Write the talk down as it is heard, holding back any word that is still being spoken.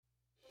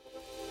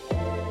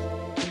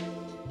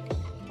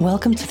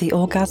Welcome to the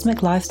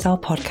Orgasmic Lifestyle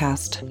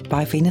Podcast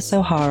by Venus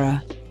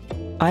O'Hara.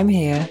 I'm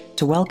here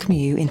to welcome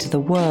you into the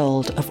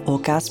world of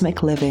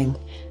orgasmic living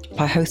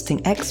by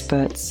hosting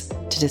experts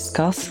to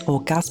discuss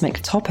orgasmic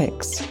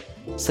topics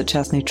such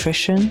as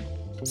nutrition,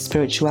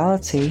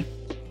 spirituality,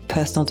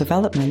 personal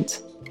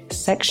development,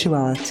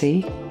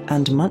 sexuality,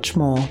 and much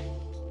more.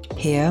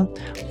 Here,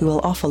 we will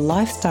offer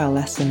lifestyle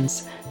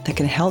lessons that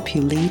can help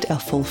you lead a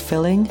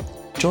fulfilling,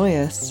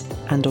 joyous,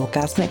 and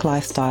orgasmic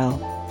lifestyle.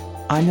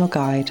 I'm your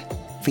guide,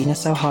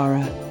 Venus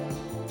O'Hara.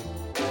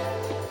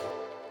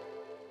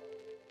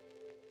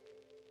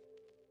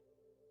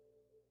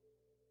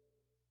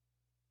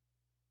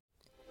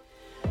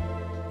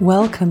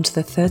 Welcome to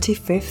the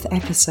 35th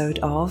episode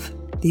of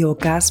the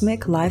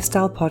Orgasmic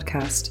Lifestyle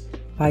Podcast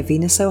by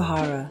Venus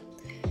O'Hara.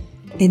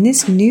 In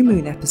this new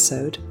moon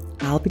episode,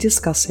 I'll be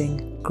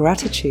discussing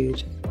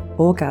gratitude,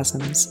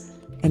 orgasms,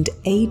 and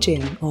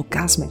aging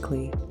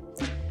orgasmically.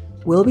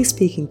 We'll be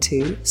speaking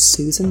to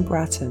Susan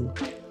Bratton,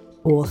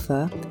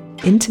 author,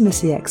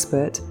 intimacy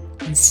expert,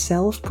 and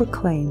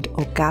self-proclaimed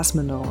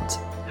Orgasmonaut.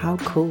 How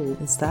cool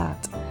is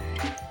that?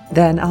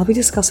 Then I'll be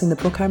discussing the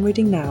book I'm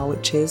reading now,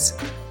 which is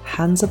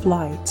Hands of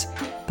Light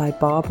by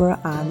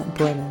Barbara Ann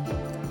Brennan.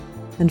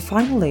 And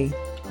finally,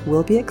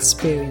 we'll be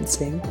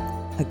experiencing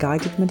a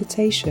guided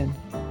meditation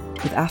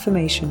with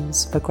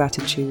affirmations for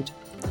gratitude.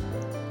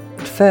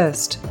 But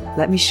first,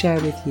 let me share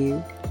with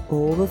you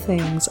all the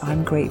things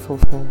I'm grateful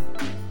for.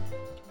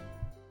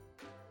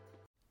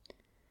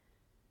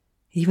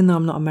 Even though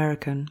I'm not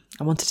American,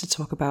 I wanted to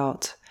talk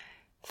about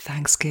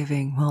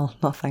Thanksgiving. Well,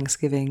 not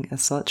Thanksgiving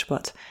as such,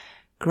 but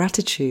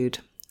gratitude.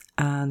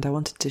 And I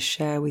wanted to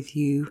share with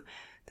you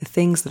the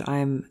things that I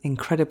am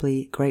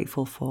incredibly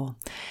grateful for.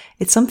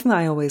 It's something that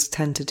I always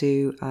tend to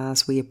do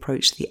as we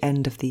approach the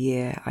end of the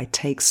year. I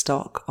take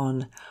stock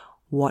on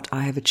what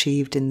I have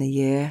achieved in the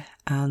year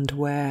and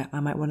where I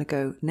might want to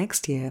go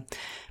next year.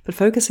 But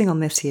focusing on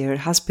this year, it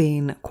has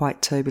been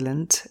quite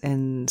turbulent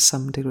to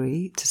some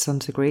degree.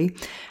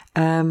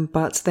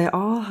 But there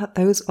are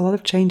a lot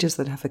of changes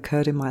that have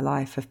occurred in my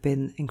life have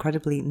been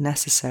incredibly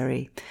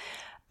necessary.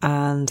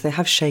 And they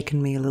have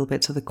shaken me a little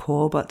bit to the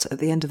core, but at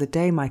the end of the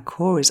day, my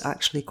core is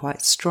actually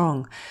quite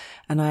strong.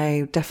 And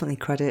I definitely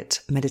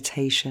credit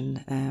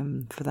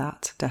meditation for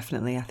that,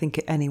 definitely. I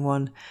think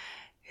anyone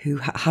who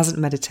hasn't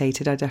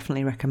meditated, I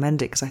definitely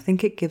recommend it because I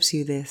think it gives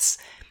you this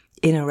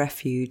inner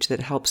refuge that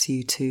helps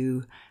you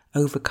to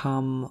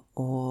overcome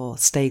or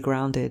stay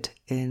grounded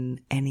in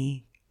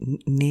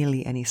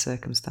nearly any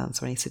circumstance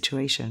or any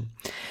situation.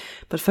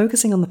 But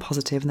focusing on the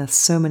positive, and there's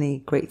so many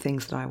great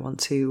things that I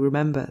want to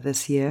remember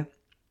this year,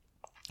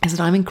 is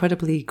that I'm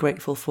incredibly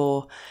grateful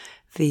for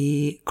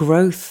the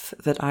growth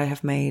that I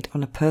have made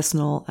on a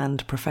personal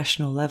and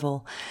professional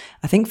level.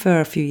 I think for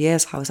a few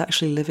years I was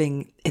actually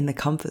living in the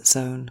comfort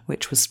zone,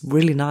 which was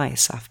really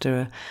nice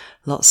after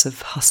lots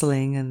of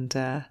hustling and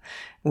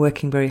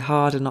working very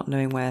hard and not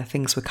knowing where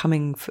things were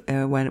coming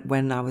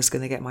when I was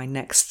going to get my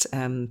next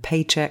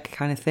paycheck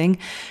kind of thing.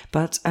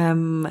 But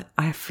I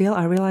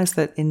realized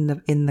that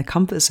in the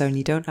comfort zone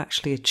you don't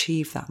actually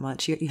achieve that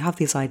much. You have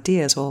these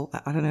ideas. Well,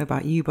 I don't know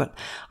about you, but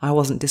I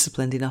wasn't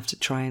disciplined enough to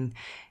try and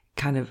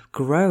kind of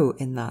grow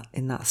in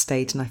that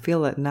state. And I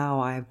feel that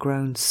now I have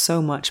grown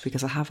so much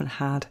because I haven't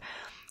had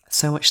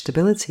so much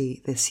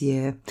stability this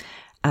year.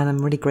 And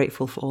I'm really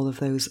grateful for all of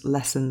those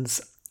lessons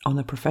on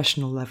a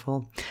professional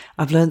level.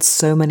 I've learned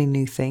so many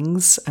new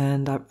things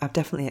and I've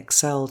definitely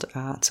excelled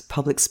at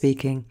public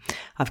speaking.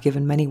 I've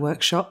given many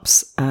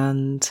workshops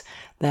and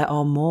there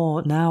are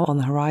more now on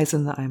the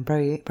horizon that I'm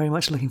very, very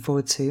much looking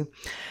forward to.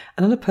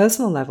 And on a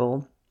personal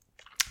level,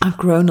 I've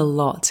grown a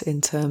lot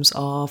in terms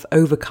of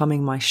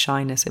overcoming my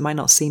shyness. It might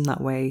not seem that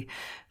way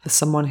for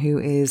someone who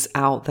is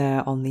out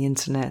there on the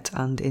internet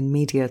and in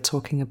media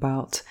talking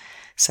about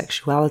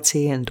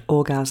sexuality and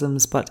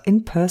orgasms, but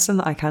in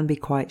person I can be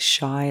quite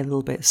shy, a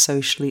little bit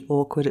socially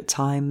awkward at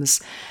times.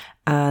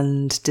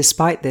 And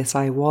despite this,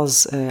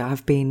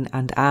 I've been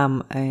and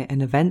am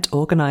an event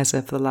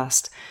organizer for the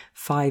last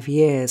 5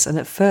 years. And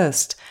at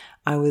first,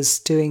 I was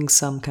doing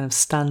some kind of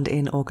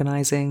stand-in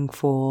organizing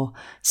for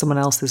someone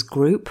else's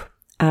group.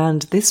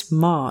 And this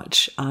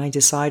March, I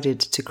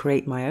decided to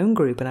create my own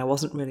group, and I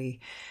wasn't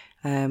really,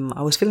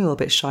 I was feeling a little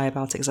bit shy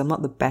about it because I'm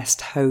not the best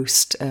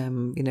host,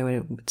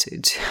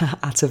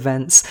 at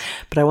events,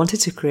 but I wanted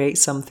to create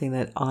something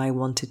that I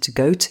wanted to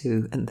go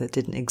to and that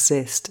didn't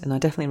exist. And I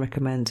definitely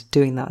recommend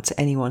doing that to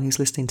anyone who's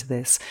listening to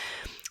this.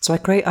 So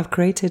I've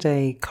created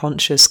a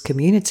conscious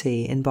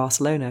community in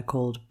Barcelona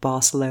called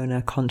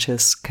Barcelona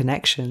Conscious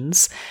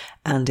Connections,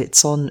 and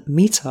it's on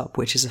Meetup,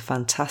 which is a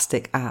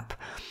fantastic app.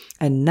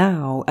 And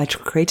now, I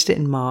created it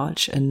in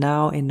March, and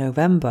now in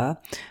November,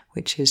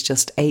 which is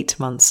just 8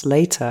 months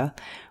later,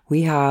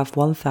 we have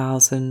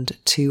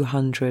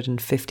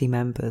 1,250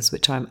 members,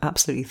 which I'm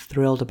absolutely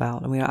thrilled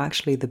about. And we are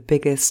actually the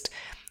biggest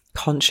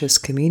conscious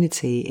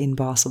community in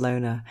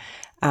Barcelona.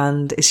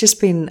 And it's just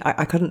been,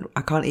 I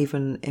can't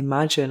even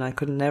imagine, I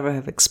could never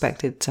have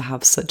expected to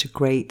have such a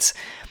great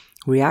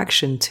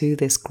reaction to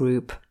this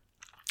group.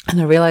 And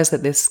I realized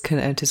that this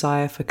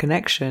desire for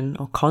connection,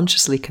 or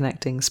consciously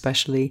connecting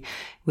especially,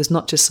 was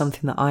not just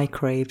something that I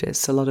craved.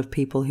 It's a lot of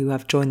people who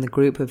have joined the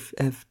group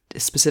have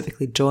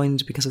specifically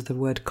joined because of the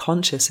word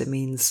conscious. It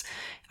means,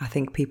 I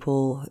think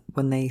people,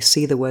 when they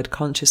see the word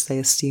conscious, they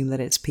assume that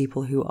it's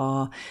people who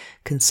are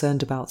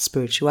concerned about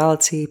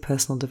spirituality,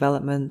 personal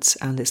development,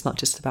 and it's not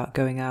just about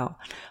going out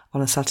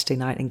on a Saturday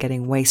night and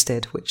getting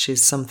wasted, which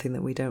is something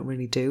that we don't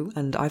really do.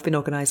 And I've been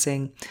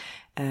organizing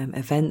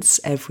events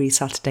every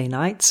Saturday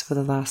night for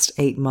the last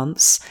 8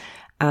 months,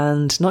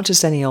 and not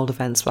just any old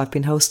events, but I've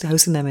been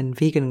hosting them in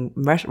vegan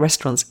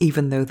restaurants,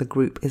 even though the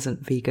group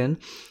isn't vegan.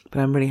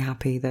 But I'm really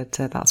happy that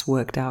that's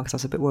worked out, because I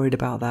was a bit worried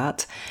about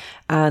that.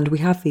 And we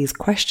have these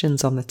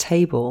questions on the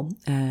table,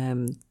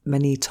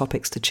 many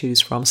topics to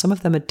choose from. Some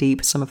of them are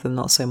deep, some of them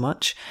not so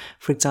much.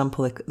 For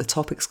example, the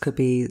topics could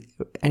be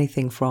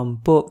anything from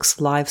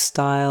books,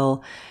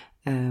 lifestyle,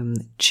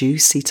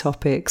 juicy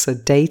topics, so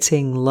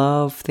dating,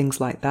 love, things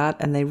like that.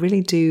 And they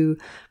really do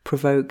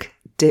provoke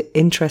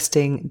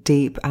interesting,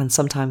 deep, and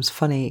sometimes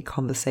funny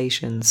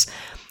conversations.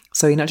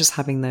 So you're not just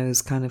having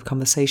those kind of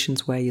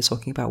conversations where you're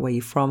talking about where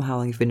you're from, how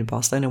long you've been in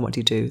Barcelona, what do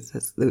you do?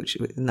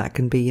 And that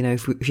can be,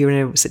 if you're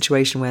in a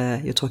situation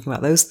where you're talking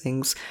about those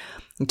things,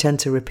 you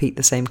tend to repeat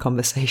the same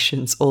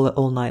conversations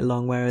all night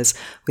long. Whereas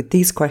with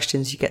these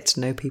questions, you get to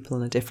know people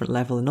on a different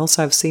level. And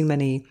also I've seen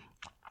many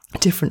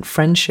different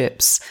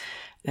friendships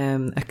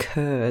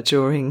occur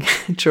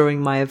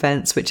during my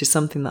events, which is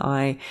something that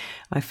I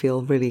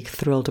feel really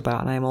thrilled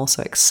about, and I'm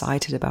also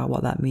excited about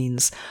what that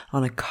means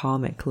on a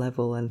karmic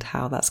level and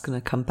how that's going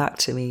to come back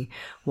to me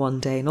one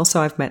day. And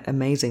also I've met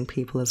amazing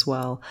people as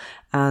well,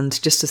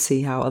 and just to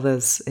see how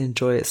others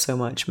enjoy it so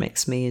much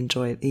makes me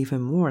enjoy it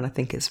even more. And I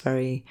think it's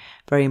very,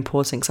 very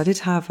important, because I did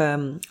have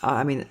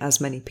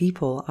as many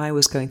people, I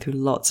was going through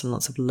lots and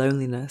lots of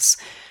loneliness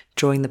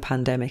during the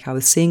pandemic. I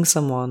was seeing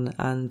someone,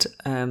 and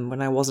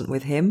when I wasn't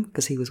with him,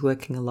 because he was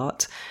working a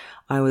lot,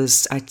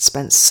 I'd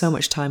spent so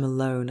much time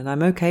alone, and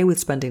I'm okay with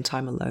spending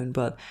time alone,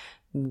 but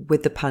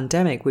with the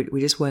pandemic,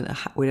 we just weren't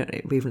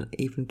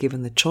even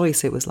given the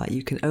choice. It was like,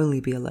 you can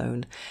only be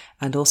alone.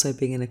 And also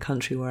being in a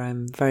country where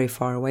I'm very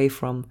far away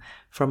from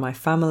my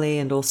family,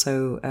 and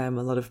also a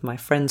lot of my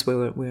friends, we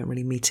weren't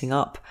really meeting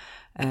up.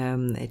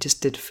 It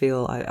just did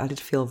feel, I did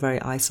feel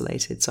very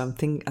isolated. So I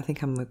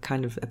think I'm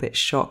kind of a bit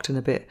shocked and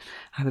I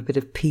have a bit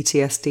of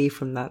PTSD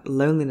from that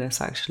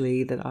loneliness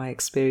actually that I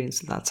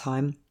experienced at that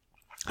time.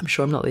 I'm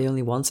sure I'm not the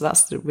only one. So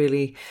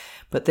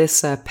but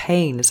this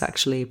pain has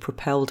actually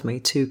propelled me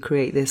to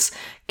create this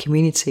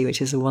community,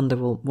 which is a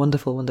wonderful,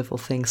 wonderful, wonderful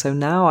thing. So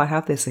now I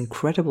have this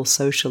incredible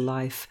social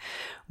life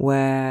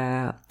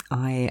where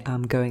I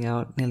am going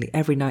out nearly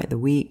every night of the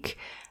week.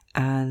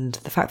 And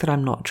the fact that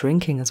I'm not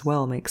drinking as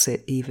well makes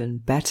it even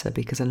better,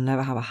 because I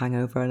never have a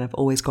hangover and I've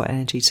always got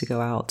energy to go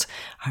out.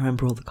 I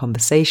remember all the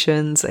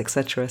conversations,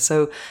 etc.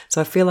 So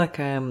I feel like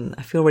I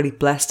feel really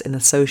blessed in the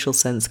social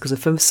sense, because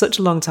for such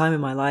a long time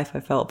in my life I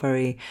felt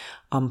very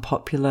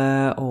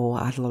unpopular, or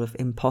I had a lot of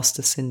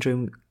imposter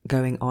syndrome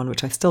going on,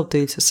 which I still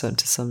do to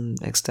some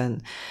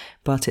extent,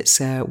 but it's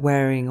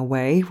wearing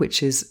away,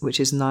 which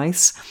is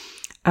nice.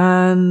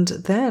 And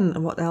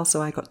then what else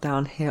have I got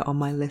down here on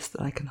my list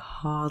that I can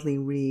hardly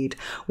read?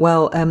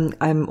 Well,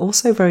 I'm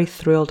also very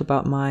thrilled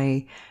about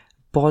my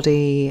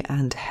body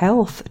and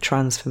health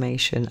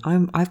transformation.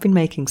 I've been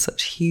making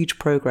such huge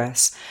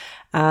progress,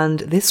 and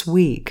this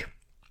week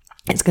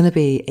it's going to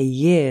be a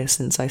year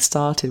since I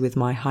started with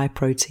my high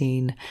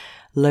protein,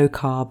 low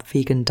carb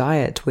vegan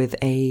diet with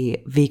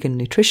a vegan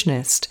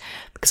nutritionist,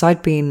 because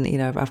I'd been,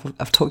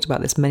 I've talked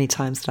about this many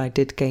times, that I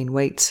did gain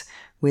weight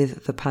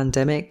with the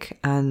pandemic,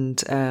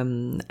 and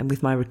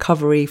with my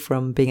recovery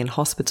from being in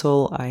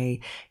hospital, I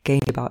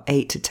gained about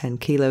 8 to 10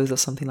 kilos or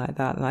something like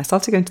that. And I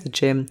started going to the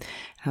gym.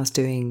 I was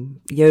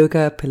doing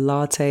yoga,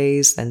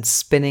 Pilates, and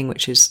spinning,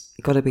 which is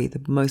got to be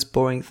the most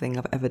boring thing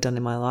I've ever done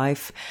in my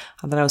life.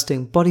 And then I was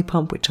doing body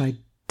pump, which I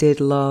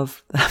did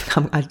love.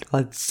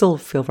 I still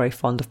feel very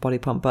fond of body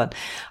pump, but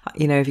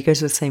if you go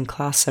to the same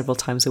class several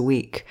times a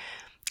week.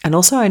 And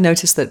also I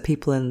noticed that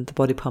people in the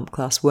body pump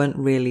class weren't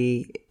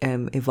really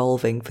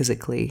evolving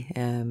physically.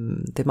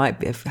 They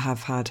might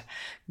have had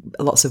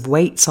lots of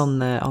weights on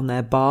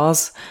their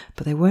bars,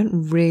 but they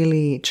weren't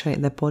really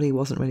their body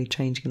wasn't really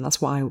changing. And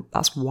that's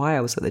why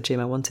I was at the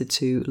gym. I wanted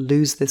to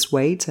lose this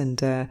weight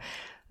and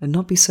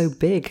not be so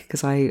big,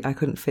 because I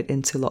couldn't fit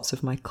into lots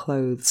of my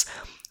clothes.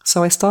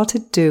 So I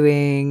started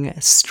doing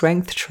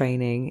strength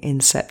training in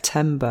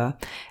September,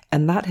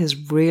 and that has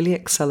really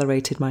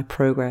accelerated my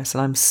progress,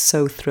 and I'm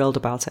so thrilled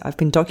about it. I've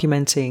been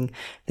documenting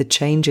the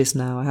changes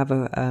now. I have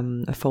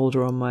a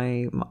folder on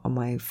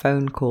my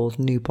phone called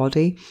New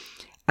Body,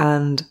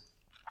 and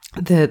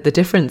the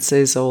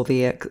differences, or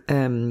the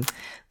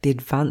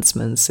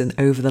advancements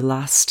over the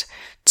last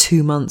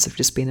 2 months have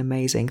just been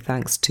amazing,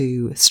 thanks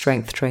to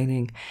strength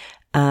training.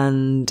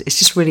 And it's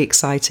just really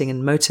exciting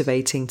and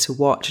motivating to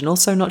watch. And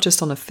also not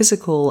just on a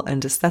physical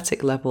and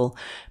aesthetic level,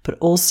 but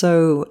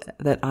also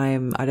that I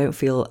don't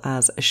feel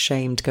as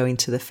ashamed going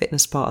to the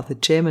fitness part of the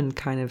gym and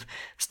kind of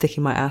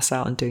sticking my ass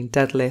out and doing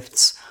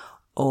deadlifts,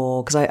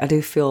 or because I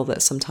do feel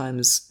that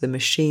sometimes the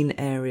machine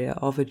area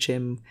of a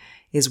gym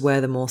is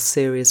where the more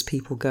serious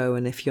people go.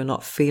 And if you're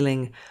not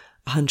feeling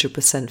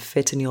 100%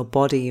 fit in your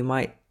body,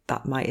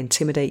 that might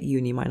intimidate you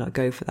and you might not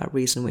go for that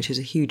reason, which is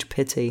a huge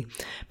pity.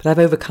 But I've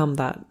overcome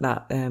that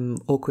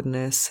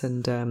awkwardness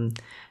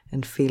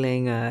and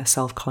feeling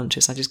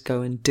self-conscious. I just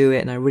go and do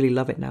it, and I really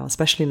love it now,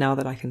 especially now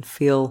that I can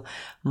feel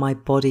my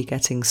body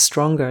getting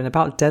stronger. And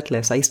about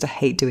deadlifts, I used to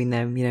hate doing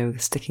them,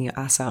 sticking your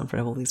ass out in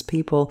front of all these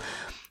people.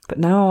 But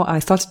now I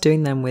started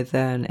doing them with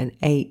an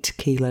 8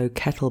 kilo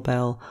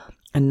kettlebell,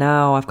 and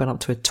now I've gone up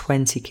to a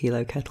 20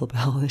 kilo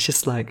kettlebell. It's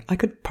just like, I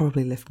could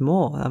probably lift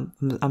more.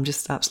 I'm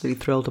just absolutely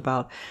thrilled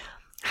about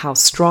how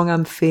strong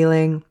I'm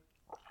feeling.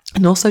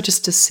 And also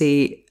just to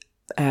see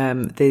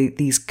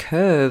these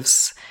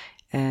curves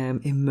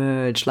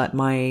emerge, like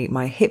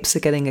my hips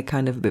are getting a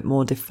kind of a bit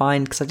more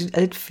defined, because I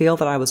did feel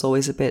that I was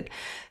always a bit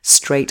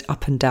straight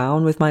up and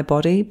down with my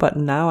body, but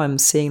now I'm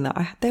seeing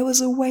that there was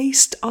a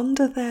waist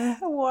under there.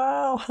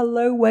 Wow,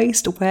 hello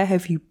waist, where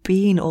have you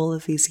been all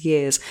of these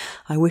years?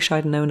 I wish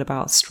I'd known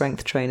about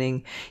strength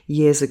training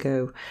years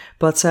ago,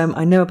 but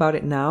I know about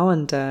it now,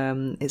 and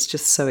it's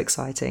just so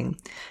exciting.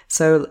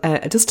 So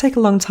it does take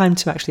a long time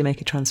to actually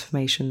make a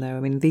transformation though. I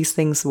mean, these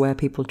things where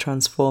people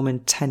transform in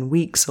 10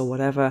 weeks or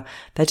whatever,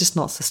 they're just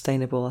not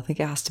sustainable. I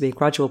think it has to be a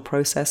gradual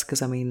process,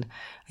 because I mean,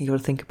 you got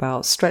to think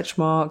about stretch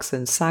marks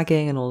and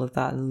sagging and all of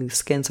that and loose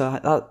skin. So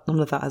none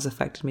of that has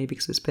affected me,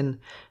 because it's been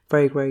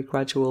very, very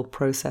gradual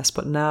process.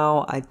 But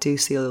now I do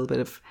see a little bit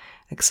of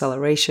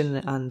acceleration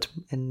and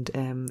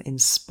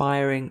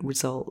inspiring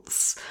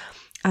results.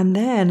 And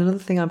then another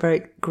thing I'm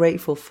very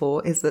grateful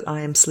for is that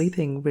I am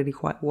sleeping really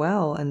quite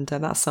well. And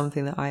that's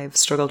something that I've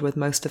struggled with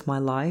most of my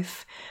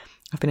life.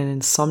 I've been an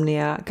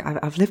insomniac.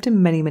 I've lived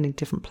in many, many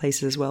different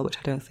places as well, which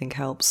I don't think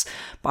helps.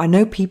 But I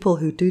know people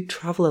who do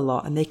travel a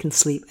lot and they can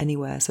sleep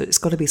anywhere. So it's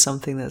got to be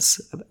something that's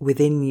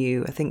within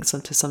you. I think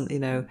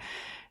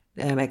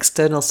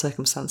external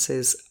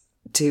circumstances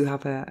do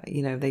have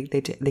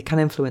they can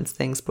influence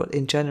things, but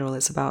in general,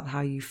 it's about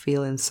how you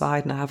feel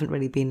inside. And I haven't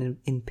really been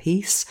in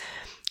peace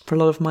for a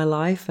lot of my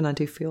life. And I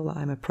do feel that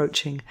I'm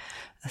approaching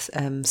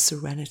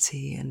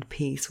serenity and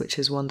peace, which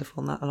is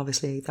wonderful. And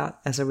obviously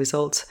that as a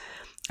result,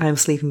 I'm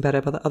sleeping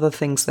better. But the other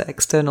things, the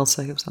external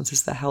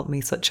circumstances that help me,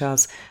 such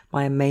as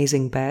my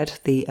amazing bed,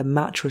 the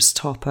mattress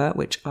topper,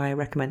 which I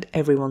recommend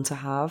everyone to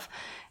have.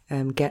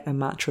 Get a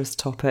mattress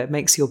topper. It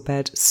makes your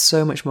bed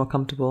so much more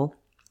comfortable.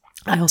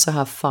 I also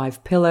have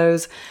 5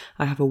 pillows.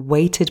 I have a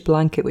weighted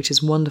blanket, which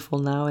is wonderful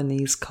now in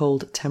these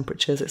cold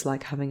temperatures. It's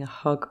like having a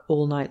hug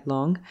all night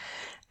long.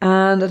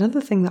 And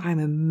another thing that I'm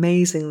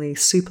amazingly,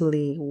 super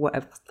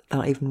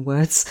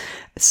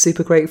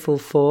grateful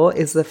for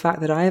is the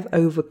fact that I have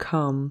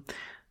overcome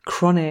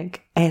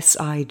chronic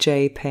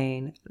SIJ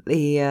pain.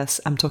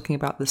 I'm talking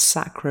about the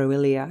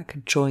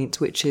sacroiliac joint,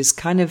 which is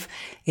kind of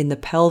in the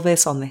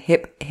pelvis on the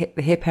hip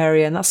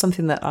area. And that's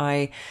something that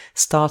I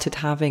started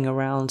having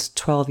around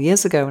 12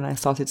 years ago when I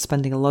started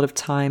spending a lot of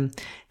time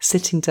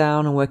sitting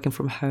down and working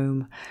from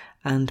home,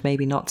 and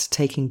maybe not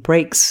taking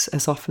breaks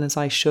as often as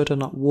I should, or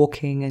not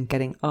walking and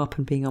getting up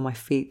and being on my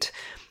feet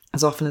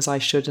as often as I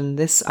should. And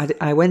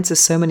I went to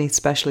so many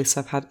specialists.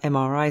 I've had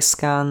MRI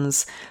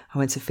scans. I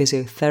went to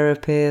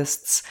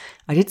physiotherapists.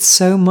 I did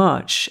so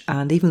much.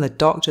 And even the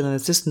doctor,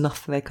 there's just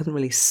nothing. They couldn't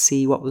really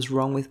see what was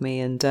wrong with me.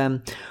 And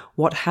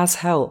what has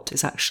helped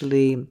is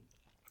actually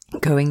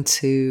going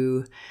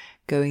to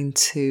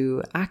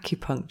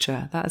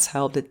acupuncture. That has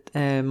helped.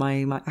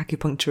 My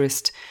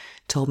acupuncturist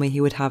told me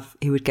he would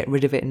get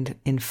rid of it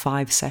in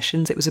 5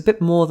 sessions. It was a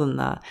bit more than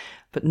that.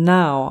 But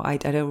now I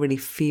don't really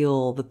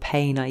feel the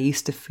pain I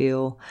used to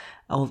feel,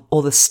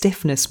 or the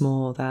stiffness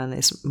more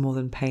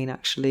than pain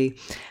actually.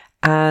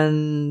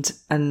 And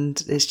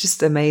it's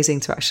just amazing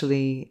to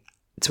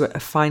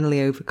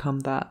finally overcome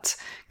that,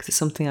 because it's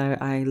something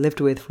I lived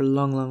with for a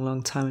long, long,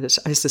 long time. I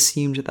just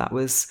assumed that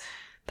was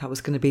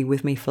going to be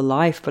with me for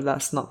life, but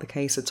that's not the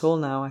case at all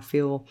now. I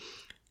feel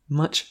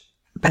much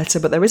better.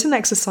 But there is an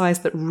exercise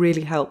that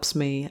really helps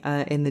me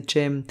in the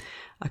gym.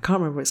 I can't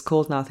remember what it's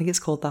called now. I think it's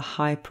called the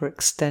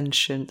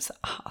hyperextension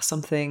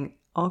something.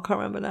 I can't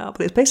remember now.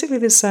 But it's basically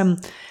this,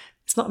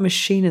 it's not a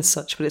machine as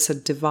such, but it's a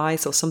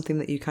device or something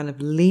that you kind of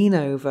lean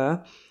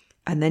over,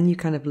 and then you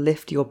kind of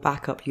lift your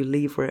back up, you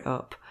lever it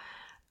up.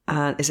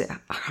 And I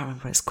can't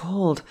remember what it's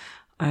called.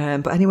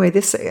 But anyway,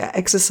 this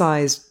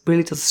exercise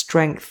really does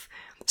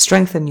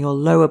strengthen your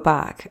lower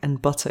back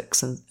and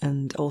buttocks,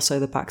 and also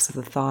the backs of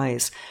the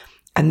thighs.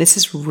 And this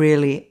is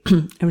really,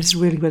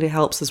 really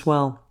helps as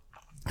well.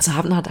 Because I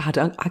haven't had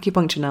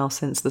acupuncture now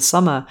since the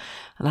summer,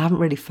 and I haven't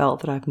really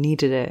felt that I've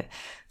needed it.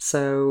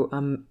 So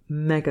I'm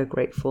mega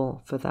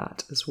grateful for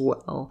that as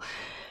well.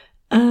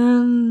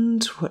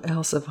 And what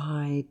else have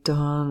I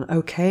done?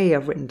 Okay,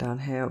 I've written down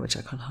here, which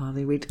I can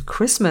hardly read.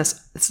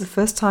 Christmas. It's the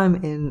first time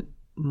in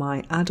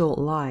my adult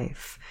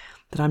life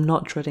that I'm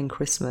not dreading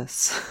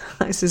Christmas.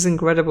 This is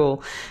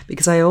incredible,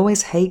 because I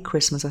always hate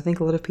Christmas. I think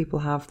a lot of people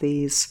have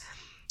these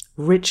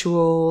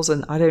rituals,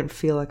 and I don't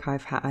feel like I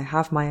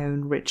have my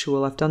own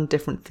ritual. I've done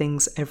different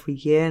things every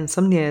year, and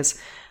some years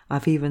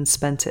I've even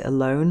spent it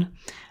alone.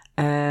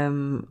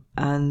 And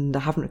I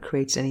haven't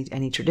created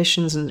any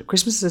traditions. And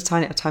Christmas is a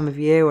time of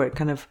year where it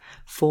kind of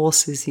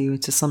forces you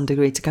to some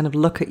degree to kind of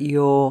look at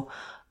your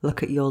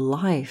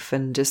life.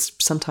 And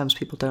just sometimes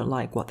people don't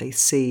like what they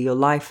see, your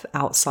life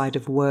outside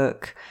of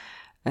work,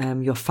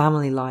 your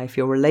family life,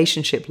 your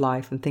relationship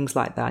life, and things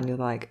like that. And you're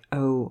like,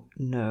 oh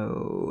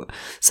no.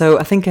 So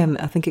I think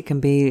it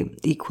can be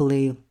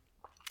equally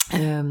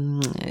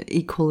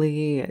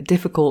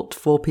difficult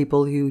for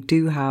people who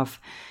do have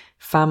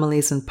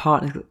families and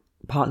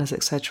partners,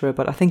 etc.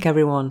 But I think a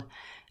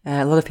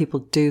lot of people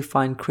do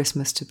find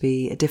Christmas to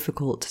be a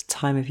difficult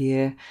time of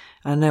year.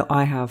 And I know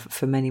I have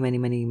for many, many,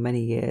 many,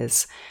 many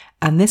years.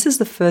 And this is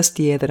the first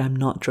year that I'm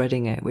not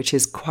dreading it, which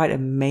is quite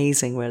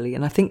amazing, really.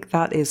 And I think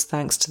that is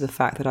thanks to the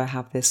fact that I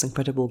have this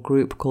incredible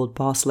group called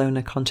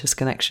Barcelona Conscious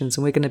Connections.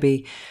 And we're going to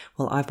be,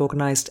 I've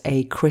organized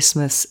a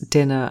Christmas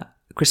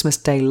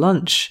Day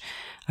lunch,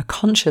 a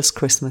conscious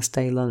Christmas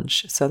Day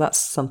lunch. So that's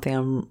something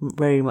I'm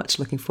very much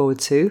looking forward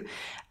to.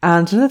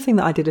 And another thing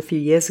that I did a few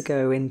years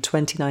ago in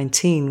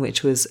 2019,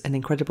 which was an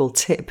incredible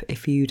tip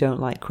if you don't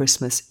like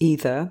Christmas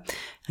either,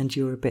 and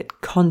you're a bit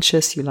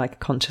conscious, you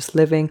like conscious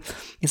living,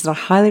 is that I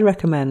highly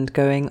recommend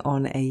going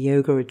on a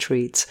yoga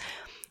retreat.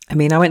 I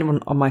mean, I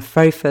went on my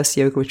very first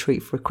yoga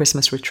retreat for a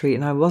Christmas retreat,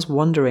 and I was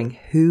wondering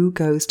who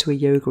goes to a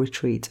yoga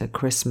retreat at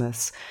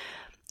Christmas.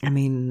 I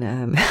mean,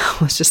 I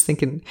was just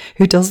thinking,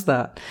 who does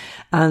that?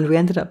 And we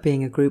ended up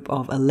being a group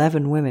of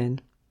 11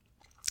 women.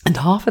 And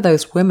half of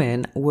those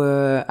women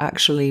were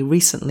actually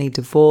recently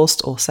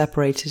divorced or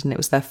separated, and it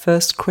was their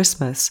first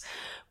Christmas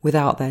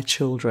without their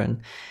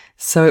children.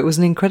 So it was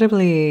an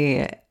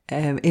incredibly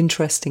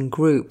interesting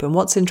group. And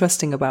what's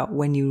interesting about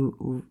when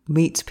you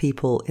meet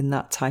people in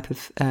that type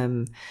of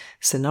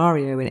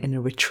scenario in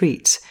a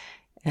retreat,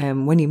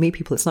 when you meet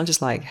people, it's not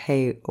just like,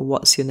 hey,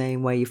 what's your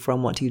name, where are you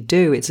from, what do you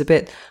do? It's a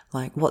bit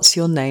like, what's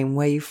your name,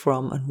 where are you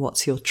from, and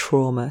what's your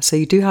trauma? So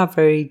you do have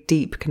very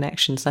deep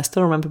connections. And I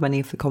still remember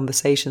many of the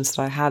conversations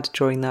that I had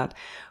during that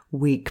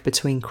week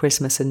between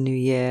Christmas and New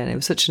Year. And it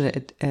was such a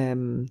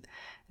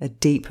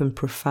deep and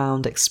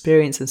profound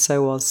experience. And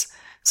so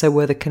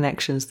were the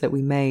connections that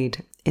we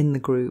made in the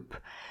group.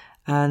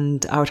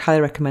 And I would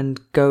highly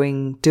recommend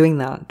doing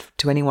that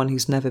to anyone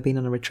who's never been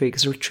on a retreat,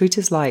 because a retreat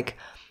is like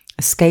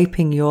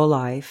escaping your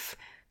life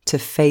to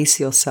face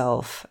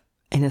yourself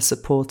in a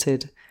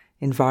supported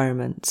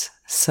environment.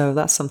 So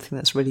that's something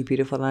that's really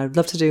beautiful. And I'd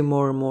love to do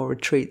more and more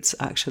retreats,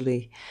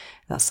 actually.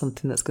 That's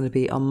something that's going to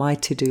be on my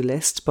to-do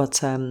list.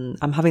 But I'm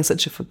having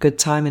such a good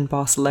time in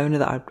Barcelona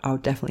that I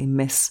would definitely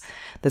miss.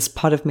 There's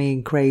part of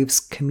me craves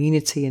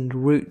community and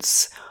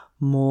roots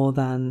more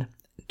than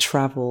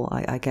travel,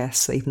 I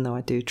guess, even though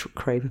I do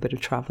crave a bit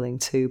of traveling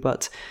too.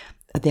 But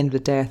at the end of the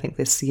day, I think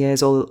this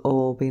year's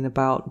all been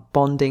about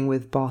bonding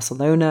with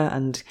Barcelona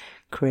and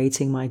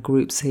creating my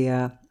groups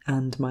here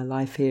and my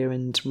life here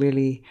and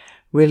really,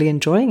 really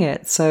enjoying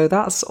it. So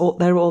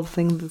they're all the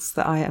things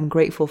that I am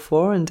grateful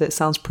for. And it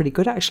sounds pretty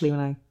good actually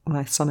when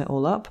I sum it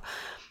all up.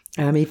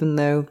 Even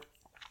though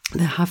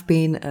there have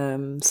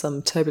been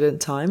some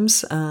turbulent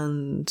times,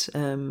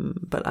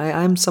 but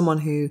I am someone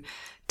who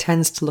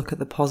tends to look at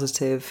the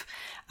positive.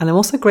 And I'm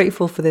also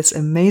grateful for this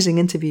amazing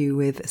interview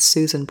with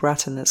Susan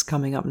Bratton that's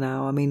coming up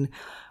now. I mean,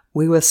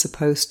 we were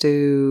supposed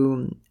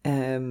to,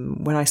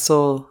 when I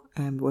saw,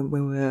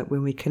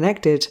 when we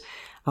connected,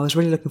 I was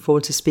really looking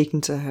forward to speaking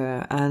to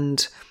her.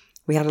 And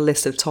we had a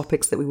list of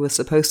topics that we were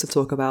supposed to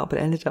talk about, but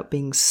it ended up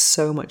being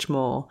so much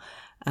more.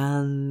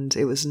 And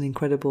it was an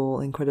incredible,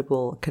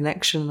 incredible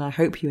connection. And I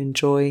hope you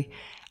enjoy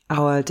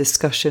our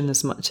discussion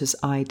as much as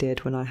I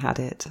did when I had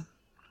it.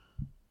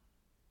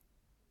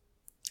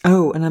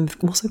 Oh, and I'm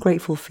also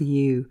grateful for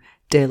you,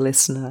 dear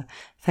listener.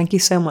 Thank you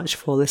so much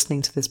for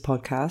listening to this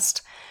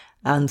podcast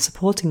and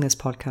supporting this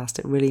podcast.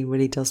 It really,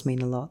 really does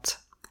mean a lot.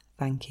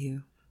 Thank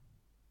you.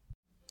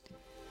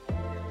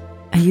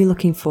 Are you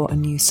looking for a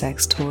new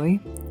sex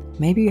toy?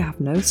 Maybe you have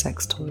no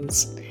sex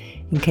toys.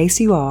 In case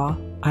you are,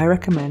 I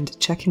recommend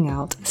checking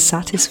out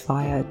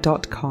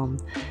Satisfyer.com.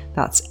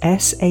 That's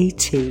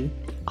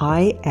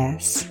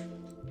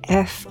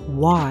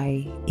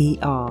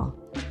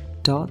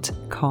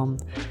SATISFYER.com.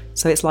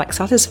 So it's like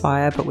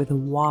Satisfyer, but with a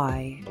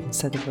Y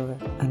instead of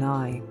an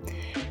I.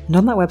 And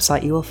on that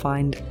website, you will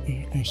find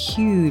a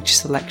huge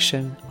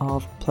selection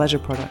of pleasure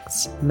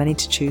products, many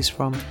to choose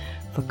from,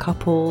 for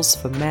couples,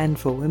 for men,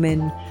 for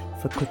women,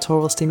 for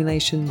clitoral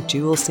stimulation,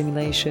 dual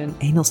stimulation,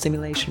 anal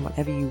stimulation,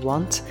 whatever you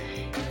want.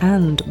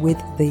 And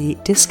with the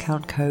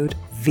discount code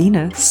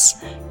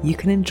Venus, you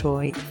can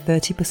enjoy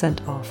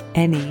 30% off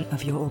any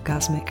of your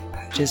orgasmic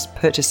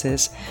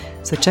purchases.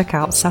 So check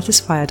out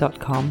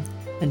Satisfyer.com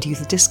and use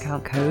the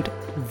discount code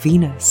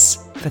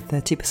Venus for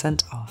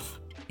 30% off.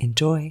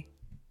 Enjoy.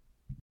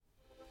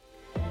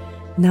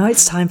 Now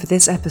it's time for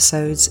this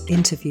episode's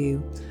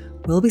interview.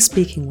 We'll be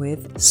speaking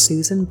with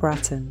Susan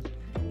Bratton,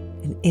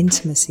 an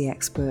intimacy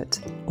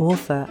expert,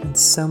 author, and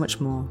so much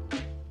more.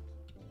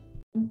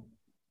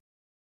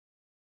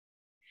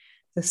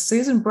 So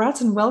Susan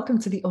Bratton, welcome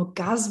to the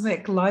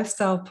Orgasmic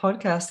Lifestyle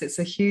Podcast. It's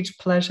a huge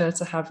pleasure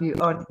to have you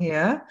on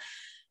here,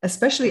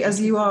 especially as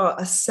Thank you. you are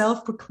a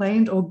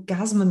self-proclaimed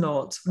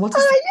orgasmonaut. What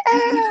is I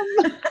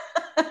am.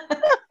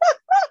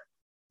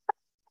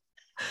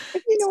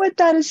 You know what?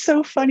 That is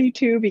so funny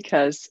too,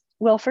 because,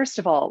 well, first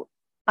of all,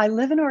 I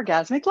live an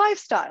orgasmic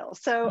lifestyle.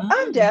 So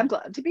I'm Mm. damn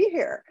glad to be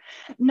here.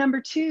 Number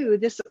two,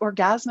 this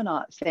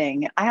Orgasmonaut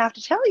thing, I have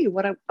to tell you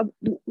what I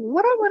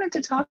wanted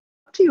to talk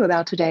to you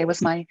about today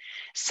was my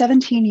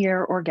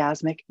 17-year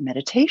orgasmic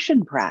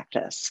meditation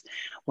practice.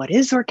 What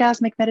is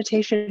orgasmic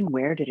meditation?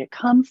 Where did it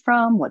come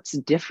from? What's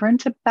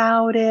different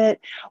about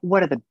it?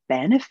 What are the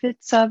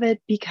benefits of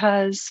it?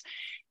 Because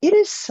it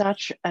is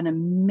such an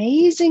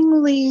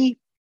amazingly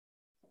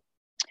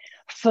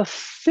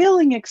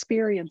fulfilling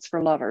experience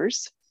for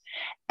lovers.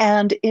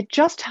 And it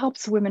just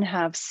helps women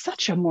have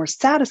such a more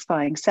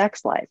satisfying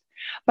sex life.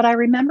 But I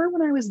remember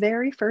when I was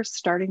very first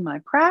starting my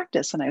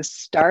practice and I was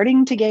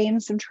starting to gain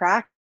some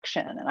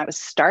traction and I was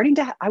starting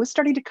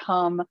to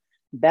come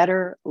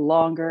better,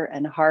 longer,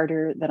 and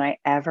harder than I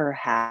ever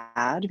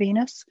had,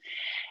 Venus.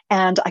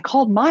 And I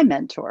called my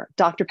mentor,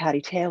 Dr.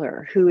 Patty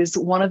Taylor, who is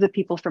one of the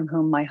people from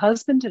whom my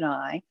husband and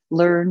I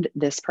learned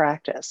this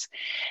practice.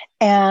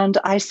 And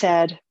I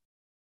said,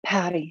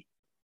 Patty,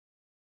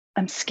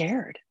 I'm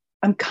scared.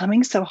 I'm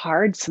coming so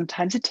hard.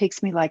 Sometimes it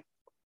takes me like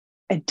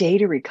a day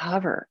to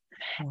recover.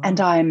 And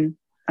Wow.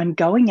 I'm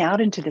going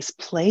out into this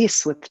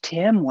place with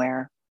Tim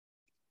where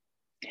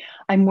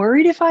I'm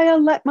worried if I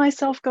let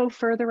myself go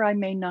further, I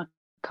may not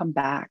come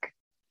back.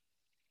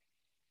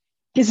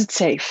 Is it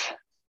safe?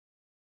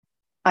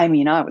 I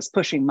mean, I was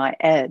pushing my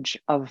edge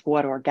of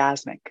what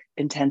orgasmic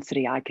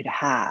intensity I could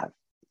have.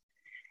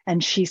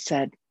 And she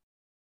said,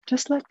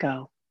 just let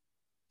go.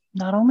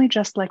 Not only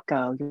just let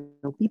go,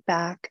 you'll be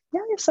back.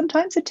 Yeah,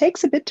 sometimes it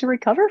takes a bit to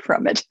recover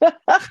from it,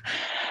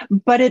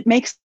 but it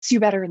makes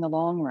you better in the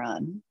long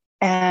run.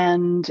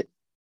 And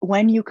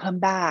when you come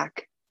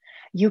back,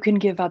 you can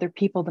give other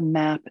people the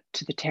map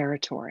to the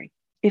territory.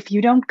 If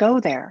you don't go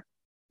there,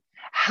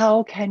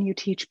 how can you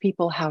teach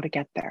people how to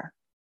get there?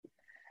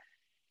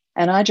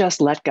 And I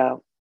just let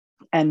go,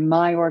 and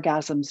my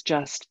orgasms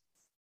just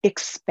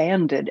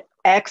expanded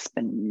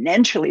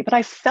exponentially. But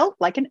I felt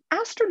like an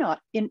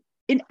astronaut in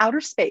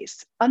outer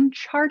space,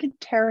 uncharted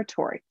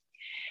territory.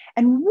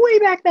 And way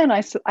back then,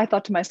 I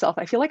thought to myself,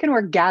 I feel like an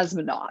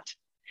orgasmonaut.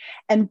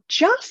 And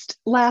just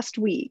last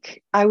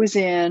week, I was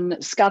in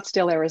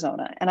Scottsdale,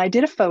 Arizona, and I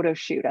did a photo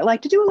shoot. I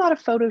like to do a lot of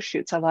photo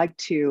shoots. I like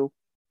to,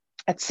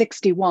 at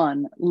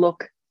 61,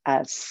 look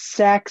as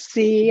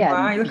sexy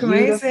Wow, and you look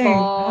amazing.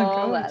 Oh my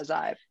beautiful God. as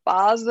I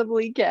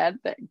possibly can.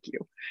 Thank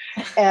you.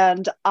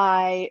 And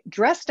I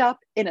dressed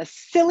up in a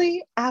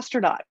silly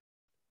astronaut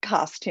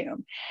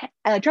costume.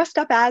 And I dressed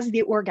up as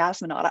the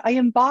Orgasmonaut. I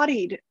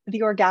embodied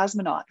the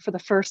Orgasmonaut for the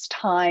first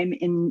time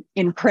in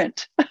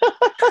print.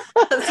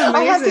 That's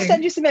I'll have to send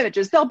amazing. you some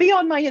images. They'll be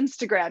on my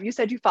Instagram. You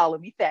said you follow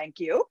me. Thank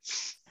you.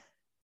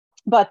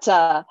 But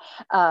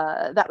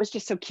that was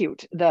just so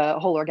cute, the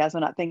whole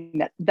Orgasmonaut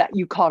thing, that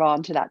you caught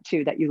on to that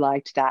too, that you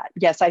liked that.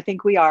 Yes, I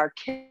think we are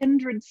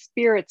kindred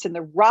spirits in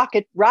the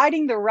rocket,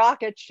 riding the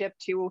rocket ship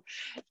to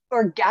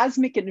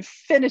orgasmic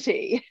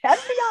infinity and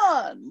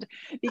beyond,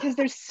 because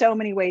there's so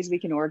many ways we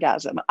can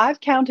orgasm.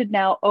 I've counted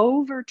now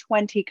over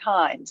 20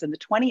 kinds, and the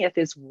 20th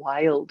is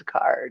wild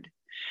card.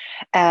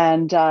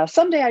 And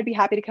someday I'd be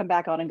happy to come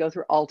back on and go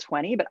through all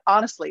 20. But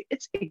honestly,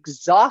 it's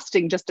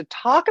exhausting just to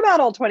talk about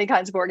all 20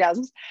 kinds of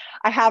orgasms.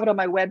 I have it on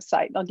my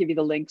website, and I'll give you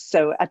the links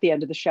so at the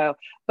end of the show.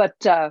 But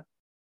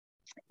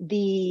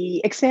the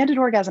expanded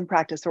orgasm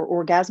practice, or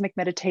orgasmic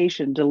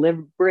meditation,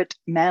 deliberate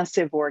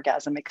massive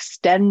orgasm,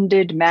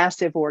 extended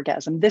massive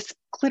orgasm, this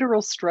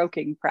clitoral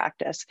stroking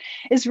practice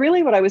is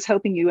really what I was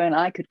hoping you and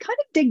I could kind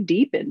of dig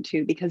deep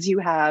into, because you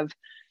have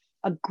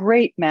a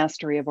great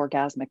mastery of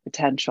orgasmic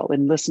potential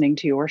in listening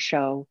to your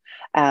show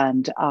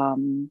and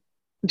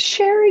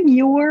sharing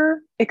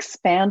your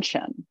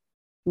expansion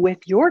with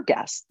your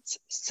guests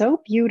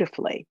so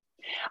beautifully.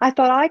 I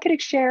thought I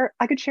could share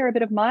a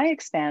bit of my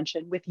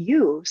expansion with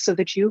you so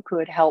that you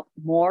could help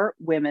more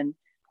women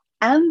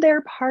and their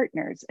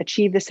partners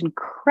achieve this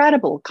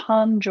incredible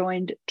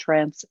conjoined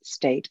trance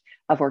state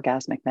of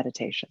orgasmic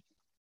meditation.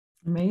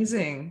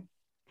 Amazing.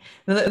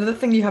 Another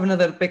thing you have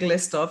another big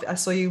list of, I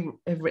saw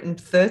you have written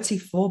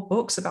 34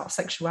 books about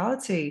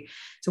sexuality.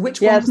 So which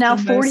Yeah, one it's was now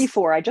the most?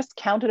 44. I just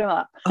counted them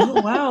up.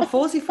 Oh wow,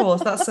 44.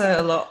 So that's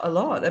a lot, a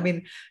lot. I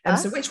mean, Ah,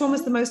 so which one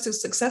was the most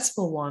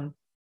successful one?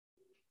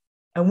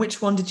 And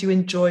which one did you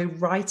enjoy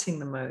writing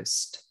the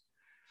most?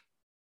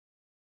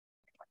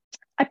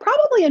 I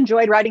probably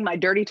enjoyed writing my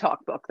Dirty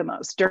Talk book the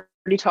most,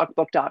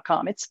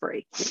 dirtytalkbook.com. It's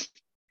free.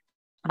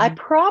 I Mm.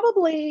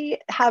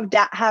 probably have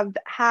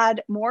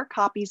had more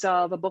copies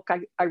of a book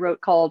I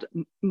wrote called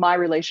My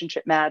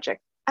Relationship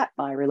Magic at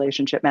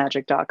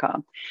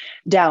myrelationshipmagic.com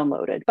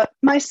downloaded. But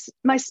my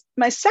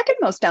second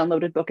most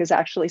downloaded book is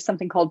actually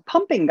something called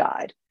Pumping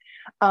Guide.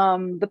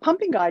 The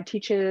Pumping Guide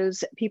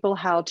teaches people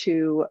how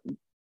to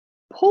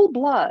pull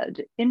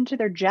blood into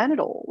their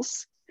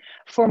genitals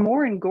for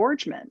more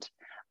engorgement.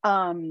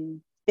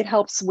 It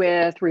helps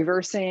with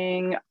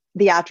reversing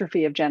the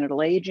atrophy of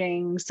genital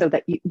aging, so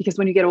that because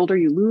when you get older,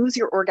 you lose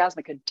your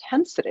orgasmic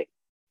intensity.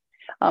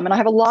 And I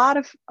have a lot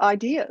of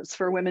ideas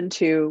for women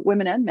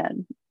and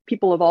men,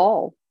 people of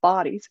all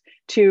bodies,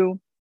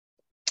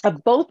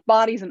 of both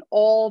bodies and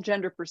all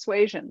gender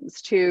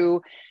persuasions,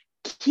 to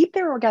keep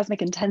their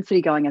orgasmic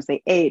intensity going as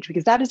they age,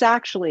 because that is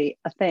actually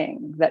a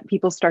thing that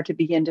people start to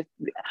begin to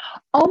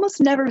almost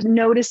never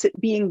notice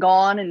it being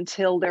gone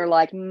until they're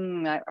like,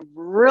 I'm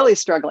really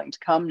struggling to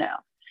come now.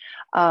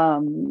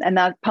 And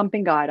that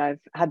pumping guide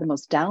I've had the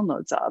most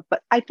downloads of.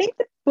 But I think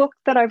the book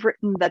that I've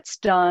written that's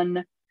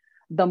done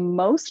the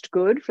most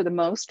good for the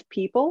most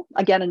people,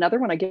 again, another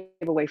one I gave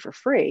away for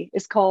free,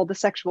 is called The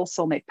Sexual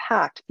Soulmate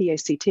Pact,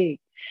 PACT.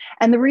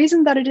 And the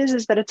reason that it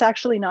is that it's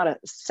actually not a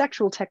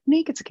sexual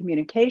technique, it's a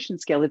communication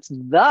skill. It's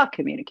the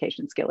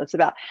communication skill. It's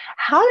about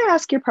how to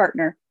ask your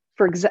partner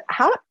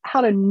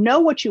how to know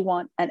what you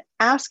want and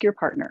ask your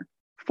partner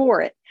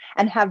for it,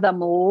 and have them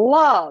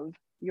love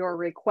your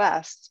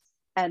requests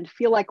and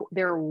feel like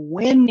they're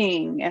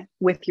winning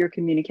with your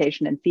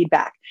communication and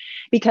feedback.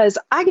 Because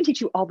I can teach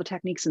you all the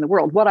techniques in the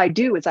world. What I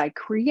do is I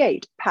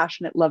create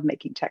passionate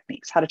lovemaking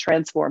techniques, how to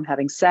transform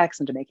having sex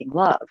into making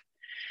love.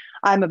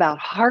 I'm about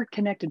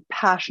heart-connected,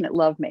 passionate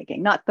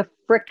lovemaking, not the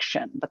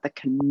friction, but the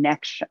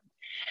connection.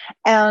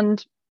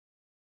 And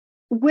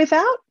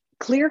without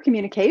clear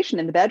communication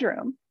in the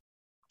bedroom,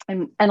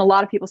 and a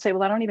lot of people say,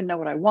 well, I don't even know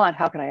what I want.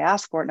 How can I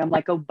ask for it? And I'm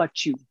like, oh,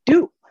 but you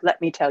do. Let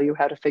me tell you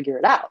how to figure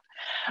it out.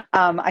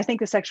 I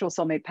think the Sexual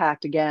Soulmate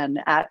Pact, again,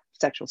 at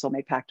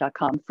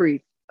sexualsoulmatepact.com,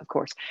 free, of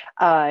course,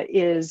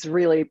 is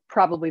really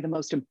probably the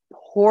most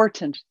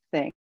important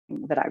thing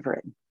that I've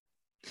written.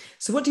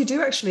 So what do you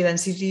do actually then?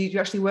 So do you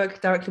actually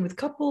work directly with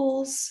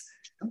couples?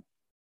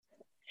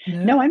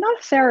 No, I'm not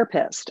a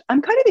therapist.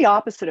 I'm kind of the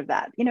opposite of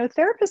that.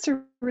 Therapists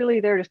are really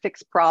there to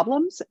fix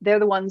problems. They're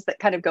the ones that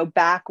kind of go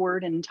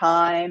backward in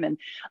time and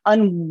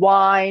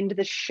unwind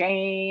the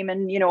shame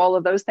and, all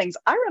of those things.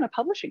 I run a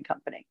publishing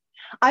company.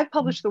 I've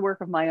published the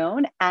work of my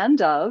own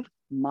and of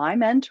my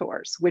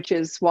mentors, which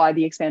is why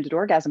the Expanded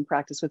Orgasm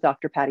Practice with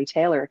Dr. Patty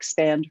Taylor,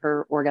 Expand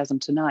Her Orgasm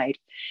Tonight,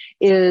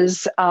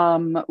 is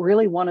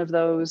really one of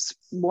those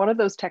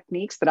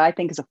techniques that I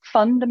think is a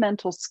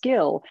fundamental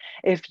skill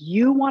if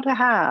you want to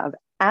have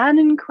an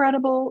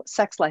incredible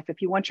sex life, if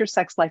you want your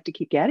sex life to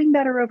keep getting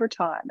better over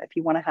time, if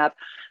you want to have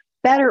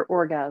better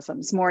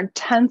orgasms, more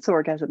intense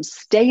orgasms,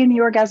 stay in the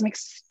orgasmic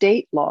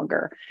state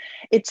longer.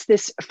 It's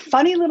this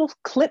funny little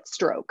clit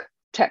stroke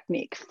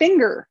technique.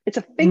 It's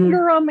a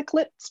finger on the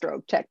clit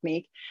stroke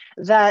technique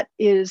that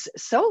is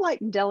so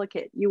light and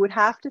delicate. You would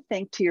have to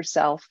think to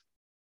yourself,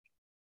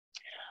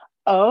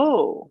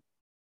 oh,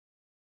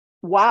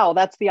 wow,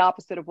 that's the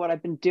opposite of what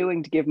I've been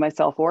doing to give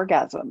myself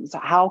orgasms.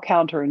 How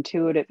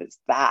counterintuitive is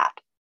that?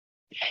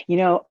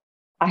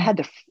 I had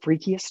the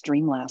freakiest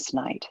dream last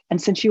night. And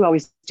since you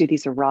always do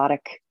these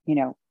erotic,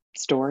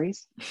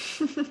 stories,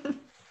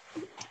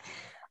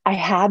 I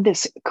had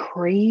this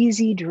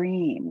crazy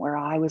dream where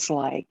I was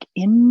like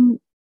in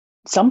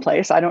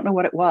someplace, I don't know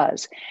what it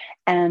was.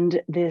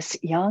 And this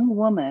young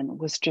woman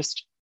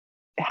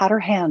had her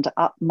hand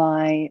up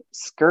my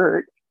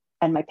skirt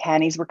and my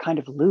panties were kind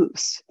of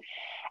loose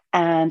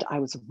and I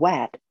was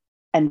wet.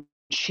 And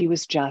she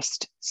was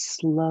just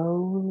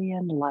slowly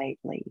and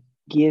lightly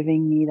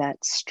giving me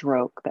that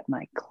stroke that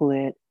my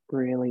clit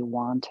really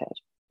wanted.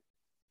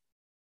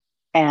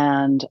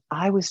 And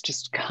I was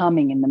just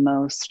coming in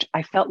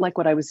I felt like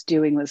what I was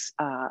doing was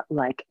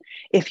like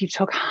if you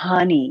took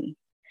honey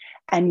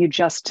and you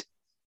just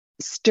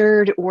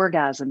stirred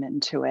orgasm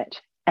into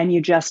it and you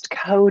just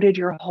coated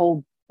your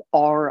whole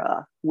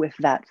aura with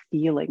that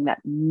feeling, that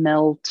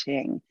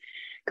melting,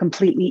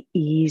 completely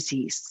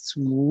easy,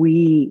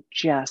 sweet,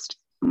 just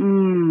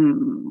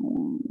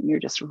you're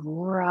just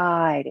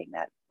riding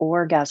that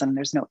orgasm.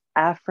 There's no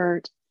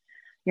effort.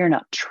 You're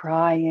not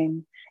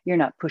trying. You're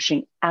not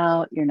pushing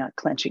out. You're not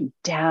clenching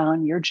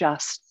down. You're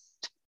just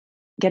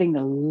getting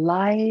the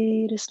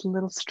lightest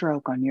little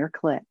stroke on your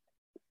clit.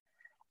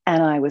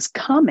 And I was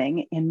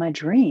coming in my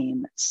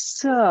dream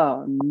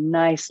so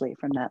nicely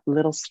from that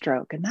little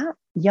stroke. And that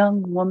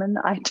young woman,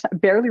 I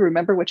barely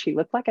remember what she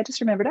looked like. I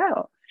just remembered,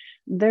 oh,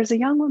 there's a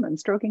young woman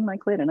stroking my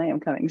clit and I am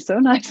coming so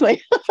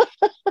nicely.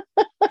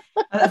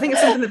 I think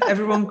it's something that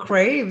everyone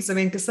craves. I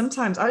mean, because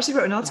sometimes I actually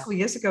wrote an article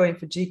years ago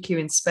for GQ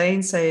in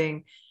Spain saying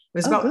it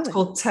was about what's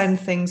called 10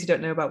 things you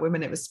don't know about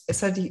women. It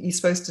said you're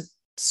supposed to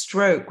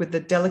stroke with the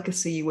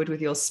delicacy you would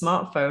with your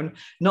smartphone,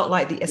 not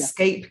like the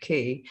escape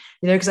key,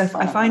 because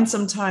I find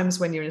sometimes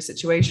when you're in a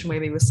situation where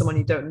maybe with someone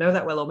you don't know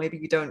that well, or maybe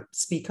you don't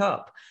speak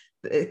up,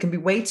 it can be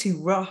way too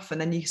rough.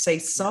 And then you say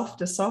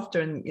softer,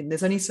 and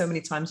there's only so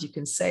many times you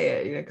can say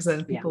it, because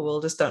then people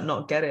will just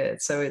not get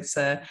it. So it's,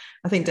 I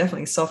think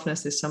definitely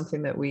softness is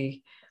something that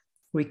we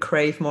we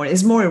crave more.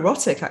 It's more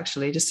erotic,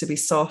 actually, just to be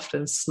soft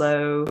and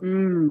slow.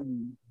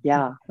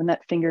 Yeah, when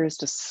that finger is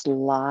just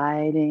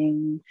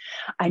sliding.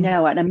 I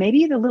know. And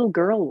maybe the little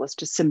girl was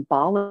just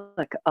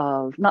symbolic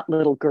of, not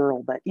little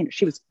girl, but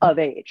she was of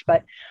age,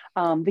 but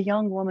the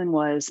young woman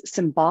was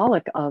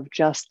symbolic of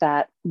just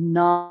that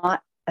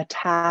not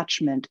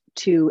attachment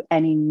to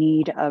any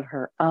need of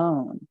her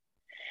own,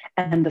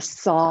 and the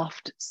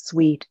soft,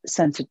 sweet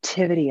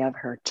sensitivity of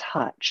her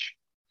touch.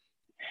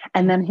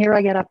 And then here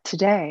I get up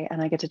today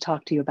and I get to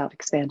talk to you about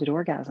expanded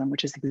orgasm,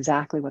 which is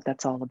exactly what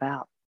that's all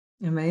about.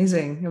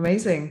 Amazing,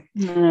 amazing.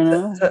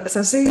 Mm-hmm.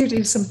 So say you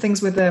do some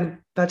things with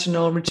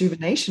vaginal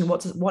rejuvenation.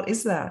 What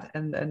is that,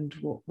 and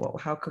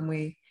how can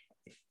we?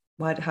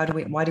 Why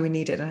do we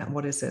need it, and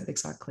what is it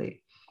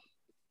exactly?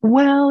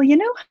 Well, you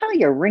know how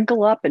you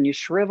wrinkle up and you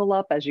shrivel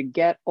up as you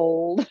get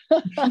old?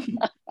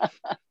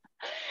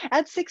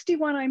 At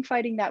 61, I'm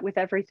fighting that with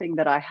everything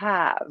that I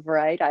have,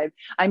 right?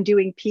 I'm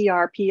doing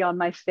PRP on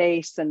my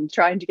face and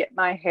trying to get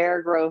my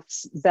hair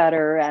growths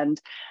better, and,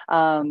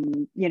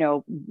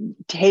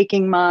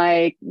 taking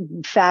my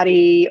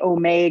fatty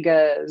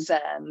omegas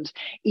and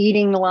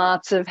eating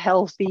lots of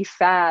healthy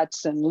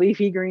fats and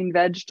leafy green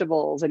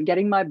vegetables and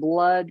getting my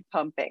blood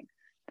pumping,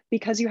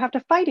 because you have to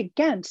fight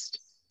against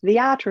the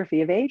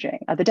atrophy of aging,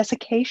 the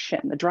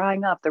desiccation, the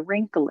drying up, the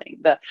wrinkling,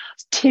 the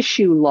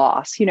tissue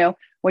loss.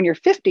 When you're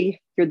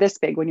 50, you're this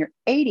big. When you're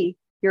 80,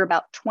 you're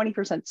about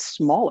 20%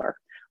 smaller.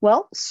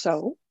 Well,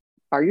 so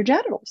are your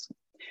genitals.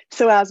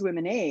 So as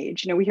women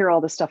age, we hear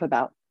all this stuff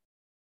about,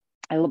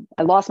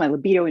 I lost my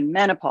libido in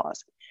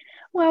menopause.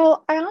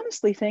 Well, I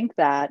honestly think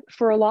that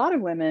for a lot of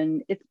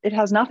women, it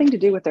has nothing to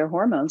do with their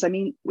hormones. I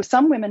mean,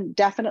 some women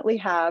definitely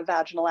have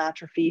vaginal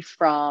atrophy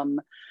from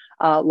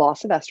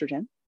loss of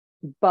estrogen,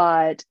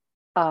 but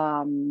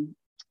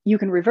you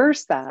can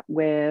reverse that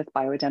with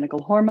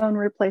bioidentical hormone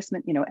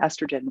replacement,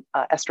 estrogen,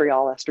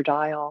 estriol,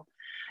 estradiol.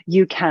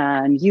 You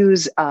can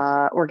use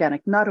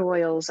organic nut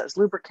oils as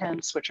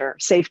lubricants, which are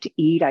safe to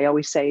eat. I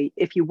always say,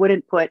 if you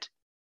wouldn't put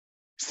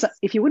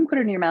it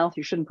in your mouth,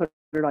 you shouldn't put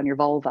it on your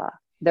vulva.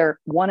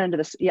 They're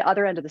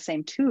other end of the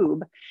same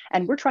tube,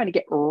 and we're trying to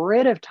get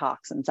rid of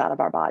toxins out of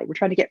our body. We're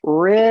trying to get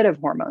rid of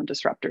hormone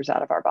disruptors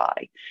out of our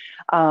body.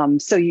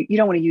 So you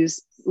don't want to use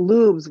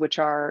lubes, which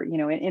are,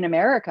 in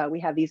America,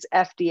 we have these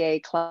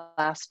FDA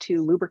class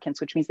 2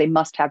 lubricants, which means they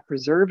must have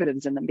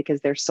preservatives in them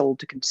because they're sold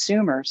to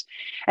consumers.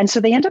 And so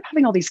they end up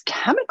having all these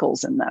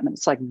chemicals in them. And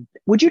it's like,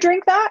 would you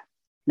drink that?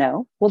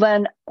 No. Well,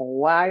 then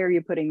why are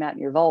you putting that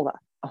in your vulva?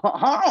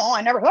 Oh,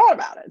 I never thought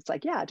about it. It's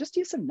like, yeah, just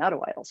use some nut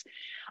oils.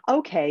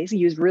 Okay, so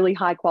use really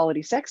high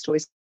quality sex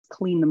toys,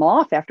 clean them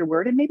off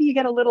afterward, and maybe you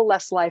get a little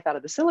less life out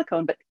of the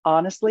silicone. But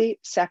honestly,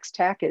 sex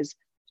tech is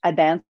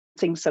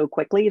advancing so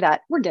quickly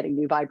that we're getting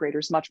new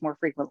vibrators much more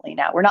frequently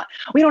now.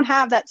 We don't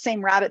have that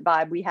same rabbit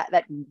vibe we had,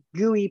 that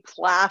gooey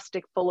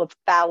plastic full of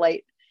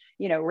phthalate,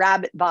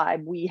 rabbit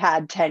vibe we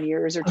had 10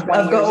 years or 20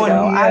 years ago.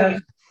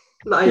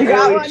 You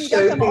got one? You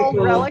got some old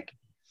relic?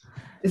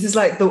 This is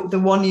like the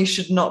one you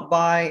should not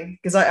buy,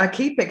 because I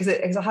keep it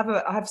because I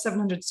have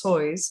 700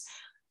 toys,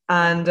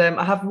 and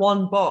I have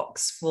one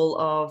box full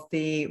of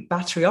the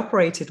battery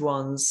operated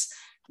ones.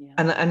 Yeah.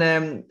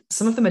 And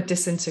some of them are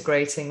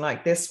disintegrating,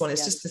 like this one.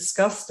 It's just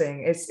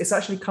disgusting. It's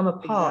actually come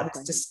apart.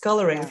 Exactly. It's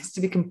discoloring. Yeah. It needs to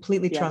be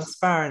completely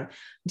transparent.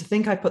 And to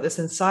think I put this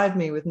inside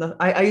me with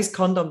I use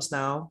condoms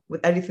now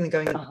with anything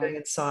going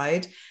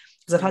inside,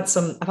 because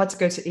I've had to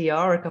go to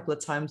ER a couple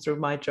of times through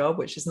my job,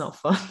 which is not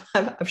fun.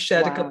 I've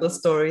shared a couple of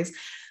stories.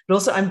 But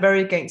also I'm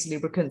very against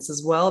lubricants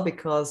as well,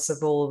 because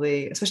of all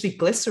especially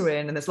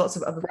glycerin, and there's lots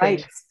of other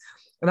things.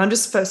 And I'm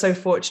just so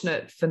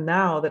fortunate for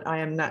now that I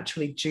am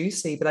naturally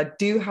juicy, but I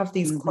do have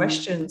these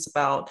questions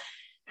about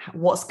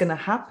what's going to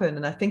happen.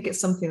 And I think it's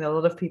something that a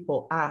lot of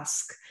people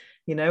ask,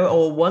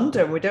 or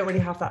wonder, and we don't really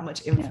have that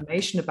much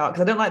information about,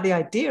 because I don't like the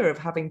idea of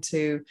having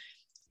to.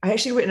 I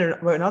actually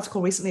wrote an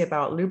article recently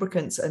about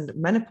lubricants and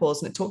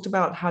menopause, and it talked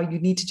about how you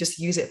need to just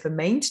use it for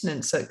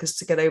maintenance, because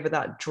to get over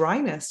that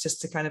dryness, just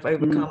to kind of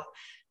overcome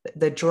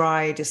the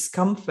dry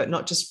discomfort,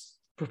 not just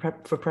for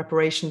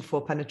preparation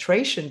for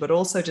penetration, but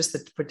also just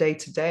for day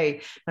to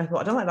day. And I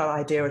thought, I don't like that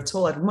idea at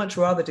all. I'd much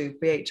rather do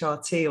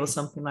BHRT or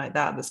something like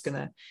that that's going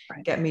to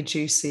get me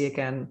juicy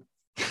again,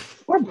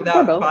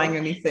 without buying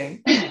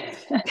anything.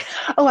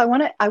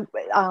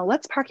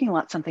 Let's parking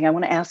lot something I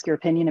want to ask your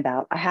opinion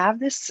about. I have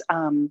this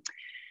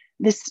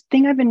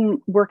thing I've been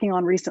working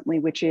on recently,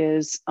 which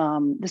is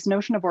this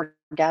notion of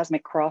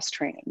orgasmic cross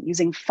training,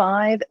 using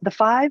the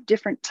five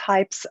different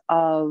types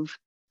of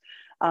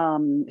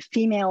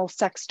female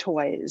sex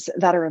toys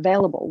that are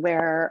available,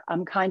 where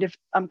I'm kind of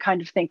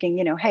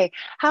thinking, hey,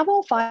 have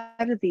all 5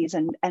 of these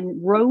and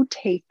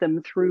rotate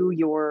them through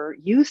your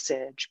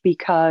usage,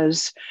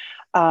 because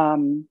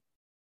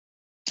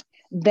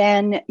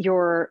then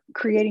you're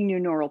creating new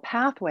neural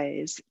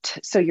pathways.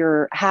 So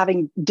you're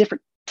having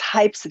different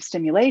types of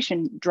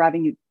stimulation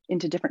driving you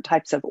into different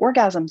types of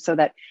orgasm, so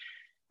that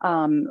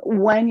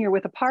When you're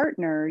with a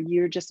partner,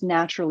 you're just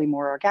naturally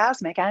more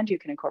orgasmic, and you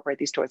can incorporate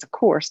these toys, of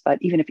course. But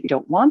even if you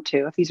don't want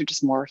to, if these are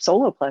just more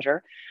solo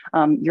pleasure,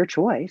 your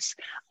choice.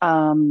 So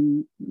I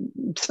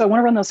want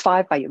to run those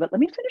 5 by you. But let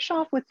me finish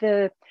off with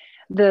the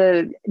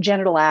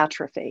genital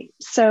atrophy.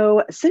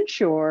 So since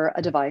you're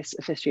a device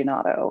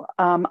aficionado,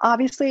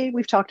 obviously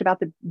we've talked about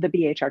the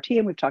BHRT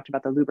and we've talked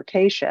about the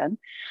lubrication.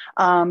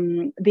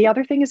 The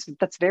other thing is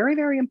that's very,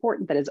 very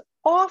important that is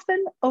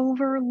often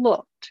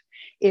overlooked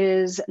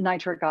is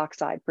nitric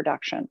oxide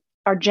production.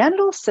 Our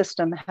genital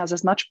system has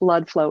as much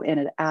blood flow in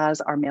it as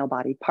our male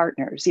body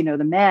partners. You know,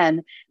 the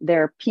men,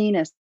 their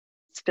penis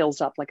fills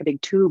up like a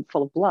big tube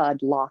full of blood,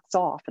 locks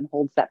off and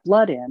holds that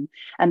blood in,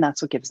 and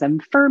that's what gives them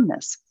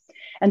firmness.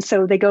 And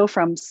so they go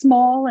from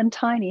small and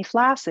tiny,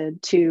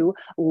 flaccid to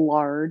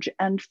large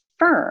and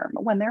firm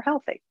when they're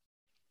healthy.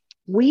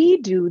 We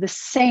do the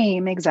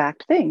same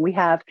exact thing. We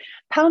have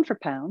pound for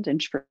pound,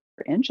 inch for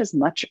inch, as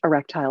much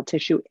erectile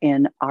tissue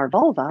in our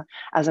vulva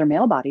as our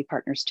male body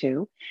partners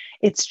do.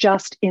 It's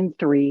just in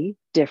 3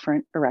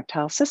 different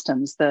erectile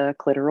systems: the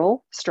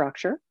clitoral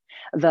structure,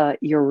 the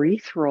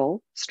urethral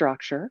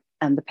structure,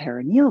 and the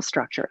perineal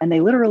structure. And they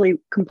literally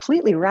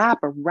completely wrap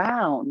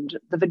around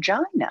the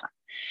vagina.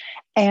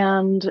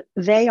 And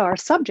they are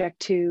subject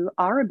to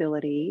our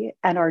ability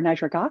and our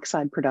nitric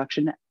oxide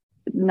production's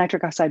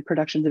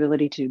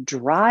ability to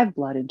drive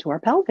blood into our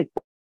pelvic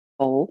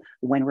bowl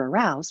when we're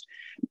aroused,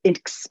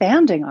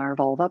 expanding our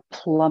vulva,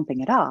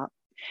 plumping it up.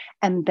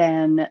 And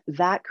then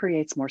that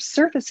creates more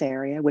surface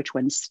area, which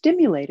when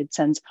stimulated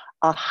sends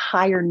a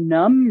higher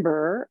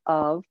number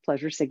of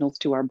pleasure signals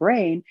to our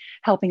brain,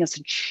 helping us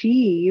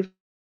achieve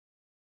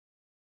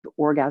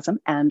orgasm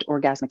and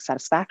orgasmic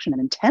satisfaction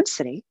and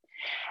intensity.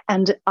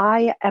 And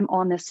I am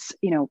on this,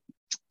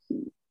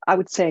 I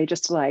would say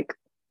just like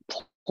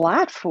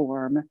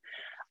platform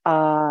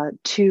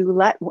to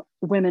let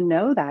women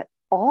know that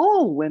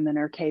all women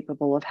are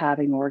capable of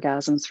having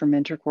orgasms from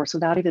intercourse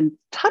without even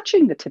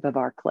touching the tip of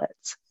our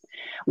clits.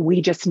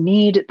 We just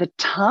need the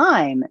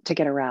time to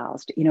get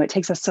aroused. It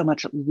takes us so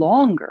much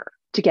longer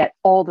to get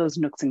all those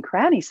nooks and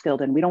crannies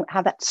filled in. We don't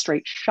have that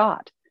straight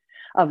shot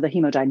of the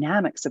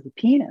hemodynamics of the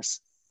penis,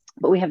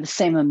 but we have the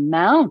same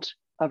amount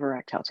of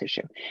erectile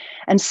tissue.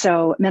 And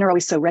so men are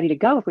always so ready to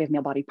go. If we have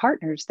male body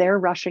partners, they're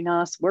rushing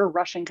us. We're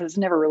rushing because it's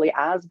never really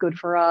as good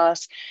for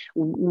us.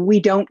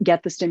 We don't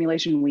get the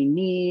stimulation we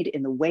need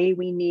in the way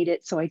we need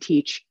it. So I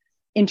teach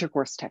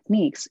intercourse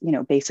techniques,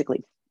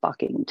 basically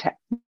fucking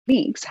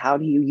techniques. How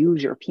do you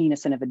use your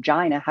penis in a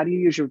vagina? How do you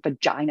use your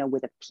vagina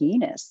with a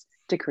penis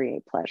to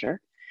create pleasure?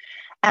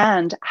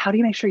 And how do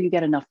you make sure you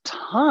get enough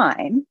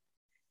time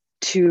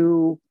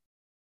to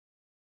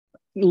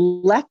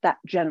let that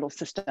genital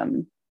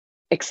system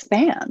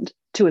expand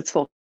to its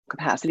full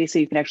capacity so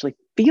you can actually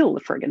feel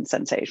the friggin'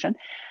 sensation?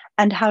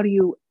 And how do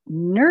you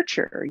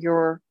nurture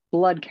your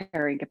blood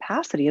carrying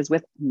capacity is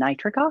with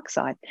nitric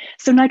oxide.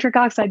 So nitric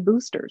oxide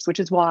boosters, which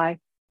is why,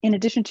 in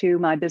addition to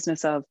my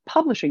business of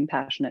publishing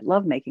passionate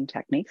lovemaking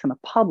techniques, I'm a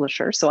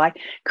publisher. So I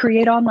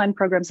create online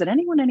programs that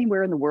anyone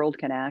anywhere in the world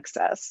can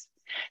access.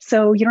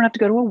 So you don't have to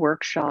go to a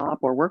workshop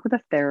or work with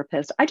a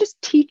therapist. I just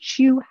teach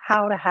you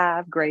how to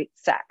have great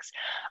sex.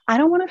 I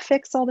don't want to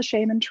fix all the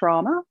shame and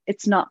trauma.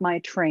 It's not my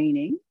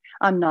training.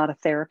 I'm not a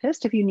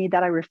therapist. If you need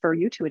that, I refer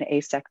you to an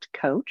asect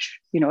coach,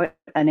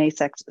 an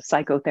asect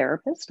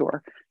psychotherapist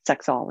or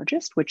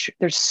sexologist, which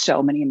there's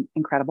so many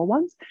incredible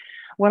ones.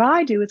 What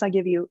I do is I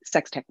give you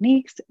sex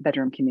techniques,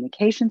 bedroom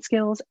communication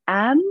skills,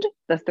 and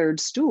the third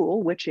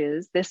stool, which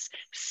is this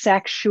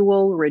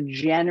sexual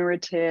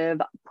regenerative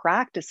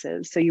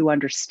practices. So you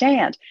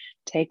understand,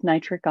 take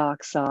nitric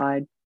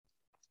oxide,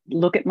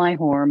 look at my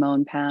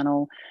hormone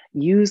panel,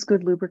 use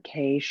good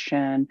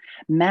lubrication,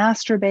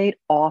 masturbate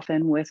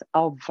often with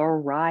a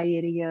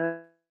variety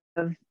of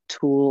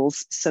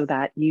tools so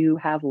that you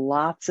have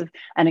lots of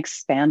an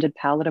expanded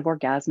palette of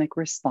orgasmic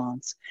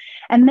response.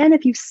 And then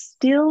if you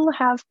still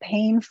have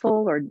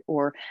painful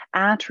or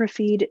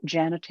atrophied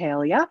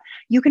genitalia,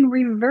 you can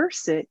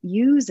reverse it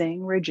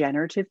using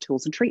regenerative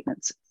tools and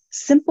treatments.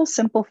 Simple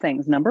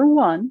things. Number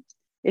 1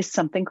 is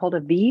something called a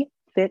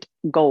V-Fit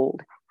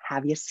Gold.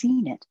 Have you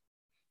seen it?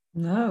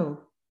 No.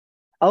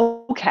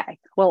 Okay.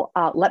 Well,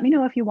 let me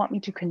know if you want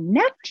me to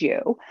connect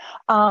you.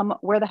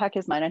 Where the heck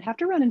is mine? I'd have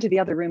to run into the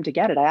other room to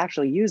get it. I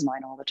actually use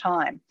mine all the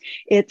time.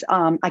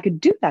 I could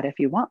do that if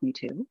you want me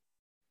to.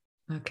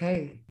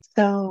 Okay.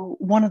 So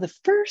one of the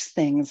first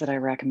things that I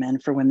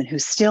recommend for women who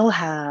still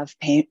have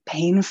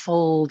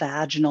painful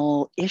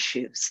vaginal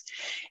issues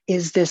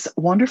is this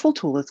wonderful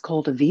tool. It's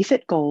called a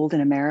V-Fit Gold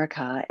in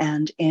America.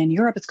 And in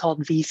Europe, it's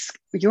called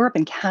Europe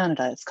and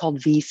Canada, it's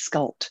called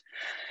V-Sculpt.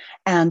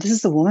 And this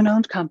is a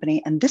woman-owned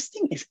company, and this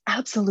thing is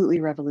absolutely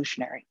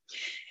revolutionary.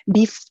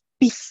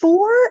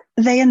 Before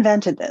they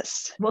invented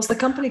this, what's the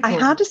company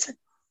called? I had to say,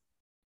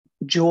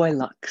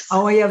 Joylux.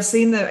 Oh yeah, I've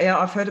seen that. Yeah,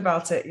 I've heard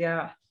about it.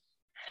 Yeah.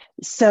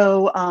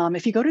 So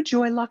if you go to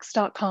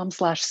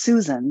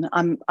joylux.com/Susan,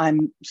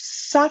 I'm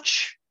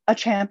such a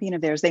champion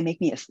of theirs. They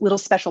make me a little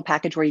special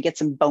package where you get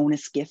some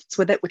bonus gifts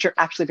with it, which are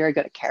actually very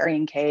good at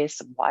carrying case,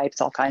 some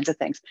wipes, all kinds of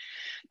things.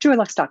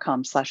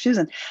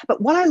 joylux.com/Susan.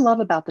 But what I love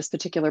about this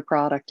particular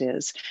product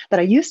is that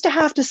I used to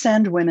have to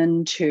send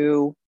women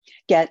to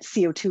get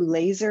CO2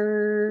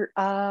 laser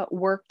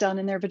work done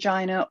in their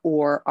vagina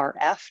or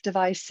RF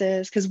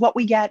devices, because what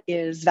we get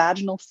is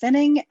vaginal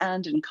thinning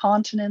and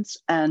incontinence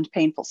and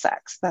painful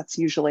sex. That's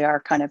usually our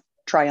kind of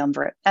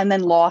triumvirate, and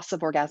then loss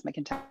of orgasmic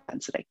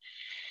intensity.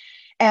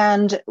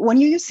 And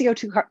when you use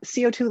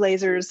CO2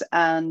 lasers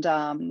and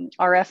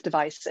RF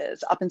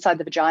devices up inside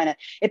the vagina,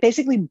 it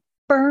basically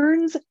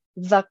burns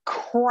the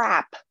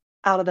crap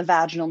out of the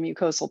vaginal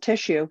mucosal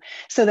tissue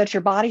so that your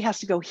body has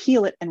to go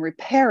heal it and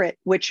repair it,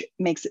 which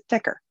makes it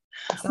thicker.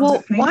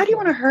 Well, why do you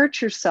want to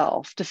hurt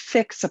yourself to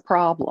fix a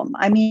problem?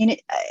 I mean,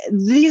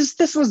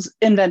 this was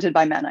invented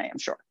by men, I am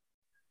sure.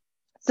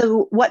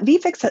 So what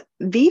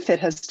VFit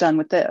has done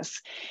with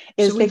this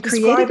is they've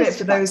created it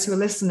for those who are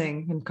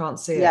listening and can't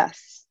see it.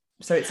 Yes.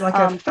 So it's like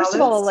a first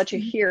of all, I'll let you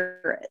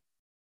hear it.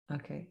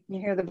 Okay.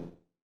 You hear the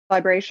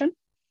vibration?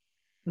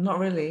 Not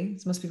really.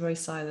 It must be very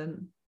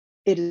silent.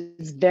 It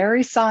is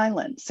very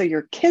silent. So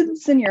your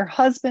kids and your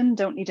husband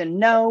don't need to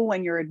know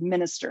when you're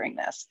administering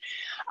this.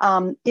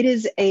 It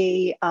is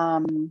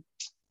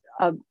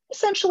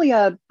essentially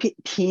a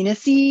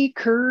penisy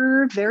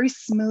curve, very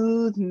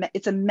smooth.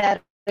 It's a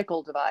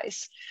medical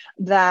device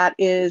that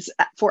is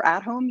for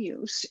at-home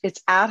use.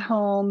 It's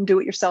at-home,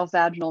 do-it-yourself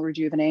vaginal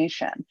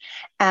rejuvenation.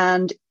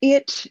 And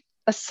it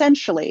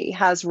essentially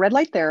has red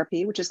light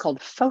therapy, which is called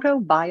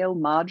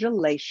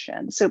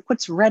photobiomodulation. So it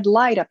puts red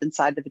light up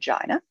inside the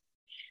vagina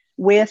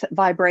with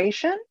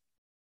vibration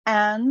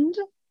and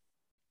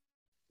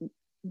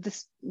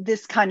this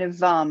kind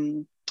of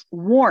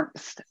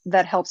warmth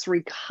that helps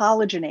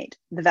recollagenate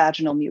the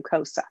vaginal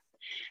mucosa.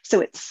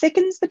 So it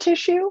thickens the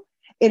tissue,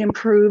 it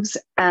improves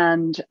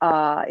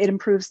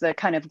the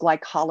kind of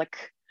glycolic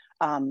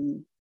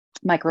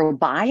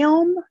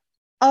microbiome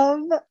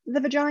of the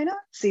vagina.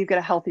 So you get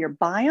a healthier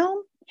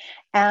biome,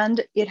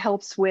 and it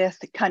helps with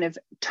kind of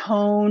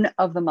tone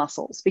of the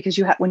muscles, because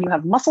when you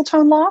have muscle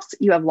tone loss,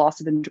 you have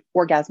loss of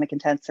orgasmic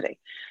intensity.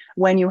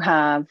 When you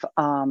have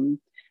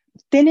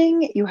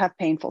thinning, you have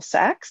painful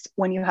sex.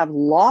 When you have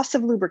loss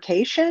of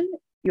lubrication,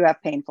 you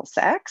have painful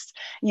sex.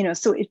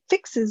 So it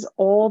fixes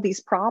all these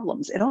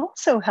problems. It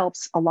also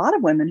helps a lot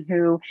of women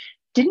who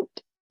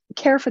didn't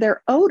care for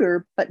their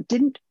odor, but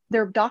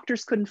their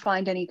doctors couldn't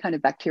find any kind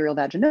of bacterial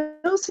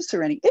vaginosis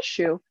or any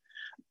issue.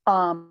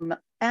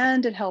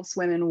 And it helps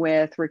women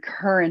with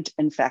recurrent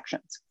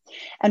infections.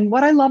 And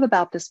what I love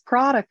about this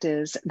product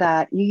is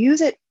that you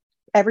use it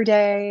every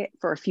day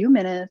for a few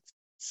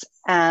minutes,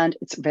 and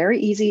it's very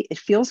easy. It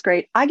feels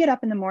great. I get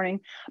up in the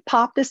morning,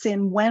 pop this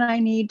in when I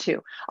need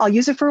to. I'll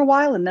use it for a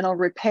while and then I'll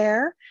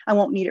repair. I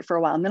won't need it for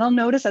a while. And then I'll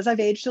notice as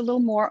I've aged a little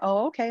more,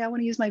 oh, okay, I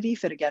want to use my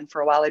VFit again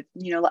for a while. I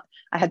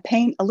had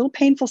a little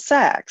painful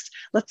sex.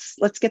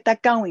 Let's get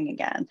that going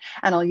again.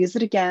 And I'll use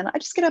it again. I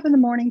just get up in the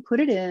morning, put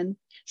it in,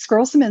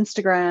 scroll some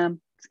Instagram,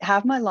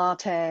 have my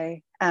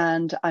latte,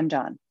 and I'm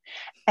done.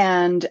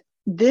 And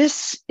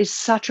this is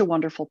such a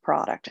wonderful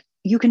product.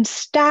 You can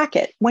stack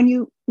it. When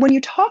you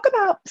talk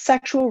about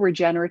sexual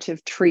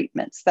regenerative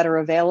treatments that are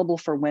available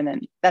for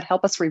women that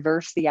help us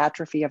reverse the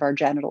atrophy of our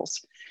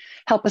genitals,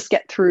 help us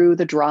get through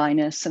the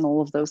dryness and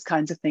all of those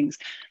kinds of things,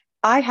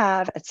 I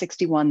have at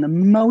 61 the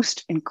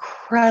most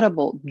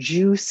incredible,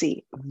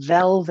 juicy,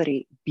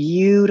 velvety,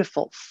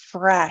 beautiful,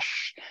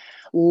 fresh,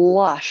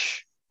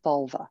 lush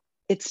vulva.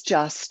 It's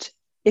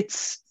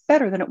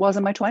better than it was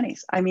in my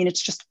 20s. I mean,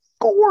 it's just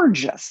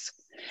gorgeous.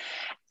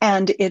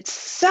 And it's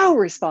so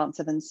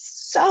responsive and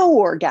so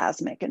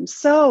orgasmic and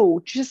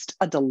so just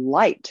a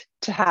delight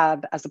to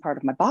have as a part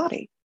of my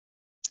body.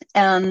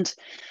 And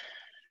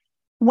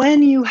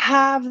when you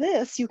have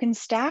this, you can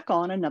stack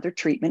on another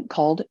treatment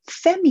called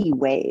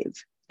FemiWave.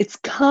 It's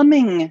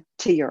coming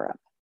to Europe.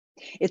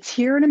 It's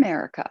here in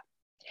America.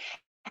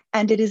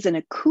 And it is an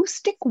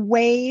acoustic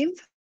wave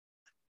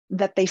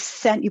that they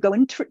send. You go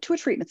into a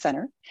treatment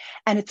center,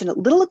 and it's a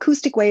little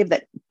acoustic wave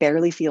that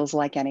barely feels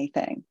like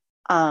anything.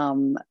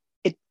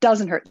 It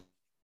doesn't hurt.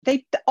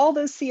 All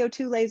those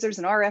CO2 lasers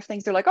and RF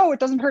things, they're like, oh, it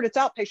doesn't hurt, it's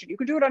outpatient. You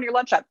can do it on your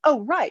lunchtime.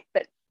 Oh, right.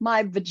 But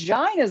my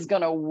vagina is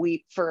going to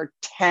weep for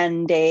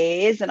 10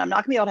 days and I'm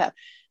not going to be able to have.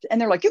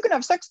 And they're like, you can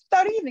have sex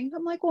that evening.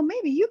 I'm like, well,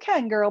 maybe you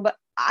can, girl, but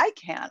I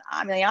can't.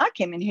 I mean, I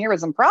came in here with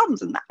some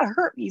problems and that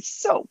hurt me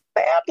so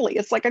badly.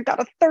 It's like I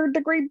got a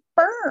 3rd-degree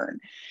burn.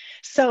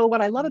 So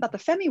what I love about the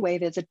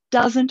FemiWave is it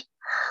doesn't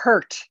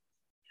hurt.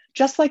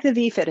 Just like the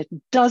VFit, it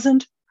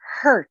doesn't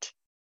hurt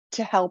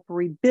to help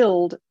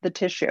rebuild the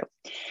tissue.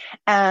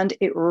 And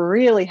it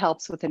really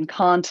helps with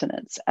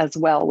incontinence as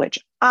well, which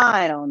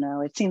I don't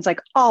know. It seems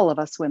like all of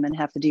us women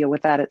have to deal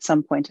with that at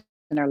some point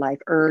in our life,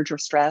 urge or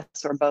stress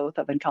or both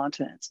of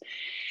incontinence.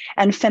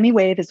 And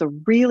FemiWave is a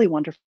really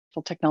wonderful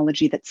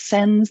technology that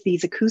sends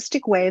these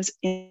acoustic waves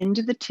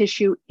into the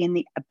tissue in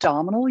the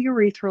abdominal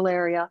urethral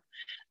area,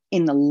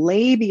 in the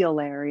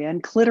labial area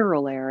and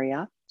clitoral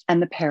area,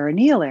 and the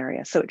perineal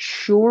area. So it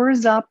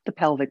shores up the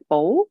pelvic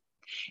bowl.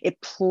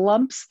 It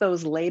plumps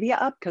those labia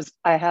up, because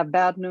I have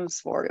bad news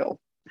for you.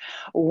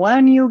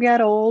 When you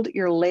get old,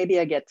 your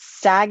labia gets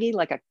saggy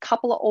like a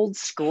couple of old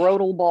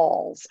scrotal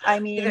balls. I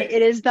You mean, know,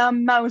 it is the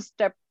most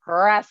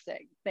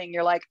depressing thing.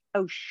 You're like,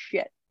 oh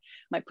shit,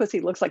 my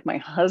pussy looks like my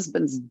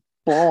husband's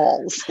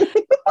balls.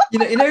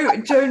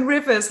 Joan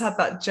Rivers had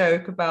that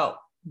joke about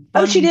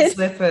Oh, she bunny did?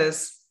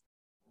 slippers.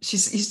 She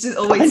used to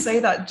always say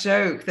that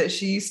joke that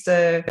she used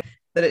to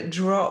that it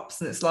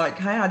drops and it's like,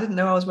 hey, I didn't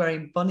know I was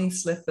wearing bunny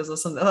slippers or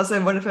something. That's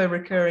one of her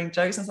recurring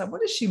jokes. I was like,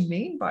 what does she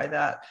mean by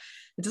that?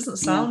 It doesn't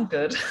Yeah. sound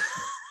good.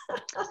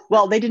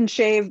 Well, they didn't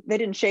shave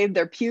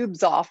their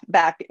pubes off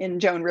back in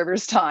Joan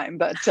Rivers' time,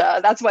 but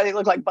that's why they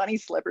look like bunny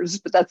slippers.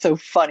 But that's so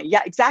funny.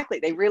 Yeah, exactly.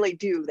 They really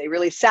do. They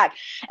really sag.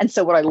 And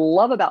so what I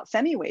love about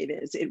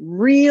FemiWave is it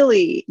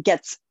really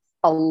gets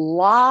a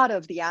lot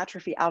of the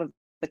atrophy out of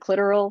the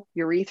clitoral,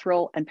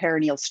 urethral, and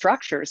perineal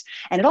structures.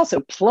 And it also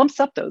plumps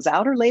up those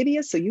outer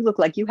labia, so you look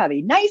like you have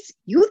a nice,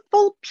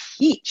 youthful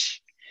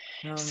peach.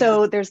 Um,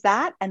 So there's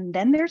that. And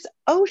then there's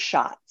O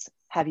shots.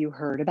 Have you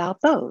heard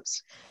about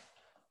those?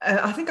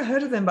 I think I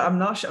heard of them, but I'm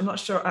not sure. I'm not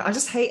sure. I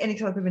just hate any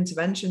type of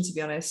intervention, to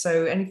be honest.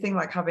 So anything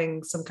like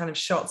having some kind of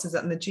shots, is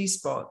that in the G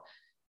spot?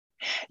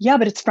 Yeah,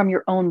 but it's from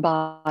your own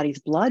body's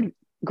blood,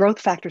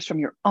 growth factors from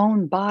your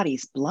own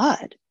body's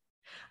blood.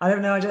 I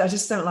don't know. I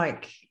just don't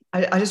like.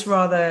 I just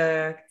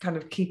rather kind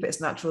of keep it as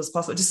natural as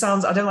possible. It just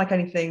sounds. I don't like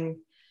anything.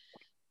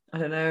 I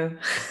don't know.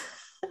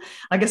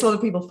 I guess a lot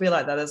of people feel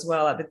like that as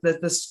well. Like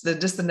just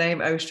the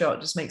name O shot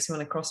just makes me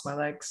want to cross my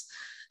legs.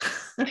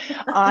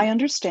 I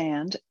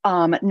understand.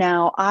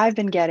 Now, I've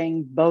been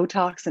getting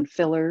Botox and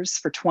fillers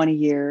for 20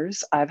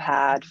 years. I've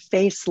had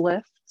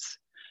facelifts.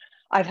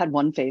 I've had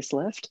one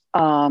facelift.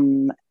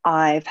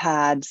 I've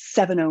had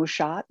 7O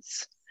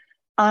shots.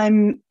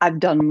 I've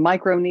done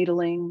micro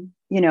needling.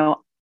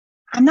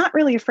 I'm not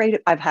really afraid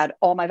of, I've had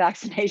all my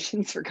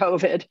vaccinations for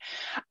COVID.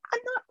 I'm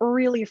not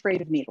really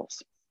afraid of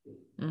needles.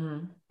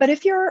 Mm-hmm. But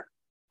if you're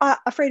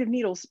afraid of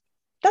needles,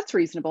 that's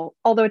reasonable,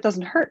 although it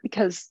doesn't hurt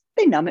because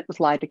they numb it with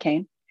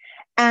lidocaine.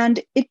 And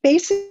it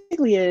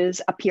basically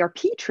is a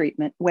PRP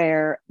treatment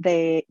where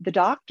the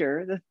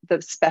doctor,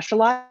 the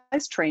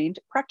specialized trained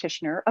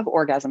practitioner of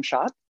orgasm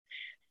shot,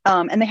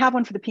 and they have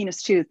one for the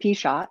penis too, the P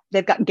shot.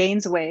 They've got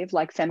Gains Wave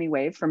like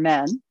FemiWave for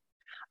men.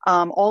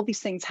 All these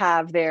things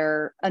have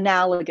their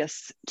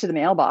analogous to the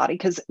male body,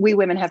 because we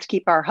women have to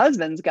keep our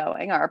husbands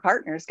going, our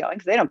partners going,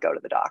 because they don't go to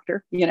the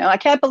doctor. I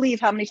can't believe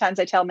how many times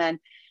I tell men,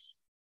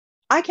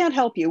 I can't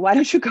help you. Why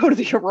don't you go to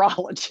the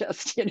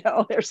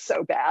urologist? They're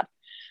so bad.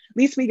 At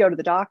least we go to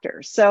the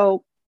doctor.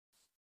 So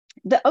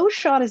the O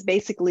shot is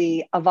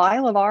basically a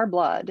vial of our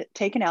blood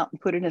taken out and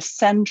put in a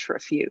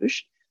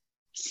centrifuge,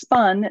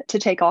 spun to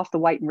take off the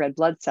white and red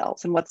blood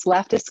cells. And what's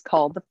left is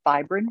called the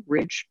fibrin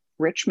rich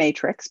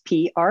matrix,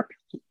 PRP,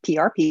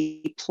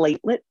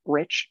 platelet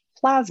rich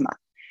plasma.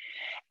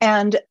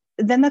 And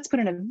then that's put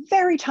in a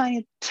very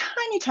tiny,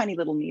 tiny, tiny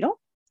little needle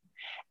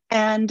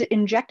and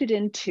injected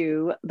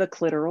into the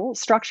clitoral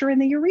structure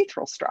and the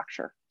urethral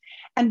structure.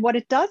 And what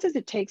it does is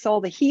it takes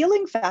all the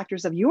healing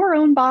factors of your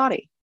own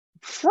body,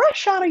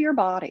 fresh out of your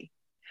body,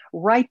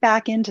 right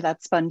back into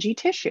that spongy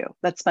tissue.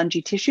 That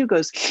spongy tissue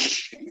goes,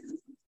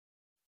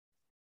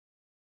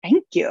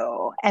 thank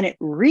you. And it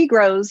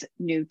regrows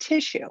new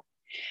tissue.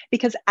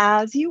 Because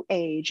as you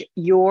age,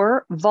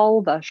 your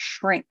vulva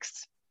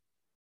shrinks.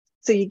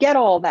 So you get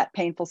all that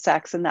painful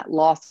sex and that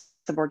loss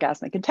of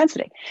orgasmic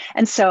intensity.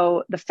 And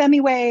so the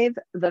FemiWave,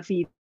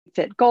 the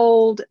VFit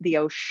Gold, the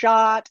O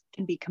shot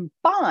can be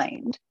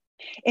combined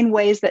in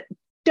ways that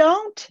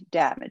don't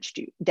damage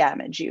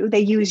you.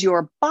 They use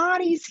your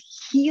body's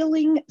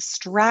healing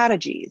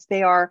strategies.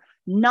 They are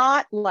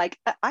not like,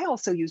 I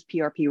also use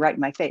PRP right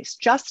in my face.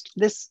 Just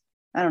this,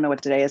 I don't know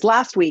what today is.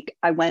 Last week,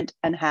 I went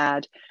and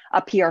had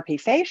a PRP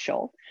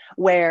facial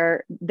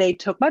where they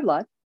took my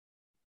blood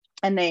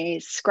and they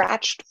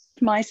scratched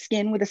my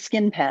skin with a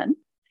skin pen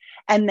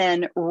and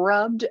then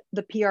rubbed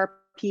the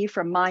PRP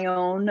from my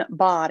own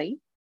body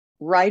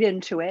right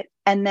into it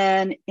and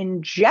then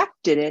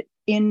injected it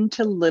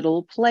into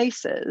little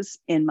places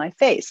in my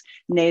face,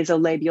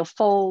 nasolabial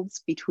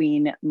folds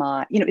between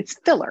my, it's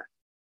filler,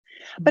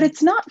 but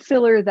it's not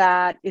filler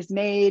that is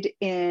made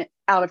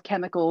out of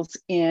chemicals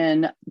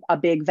in a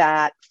big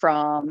vat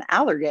from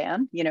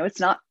Allergan. It's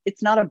not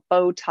a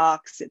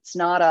Botox. It's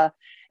not a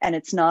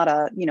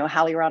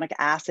hyaluronic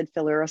acid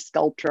filler, a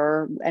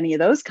Sculptra, any of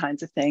those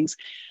kinds of things,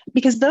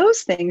 because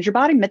those things your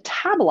body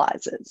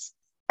metabolizes.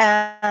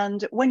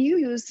 And when you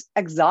use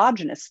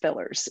exogenous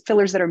fillers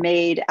that are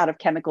made out of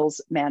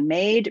chemicals,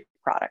 man-made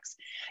products,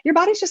 your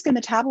body's just going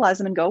to metabolize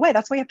them and go away.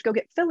 That's why you have to go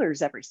get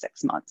fillers every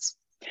 6 months.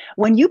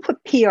 When you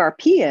put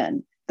PRP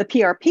in, the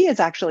PRP is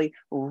actually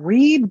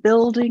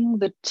rebuilding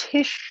the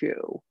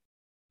tissue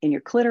in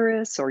your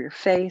clitoris or your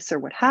face or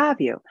what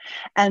have you.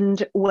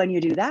 And when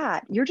you do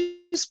that, you're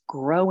just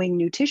growing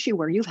new tissue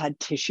where you've had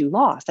tissue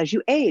loss. As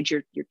you age,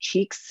 your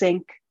cheeks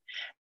sink,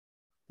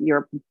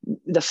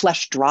 the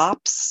flesh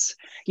drops,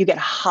 you get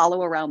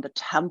hollow around the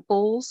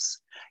temples,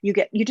 you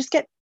just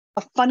get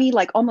a funny,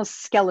 like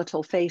almost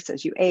skeletal face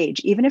as you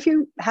age, even if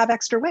you have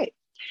extra weight.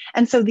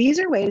 And so these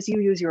are ways you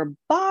use your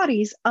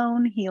body's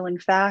own healing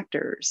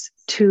factors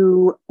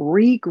to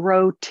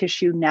regrow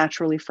tissue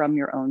naturally from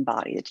your own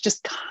body. It's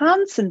just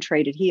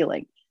concentrated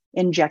healing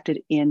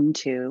injected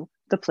into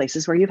the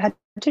places where you've had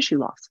tissue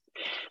loss.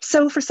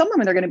 So for some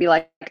women, they're going to be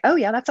like, oh,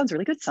 yeah, that sounds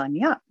really good. Sign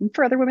me up. And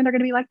for other women, they're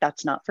going to be like,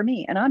 that's not for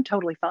me. And I'm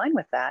totally fine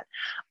with that.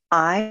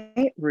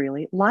 I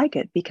really like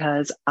it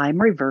because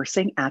I'm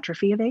reversing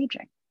atrophy of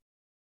aging.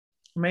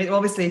 I mean,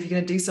 obviously, if you're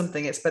going to do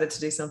something, it's better to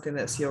do something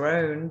that's your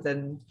own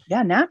than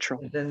natural.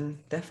 Then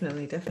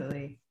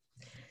definitely.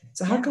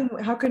 So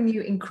how can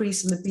you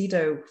increase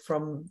libido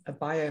from a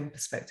biome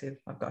perspective?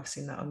 I've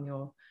seen that on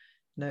your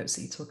notes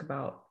that you talk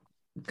about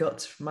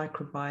gut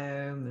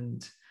microbiome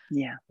and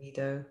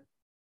libido.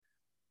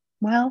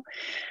 Well,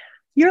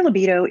 your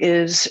libido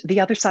is the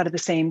other side of the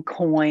same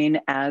coin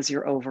as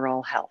your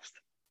overall health.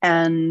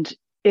 And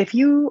if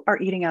you are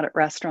eating out at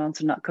restaurants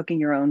and not cooking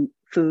your own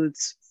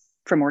foods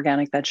from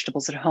organic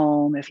vegetables at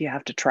home, if you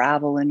have to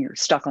travel and you're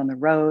stuck on the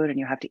road and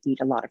you have to eat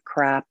a lot of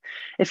crap,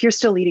 if you're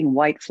still eating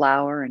white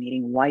flour and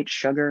eating white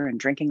sugar and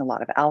drinking a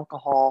lot of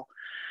alcohol,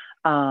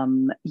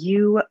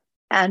 you've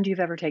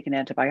ever taken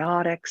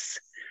antibiotics,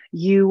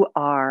 you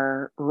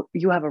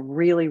have a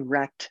really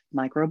wrecked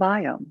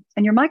microbiome.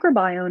 And your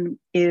microbiome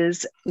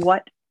is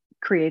what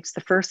creates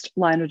the first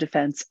line of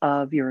defense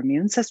of your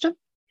immune system,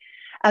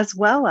 as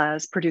well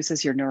as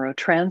produces your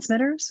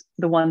neurotransmitters,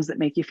 the ones that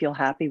make you feel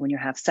happy when you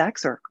have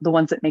sex, or the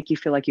ones that make you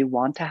feel like you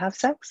want to have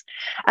sex,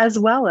 as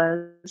well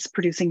as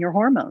producing your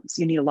hormones.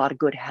 You need a lot of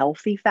good,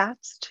 healthy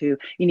fats you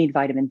need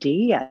vitamin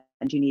D,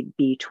 and you need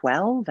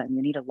B12, and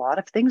you need a lot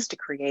of things to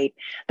create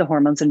the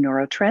hormones and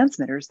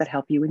neurotransmitters that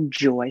help you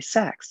enjoy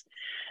sex.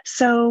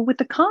 So with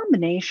the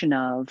combination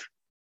of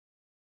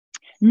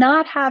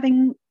not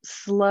having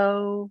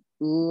slow,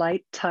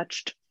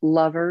 light-touched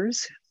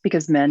lovers,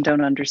 because men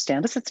don't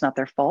understand us. It's not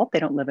their fault. They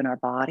don't live in our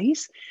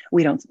bodies.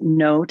 We don't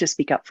know to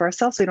speak up for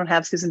ourselves. We don't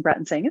have Susan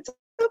Bratton saying, it's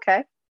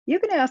okay. You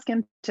can ask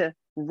him to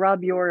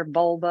rub your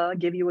vulva,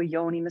 give you a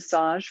yoni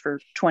massage for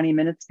 20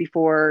 minutes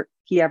before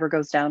he ever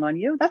goes down on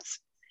you.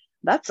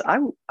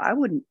 I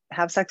wouldn't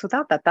have sex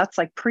without that. That's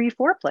like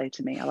pre-foreplay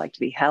to me. I like to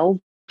be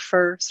held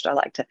first. I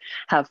like to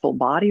have full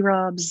body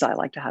rubs. I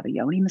like to have a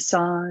yoni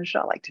massage.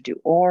 I like to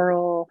do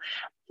oral.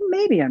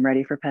 Maybe I'm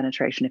ready for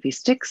penetration. If he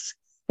sticks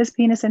his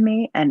penis in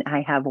me and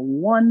I have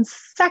 1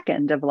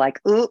 second of like,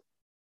 oh,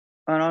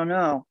 I don't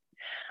know,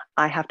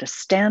 I have to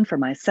stand for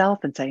myself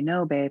and say,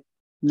 no, babe,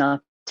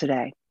 not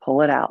today.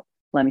 Pull it out.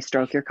 Let me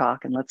stroke your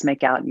cock and let's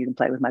make out and you can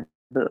play with my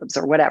boobs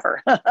or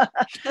whatever.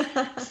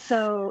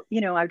 So,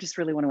 I just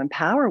really want to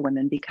empower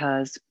women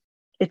because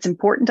it's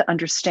important to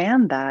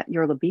understand that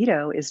your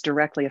libido is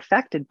directly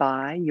affected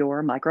by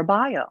your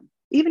microbiome.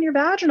 Even your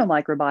vaginal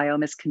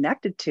microbiome is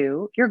connected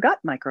to your gut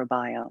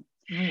microbiome.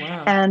 Oh,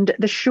 wow. And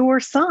the sure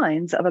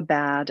signs of a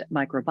bad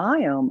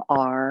microbiome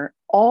are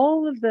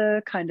all of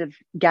the kind of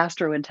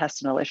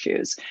gastrointestinal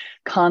issues: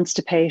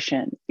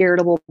 constipation,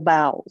 irritable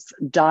bowels,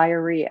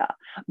 diarrhea,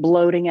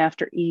 bloating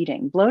after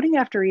eating. Bloating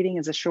after eating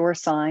is a sure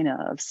sign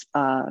of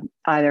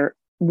either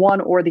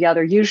one or the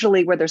other.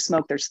 Usually where there's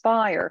smoke, there's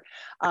fire.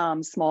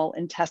 Small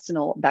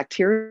intestinal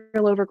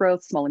bacterial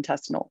overgrowth, small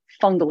intestinal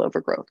fungal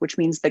overgrowth, which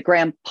means the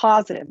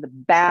gram-positive, the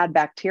bad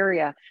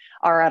bacteria,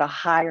 are at a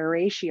higher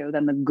ratio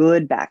than the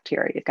good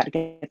bacteria. You've got to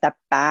get that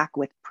back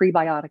with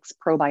prebiotics,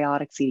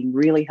 probiotics, eating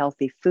really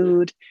healthy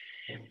food.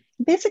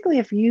 Basically,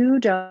 if you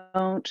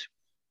don't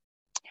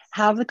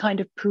have the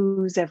kind of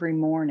poos every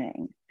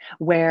morning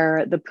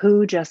where the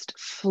poo just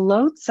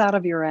floats out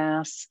of your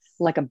ass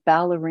like a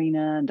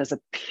ballerina and does a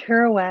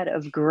pirouette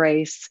of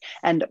grace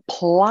and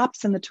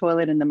plops in the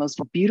toilet in the most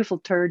beautiful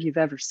turd you've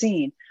ever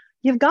seen,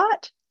 you've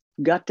got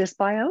gut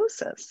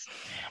dysbiosis.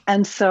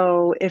 And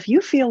so if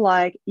you feel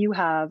like you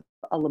have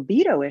a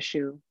libido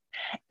issue,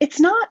 it's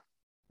not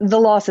the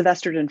loss of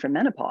estrogen from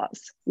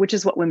menopause, which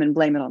is what women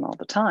blame it on all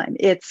the time.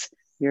 It's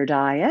your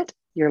diet,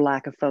 your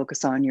lack of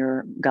focus on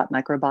your gut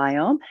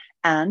microbiome,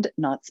 and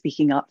not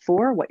speaking up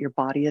for what your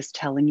body is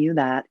telling you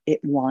that it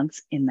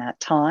wants in that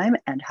time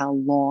and how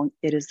long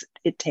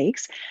it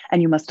takes.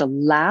 And you must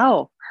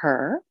allow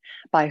her,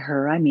 by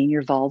her, I mean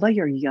your vulva,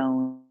 your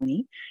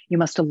yoni, you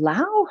must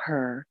allow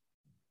her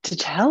to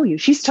tell you.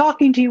 She's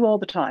talking to you all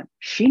the time.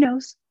 She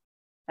knows.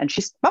 And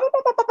she's,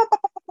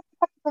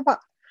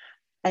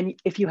 and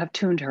if you have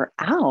tuned her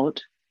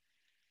out,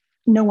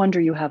 no wonder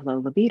you have low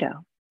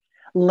libido.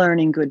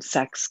 Learning good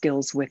sex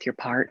skills with your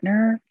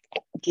partner,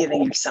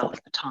 giving yourself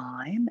the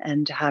time,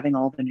 and having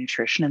all the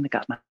nutrition and the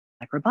gut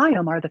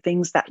microbiome are the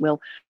things that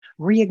will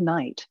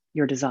reignite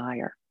your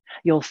desire.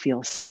 You'll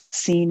feel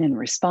seen and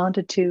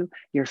responded to.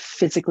 You're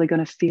physically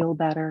going to feel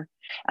better.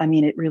 I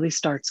mean, it really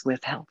starts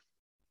with health.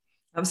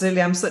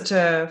 Absolutely.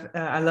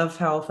 I love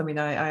health. I mean,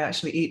 I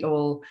actually eat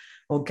all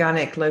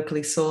organic,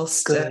 locally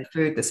sourced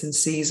food that's in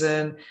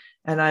season.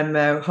 And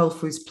I'm whole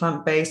foods,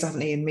 plant-based. I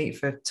haven't eaten meat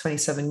for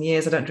 27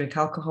 years. I don't drink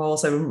alcohol.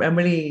 So I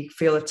really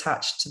feel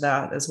attached to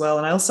that as well.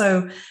 And I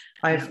also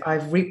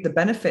I've reaped the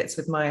benefits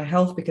with my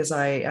health because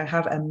I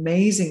have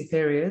amazing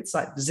periods,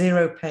 like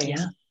zero pain.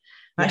 Yeah.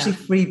 I actually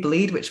free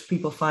bleed, which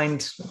people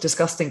find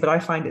disgusting, but I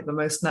find it the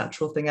most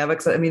natural thing ever.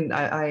 Because I mean,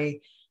 I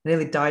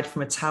nearly died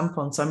from a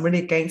tampon, so I'm really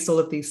against all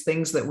of these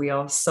things that we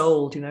are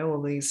sold. You know,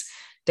 all these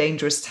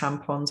dangerous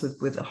tampons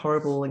with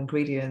horrible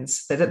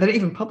ingredients. They don't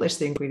even publish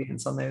the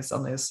ingredients on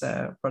those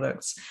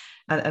products,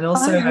 and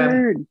also I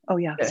heard. Oh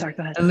yeah, sorry.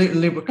 Go ahead. And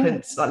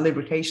lubricants, like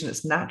lubrication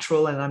that's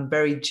natural, and I'm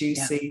very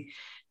juicy. Yeah.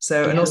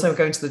 So, and also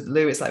going to the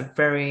loo, it's like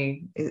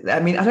very,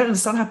 I mean, I don't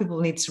understand how people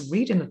need to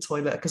read in the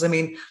toilet, because I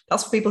mean,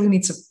 that's for people who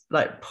need to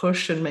like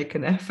push and make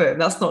an effort.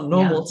 And that's not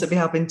normal to be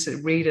having to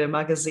read a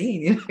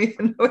magazine. You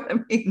know what I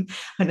mean?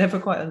 I never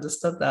quite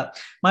understood that.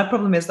 My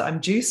problem is that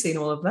I'm juicy and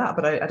all of that,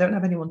 but I don't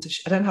have anyone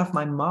to, I don't have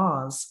my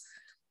Mars.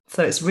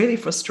 So it's really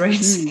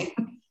frustrating.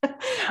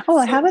 Oh,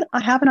 I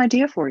have an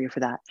idea for you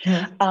for that.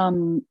 Yeah.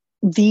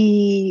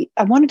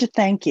 I wanted to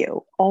thank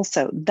you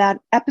also. That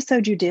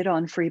episode you did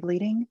on free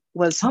bleeding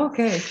was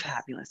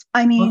fabulous.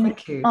 I mean,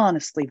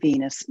 honestly,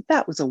 Venus,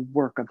 that was a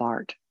work of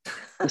art.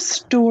 The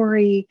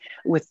story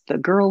with the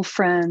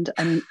girlfriend,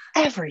 I mean,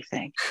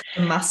 everything.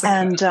 The massacre.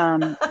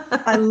 And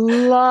I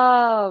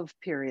love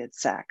period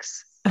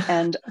sex,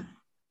 and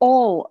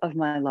all of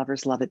my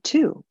lovers love it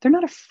too. They're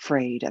not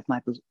afraid of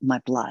my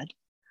blood.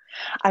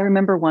 I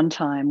remember one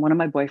time one of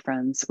my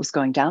boyfriends was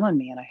going down on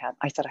me, and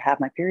I said, I have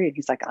my period.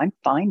 He's like, I'm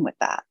fine with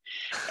that.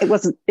 It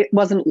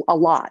wasn't a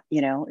lot,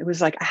 you know, it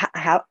was like,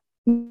 how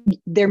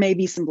there may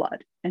be some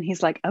blood. And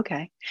he's like,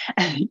 okay.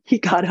 And he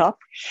got up,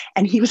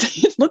 and he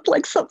looked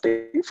like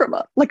something from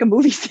a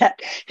movie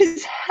set.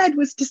 His head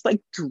was just like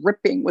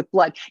dripping with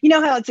blood. You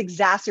know how it's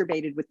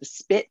exacerbated with the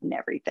spit and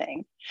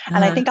everything.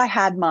 And I think I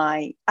had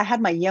my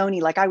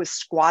yoni, like I was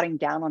squatting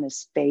down on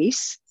his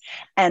face.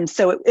 And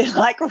so it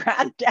like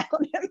ran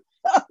down him.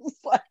 I was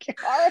like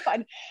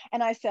horrified.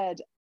 And I said,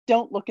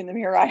 don't look in the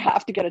mirror. I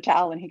have to get a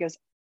towel. And he goes,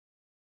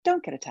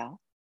 don't get a towel.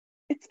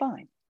 It's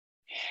fine.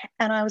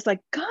 And I was like,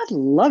 God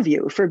love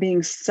you for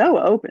being so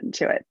open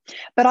to it.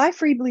 But I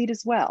free bleed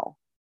as well.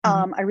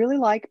 I really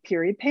like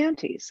period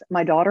panties.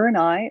 My daughter and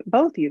I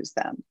both use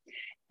them,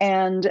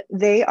 and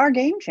they are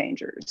game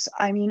changers.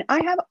 I mean,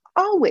 I have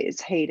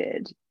always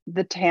hated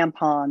the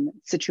tampon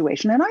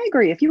situation. And I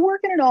agree, if you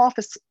work in an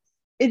office,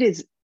 it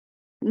is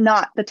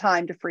not the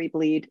time to free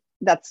bleed.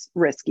 That's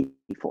risky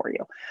for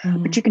you,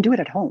 but you can do it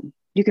at home.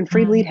 You can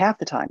free bleed half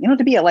the time. You don't have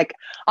to be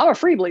I'm a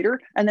free bleeder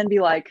and then be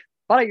like,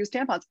 but I use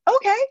tampons.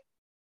 Okay,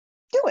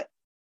 do it.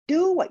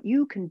 Do what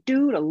you can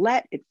do to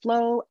let it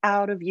flow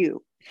out of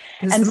you.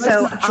 And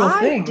so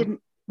I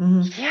didn't,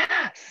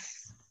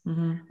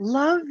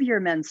 love your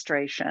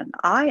menstruation.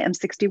 I am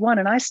 61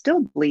 and I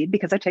still bleed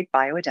because I take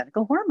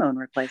bioidentical hormone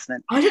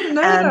replacement. I didn't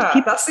know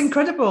that. That's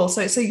incredible.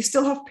 So you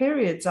still have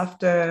periods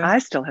after? I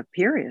still have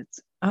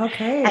periods.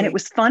 Okay. And it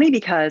was funny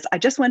because I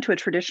just went to a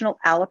traditional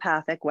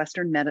allopathic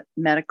Western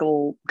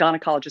medical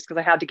gynecologist because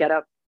I had to get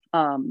a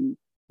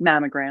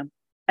mammogram.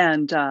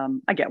 And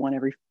I get one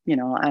every, I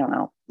don't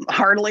know,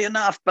 hardly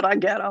enough, but I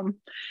get them.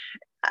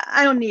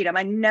 I don't need them.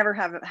 I never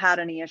have had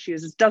any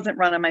issues. It doesn't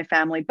run in my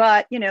family,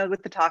 but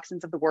with the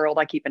toxins of the world,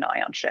 I keep an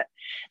eye on shit.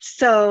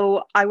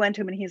 So I went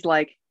to him and he's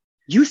like,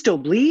 you still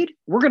bleed?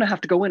 We're going to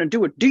have to go in and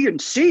do a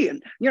D&C.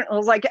 And, I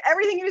was like,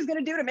 everything he was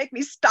going to do to make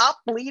me stop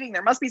bleeding.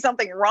 There must be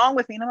something wrong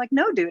with me. And I'm like,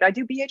 no, dude, I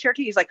do BHRT.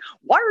 He's like,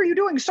 why are you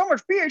doing so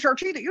much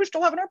BHRT that you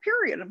still have a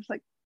period? I'm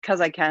like, because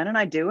I can and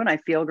I do and I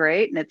feel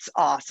great and it's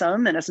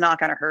awesome and it's not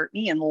going to hurt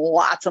me, and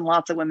lots of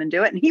women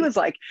do it. And he was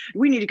like,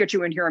 we need to get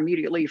you in here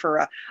immediately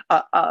for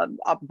a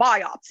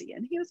biopsy.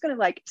 And he was going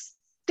to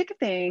stick a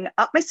thing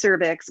up my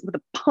cervix with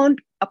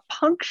a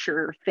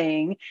puncture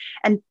thing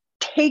and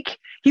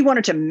he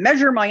wanted to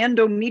measure my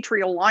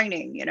endometrial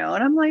lining, and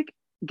I'm like,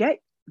 get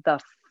the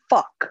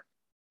fuck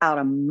out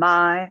of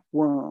my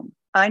womb.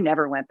 I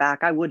never went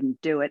back. I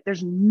wouldn't do it.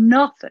 There's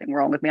nothing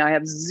wrong with me. I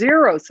have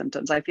zero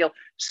symptoms. I feel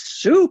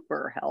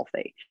super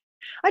healthy.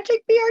 I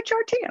take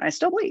BHRT and I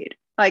still bleed.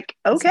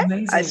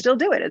 Okay, I still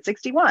do it at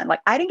 61.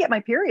 I didn't get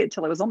my period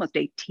till I was almost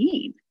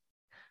 18.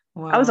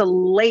 Wow. I was a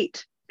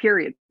late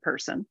period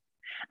person.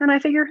 And I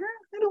figure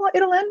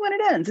it'll end when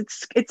it ends.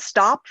 It's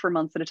stopped for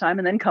months at a time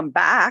and then come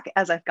back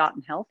as I've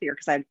gotten healthier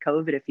because I had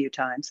COVID a few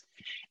times.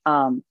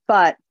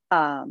 But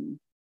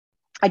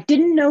I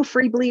didn't know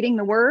free bleeding,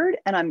 the word,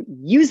 and I'm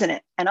using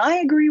it. And I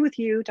agree with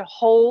you to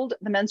hold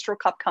the menstrual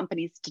cup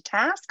companies to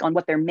task on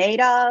what they're made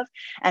of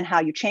and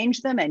how you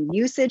change them and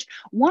usage.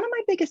 One of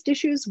my biggest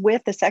issues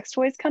with the sex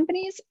toys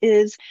companies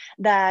is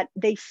that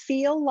they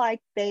feel like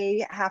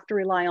they have to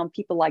rely on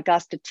people like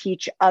us to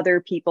teach other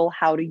people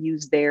how to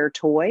use their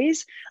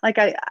toys.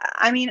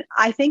 I mean,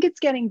 I think it's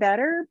getting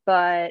better,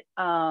 but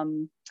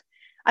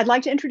I'd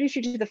like to introduce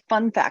you to the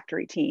Fun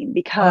Factory team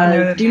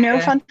because do you know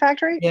Fun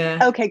Factory? Yeah.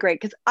 Okay,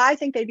 great. Because I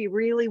think they'd be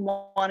really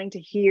wanting to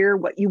hear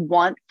what you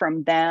want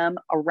from them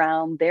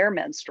around their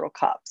menstrual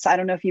cups. I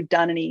don't know if you've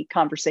done any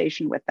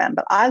conversation with them,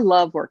 but I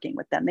love working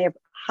with them. They have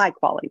high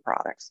quality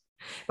products.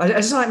 I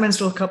just like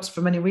menstrual cups for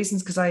many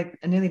reasons because I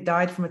nearly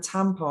died from a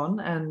tampon,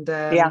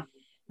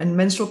 and And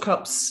menstrual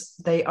cups,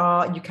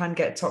 you can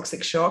get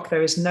toxic shock.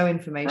 There is no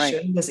information.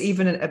 Right. There's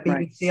even a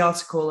BBC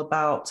article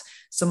about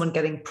someone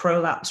getting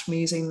prolapse from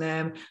using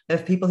them. There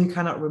are people who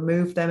cannot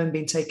remove them and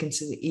being taken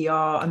to the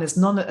ER. And there's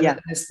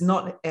it's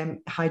not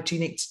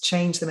hygienic to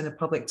change them in a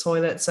public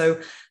toilet. So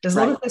there's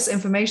a lot of this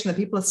information that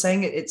people are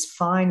saying it's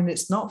fine and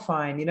it's not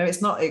fine. You know,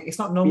 it's not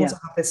normal to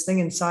have this thing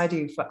inside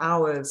you for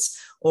hours.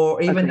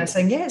 Or even they're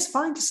saying, yeah, it's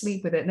fine to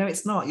sleep with it. No,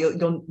 it's not.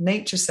 Your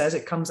nature says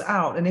it comes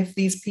out. And if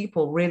these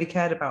people really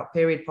cared about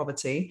period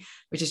poverty,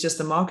 which is just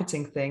a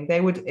marketing thing,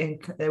 they would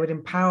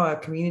empower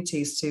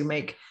communities to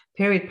make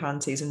period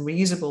panties and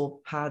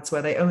reusable pads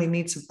where they only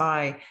need to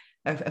buy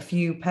a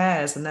few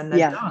pairs and then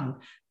they're done.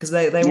 Because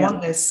they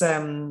want this,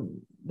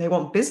 they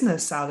want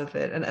business out of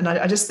it. And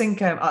I just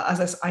think,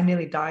 I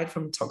nearly died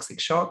from toxic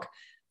shock.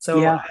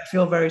 So I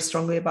feel very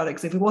strongly about it,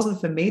 because if it wasn't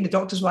for me, the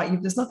doctor's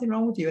like, there's nothing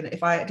wrong with you. And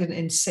if I didn't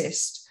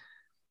insist,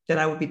 then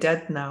I would be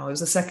dead now. It was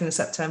the 2nd of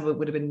September, it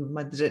would have been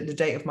the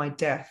date of my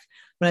death.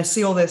 When I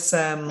see all this,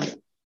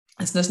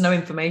 there's no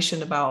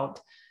information about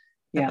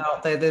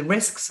the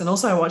risks. And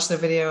also I watched a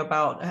video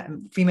about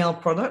female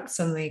products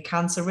and the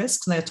cancer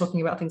risks. And they're talking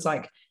about things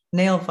like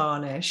nail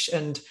varnish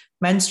and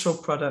menstrual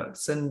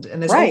products. And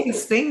there's all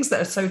these things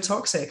that are so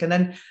toxic. And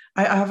then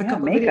I have a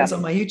couple of videos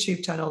on my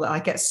YouTube channel that I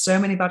get so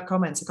many bad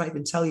comments, I can't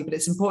even tell you, but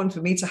it's important for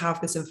me to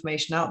have this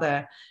information out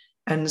there.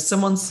 And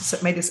someone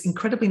made this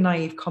incredibly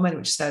naive comment,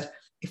 which said,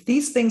 if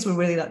these things were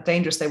really that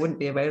dangerous, they wouldn't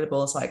be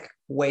available. It's like,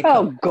 wake up.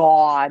 Oh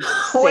God.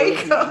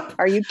 Wake up.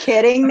 Are you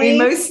kidding me? I mean,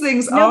 most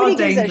things Nobody are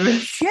dangerous. gives a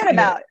shit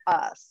about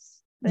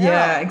us.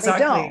 Yeah,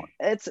 exactly. They don't.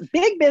 It's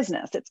big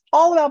business. It's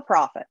all about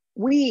profit.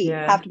 We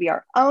have to be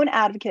our own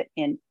advocate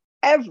in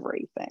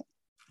everything.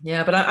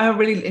 Yeah, but I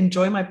really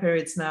enjoy my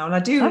periods now, and I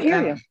do. I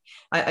hear you.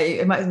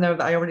 I might know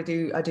that I already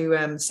do. I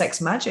do sex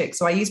magic,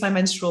 so I use my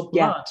menstrual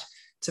blood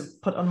to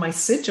put on my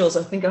sigils.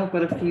 I think I've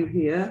got a few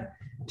here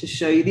to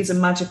show you. These are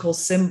magical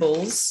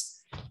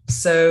symbols.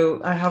 So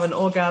I have an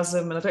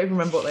orgasm, and I don't even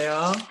remember what they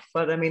are,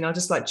 but I mean, I'll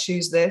just like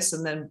choose this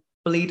and then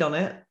bleed on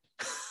it.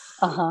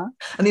 And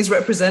these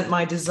represent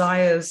my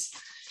desires.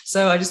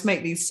 So I just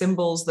make these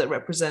symbols that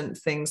represent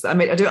things that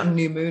I do it on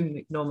new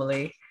moon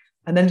normally.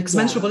 And then because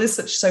menstrual blood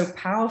is so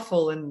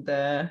powerful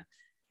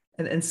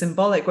and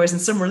symbolic, whereas in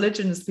some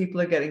religions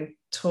people are getting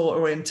taught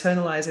or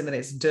internalizing that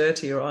it's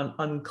dirty or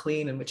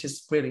unclean, and which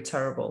is really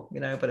terrible, you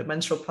know. But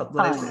menstrual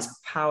blood is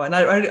power, and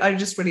I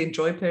just really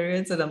enjoy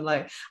periods. And I'm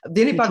like,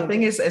 the only bad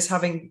thing is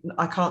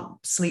I can't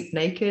sleep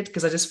naked,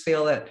 because I just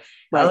feel that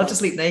I love to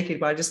sleep naked,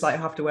 but I just like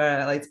have to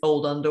wear like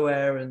old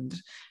underwear and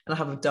I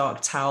have a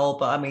dark towel.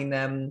 But I mean,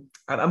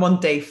 I'm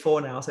on day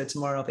 4 now, so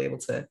tomorrow I'll be able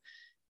to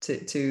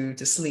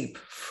sleep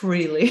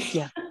freely.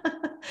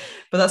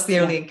 But that's the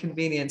only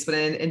inconvenience. But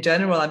in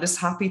general, I'm just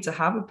happy to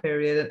have a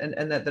period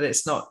and that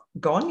it's not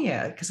gone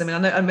yet. Because I mean,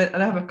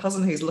 I have a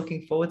cousin who's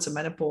looking forward to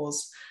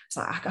menopause. It's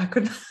like I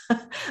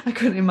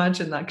couldn't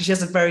imagine that, because she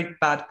has a very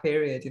bad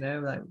period, you know,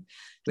 like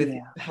with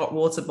hot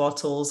water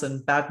bottles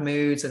and bad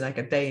moods and like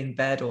a day in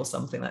bed or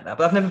something like that.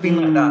 But I've never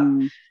been like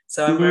that,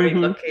 so I'm very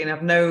lucky, and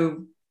I've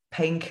no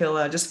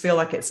painkiller. I just feel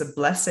like it's a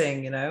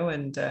blessing, you know,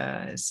 and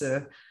it's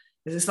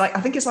like,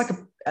 I think it's like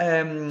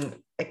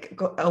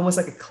almost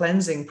like a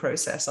cleansing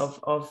process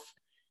of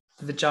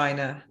the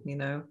vagina, you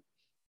know.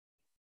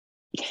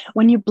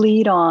 When you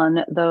bleed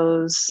on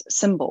those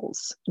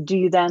symbols, do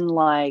you then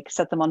like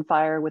set them on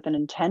fire with an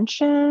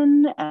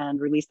intention and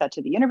release that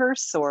to the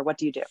universe, or what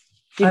do you do?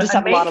 Do you just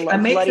have a lot of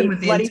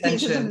bloody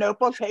pieces of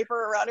notebook paper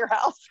around your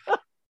house?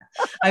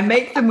 I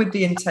make them with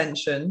the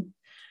intention.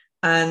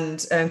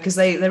 And because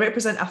they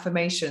represent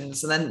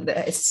affirmations, and then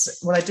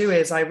it's what I do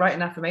is I write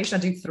an affirmation.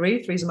 I do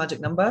 3 is a magic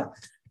number,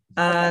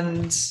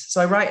 and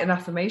so I write an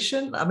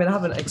affirmation. I mean, I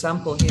have an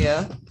example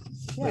here,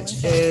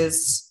 which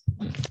is,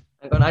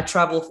 I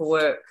travel for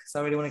work, so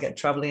I really want to get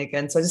traveling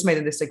again. So I just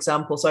made this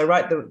example. So I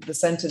write the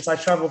sentence, I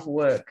travel for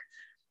work.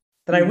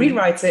 Then I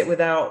rewrite it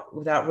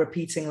without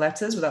repeating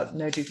letters, without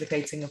no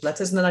duplicating of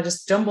letters, and then I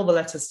just jumble the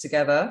letters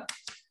together.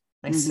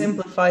 I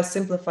simplify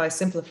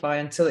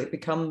until it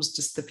becomes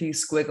just a few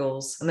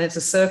squiggles, and then it's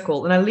a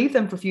circle, and I leave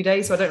them for a few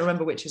days so I don't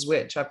remember which is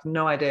which. I have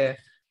no idea.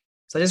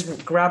 So I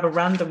just grab a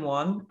random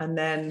one, and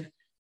then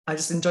I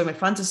just enjoy my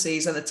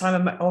fantasies. And at the time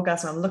of my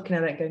orgasm, I'm looking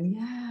at it and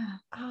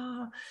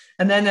going,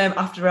 and then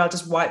after I'll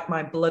just wipe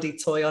my bloody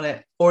toy on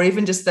it, or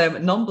even just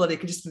non-bloody,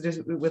 could just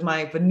do with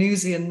my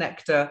Venusian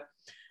nectar,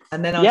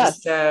 and then I'll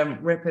just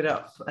rip it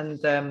up and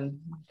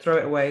throw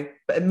it away.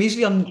 But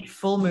usually on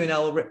full moon,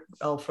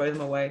 I'll throw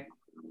them away.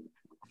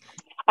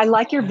 I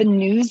like your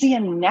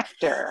Venusian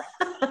nectar.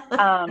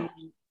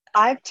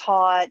 I've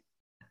taught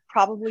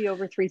probably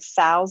over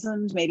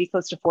 3,000, maybe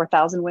close to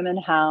 4,000 women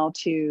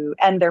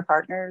and their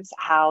partners,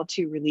 how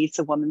to release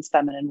a woman's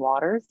feminine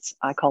waters.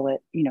 I call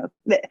it,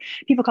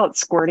 people call it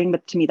squirting,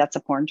 but to me, that's a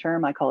porn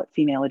term. I call it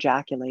female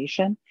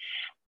ejaculation.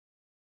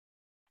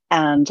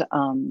 And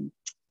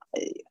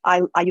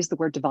I use the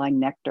word divine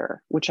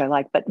nectar, which I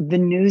like, but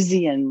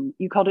Venusian,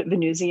 you called it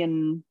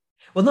Venusian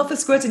Well, not for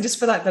squirting, just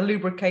for like the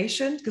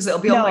lubrication, because it'll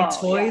be on my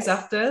toys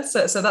after.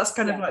 So that's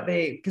kind of like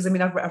because I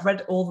mean, I've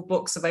read all the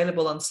books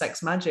available on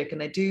sex magic,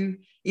 and they do,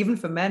 even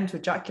for men to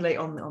ejaculate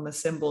on the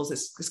symbols,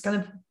 it's kind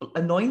of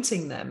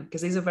anointing them,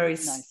 because these are very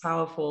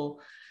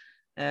powerful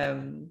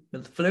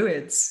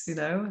fluids, you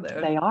know.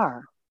 They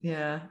are.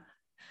 Yeah.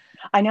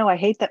 I know. I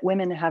hate that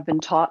women have been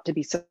taught to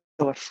be so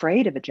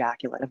afraid of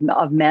ejaculate,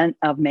 of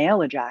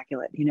male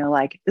ejaculate, you know,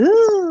 like,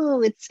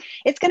 ooh,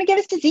 it's going to give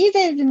us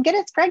diseases and get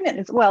us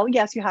pregnant. Well,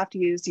 yes, you have to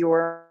use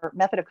your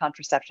method of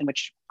contraception,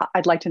 which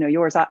I'd like to know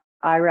yours.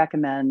 I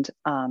recommend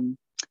a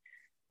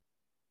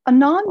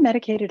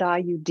non-medicated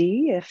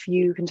IUD, if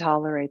you can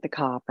tolerate the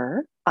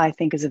copper, I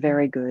think is a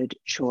very good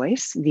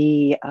choice.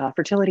 The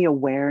fertility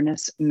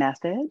awareness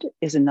method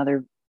is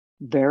another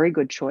very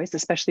good choice,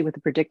 especially with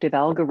the predictive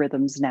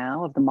algorithms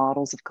now of the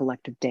models of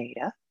collective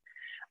data.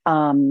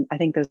 I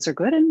think those are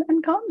good,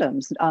 and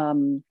condoms.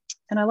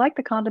 And I like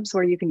the condoms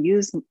where you can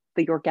use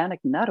the organic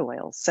nut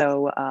oil,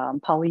 so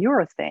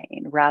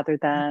polyurethane rather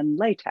than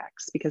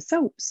latex, because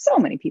so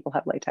many people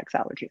have latex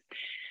allergies.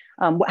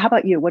 How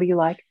about you? What do you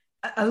like?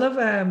 I love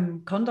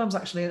condoms,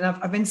 actually, and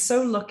I've been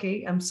so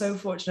lucky. I'm so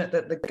fortunate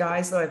that the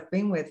guys that I've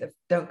been with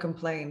don't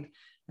complain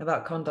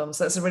about condoms.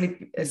 That's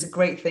it's a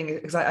great thing,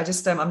 because I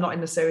just I'm not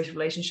in a serious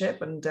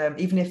relationship, and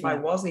even if I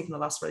was, even the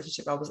last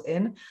relationship I was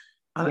in,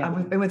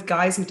 I've been with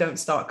guys who don't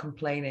start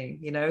complaining,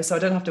 you know, so I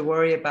don't have to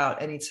worry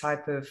about any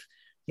type of,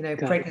 you know,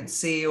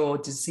 pregnancy or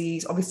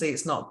disease. Obviously,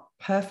 it's not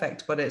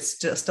perfect, but it's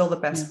still the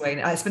best way.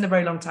 And it's been a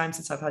very long time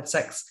since I've had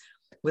sex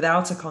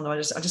without a condom. I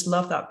just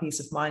love that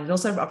peace of mind. And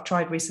also, I've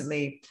tried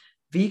recently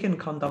vegan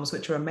condoms,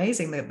 which are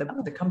amazing.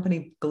 The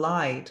company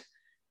Glide,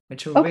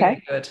 which are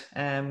really good,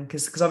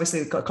 because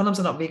obviously condoms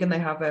are not vegan. They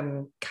have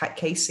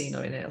casein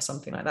in it or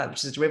something like that,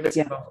 which is a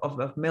derivative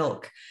of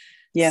milk.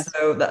 Yeah.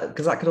 So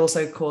because that could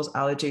also cause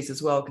allergies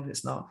as well, because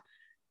it's not,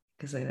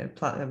 because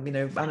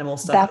animal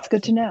stuff. That's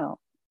good to know.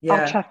 Yeah.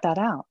 I'll check that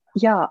out.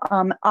 Yeah.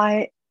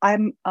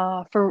 I'm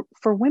for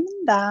women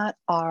that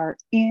are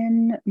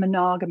in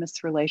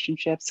monogamous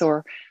relationships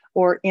or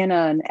in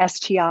an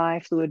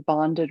STI fluid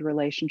bonded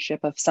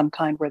relationship of some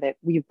kind, where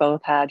you've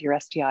both had your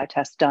STI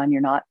test done, you're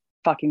not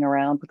fucking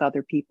around with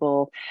other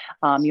people,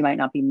 you might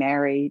not be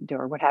married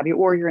or what have you,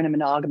 or you're in a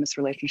monogamous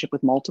relationship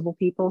with multiple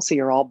people, so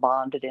you're all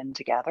bonded in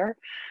together.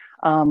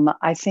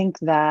 I think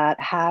that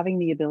having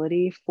the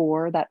ability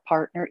for that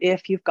partner,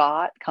 if you've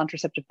got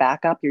contraceptive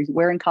backup, you're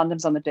wearing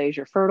condoms on the days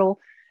you're fertile,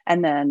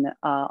 and then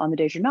on the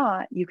days you're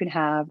not, you can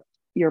have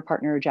your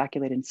partner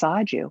ejaculate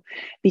inside you,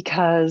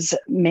 because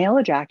male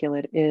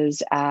ejaculate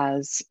is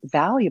as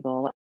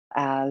valuable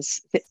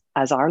as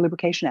our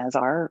lubrication, as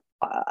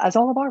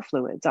all of our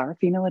fluids, our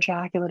female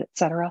ejaculate,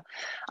 etc.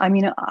 I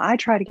mean, I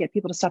try to get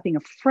people to stop being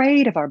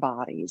afraid of our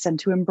bodies and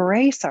to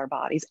embrace our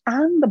bodies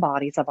and the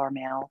bodies of our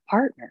male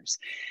partners.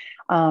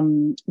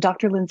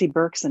 Dr. Lindsay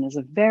Berkson is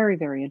a very,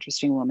 very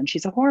interesting woman.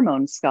 She's a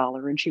hormone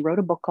scholar, and she wrote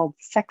a book called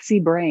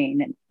Sexy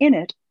Brain. And in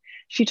it,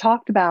 she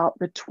talked about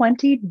the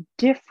 20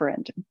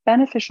 different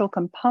beneficial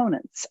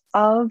components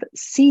of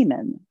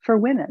semen for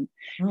women.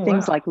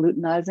 Things like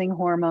luteinizing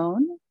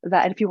hormone,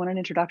 that if you want an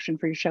introduction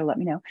for your show, let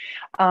me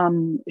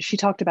know. She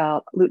talked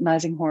about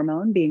luteinizing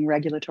hormone being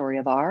regulatory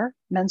of our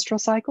menstrual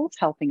cycles,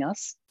 helping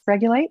us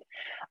regulate.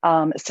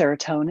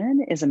 Serotonin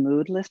is a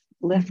mood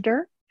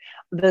lifter.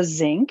 The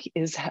zinc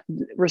is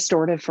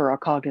restorative for our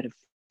cognitive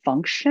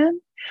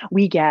function.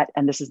 We get,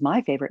 and this is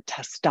my favorite,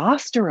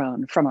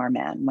 testosterone from our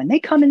men. When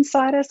they come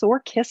inside us or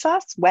kiss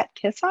us, wet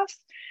kiss us,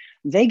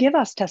 they give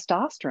us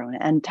testosterone,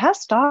 and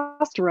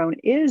testosterone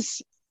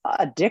is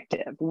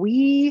addictive.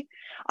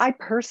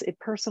 It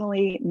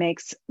personally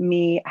makes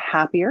me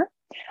happier.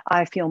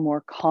 I feel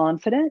more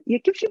confident.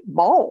 It gives you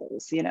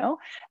balls, you know.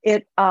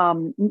 It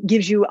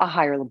gives you a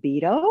higher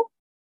libido.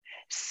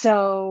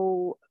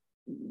 So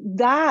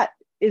that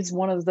is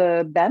one of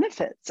the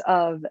benefits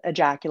of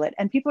ejaculate.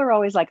 And people are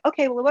always like,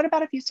 okay, well, what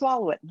about if you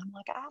swallow it? And I'm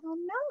like, I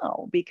don't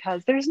know,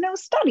 because there's no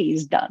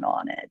studies done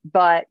on it.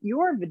 But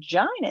your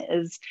vagina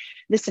is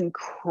this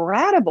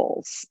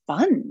incredible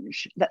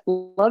sponge that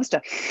loves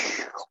to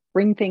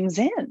bring things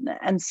in.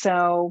 And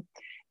so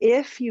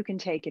if you can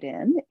take it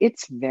in,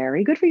 it's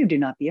very good for you. Do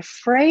not be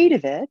afraid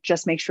of it.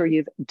 Just make sure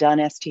you've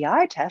done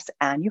STI tests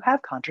and you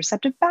have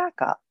contraceptive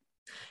backup.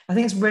 I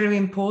think it's really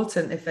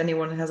important, if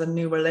anyone has a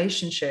new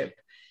relationship,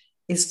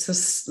 is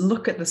to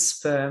look at the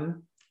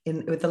sperm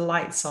with the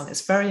lights on.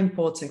 It's very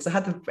important, because I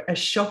had a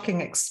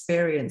shocking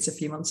experience a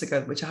few months ago,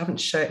 which I haven't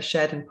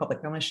shared in public.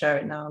 I'm going to share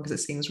it now because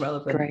it seems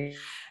relevant. Great.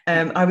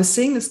 I was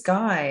seeing this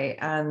guy,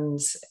 and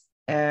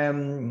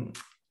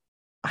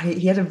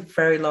he had a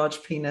very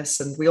large penis,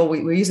 and we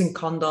were using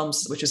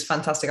condoms, which was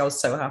fantastic. I was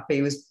so happy.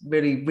 He was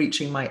really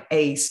reaching my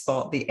A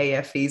spot, the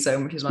AFE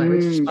zone, which is my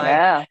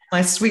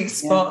sweet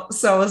spot. Yeah.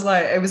 So I was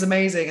like, it was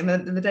amazing. And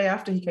then the day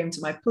after, he came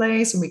to my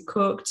place and we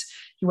cooked.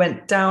 He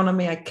went down on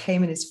me. I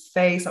came in his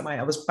face.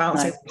 I was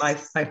bouncing.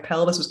 Nice. My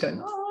pelvis was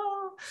going,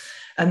 oh.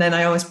 And then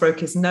I almost broke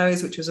his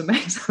nose, which was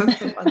amazing.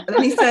 And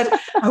then he said,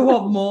 I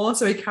want more.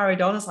 So he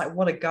carried on. It's like,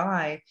 what a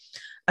guy.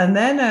 And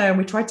then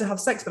we tried to have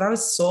sex, but I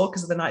was sore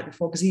because of the night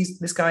before, because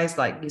this guy's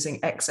like using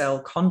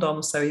XL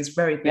condoms, so he's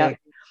very big. Yep.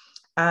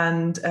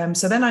 And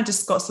so then I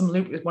just got some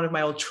with one of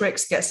my old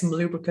tricks, get some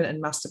lubricant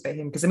and masturbate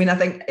him. Because I mean, I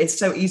think it's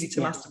so easy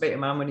to masturbate a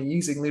man when you're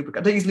using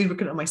lubricant. I don't use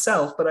lubricant on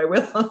myself, but I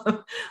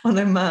will on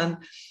a man.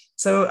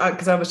 So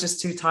because I was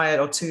just too tired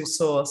or too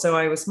sore. So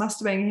I was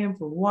masturbating him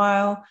for a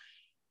while.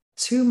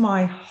 To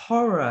my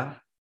horror,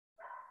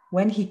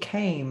 when he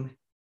came,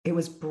 it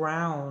was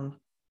brown.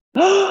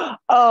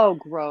 Oh,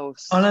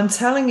 gross. And I'm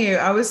telling you,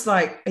 I was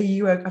like,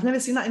 I've never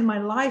seen that in my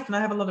life. And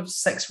I have a lot of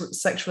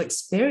sexual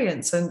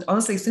experience. And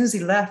honestly, as soon as he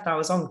left, I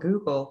was on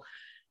Google.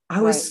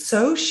 I was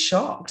so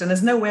shocked. And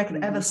there's no way I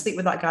could ever sleep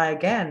with that guy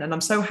again. And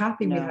I'm so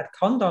happy we had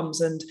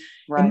condoms. And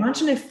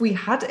imagine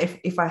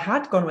if I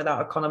had gone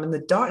without a condom in the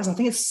darkness. I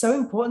think it's so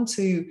important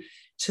to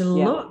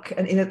look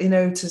and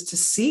to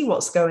see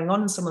what's going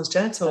on in someone's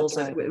genitals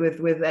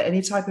with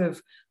any type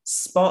of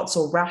spots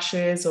or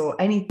rashes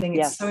or anything.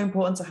 It's so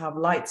important to have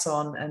lights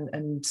on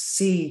and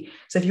see.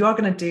 So if you are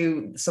going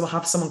to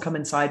have someone come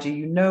inside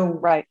you,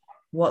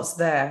 what's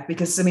there,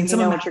 because I mean,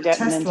 someone might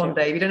test one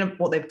day. You don't know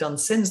what they've done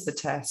since the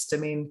test. I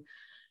mean,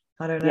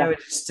 I don't know. It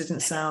just didn't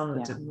sound.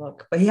 It didn't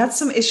look. But he had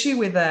some issue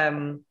with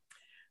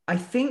I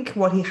think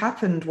what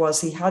happened was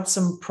he had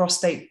some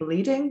prostate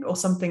bleeding or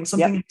something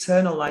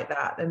internal like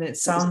that. And it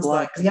sounds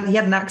like he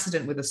had an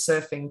accident with a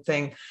surfing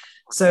thing.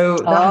 So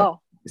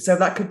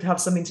that could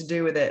have something to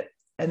do with it.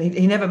 And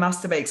he never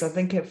masturbates. I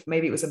think if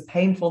maybe it was a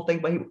painful thing,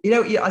 but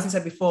as I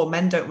said before,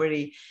 men don't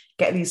really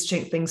get these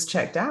things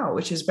checked out,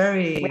 which is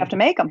very. We have to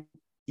make them.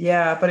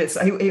 Yeah, but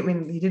I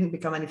mean, he didn't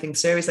become anything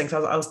serious. Like,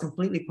 so I was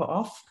completely put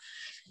off.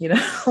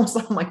 I was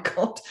like, oh my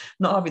God,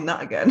 not having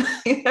that again.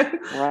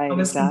 I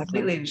was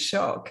completely in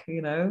shock.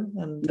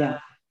 And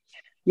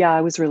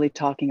I was really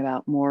talking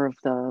about more of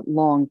the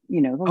long,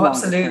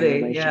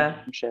 absolutely,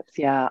 relationships.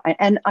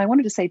 And I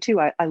wanted to say too,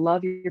 I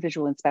love your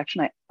visual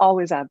inspection. I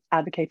always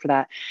advocate for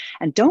that.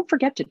 And don't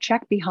forget to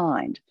check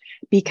behind,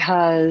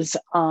 because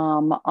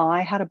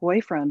I had a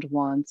boyfriend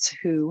once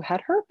who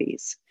had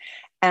herpes,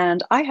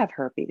 and I have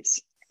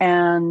herpes,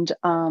 and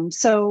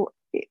so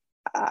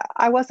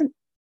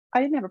I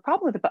didn't have a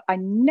problem with it, but I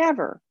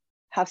never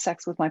have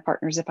sex with my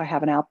partners if I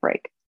have an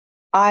outbreak,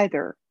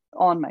 either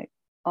on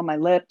my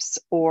lips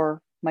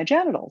or my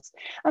genitals.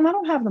 And I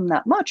don't have them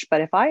that much, but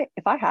if I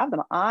have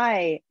them,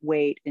 I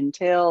wait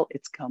until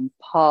it's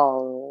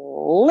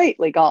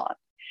completely gone.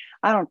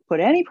 I don't put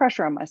any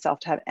pressure on myself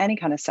to have any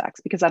kind of sex,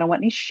 because I don't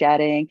want any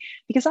shedding,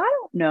 because I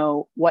don't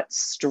know what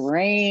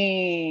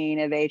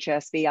strain of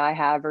HSV I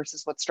have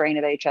versus what strain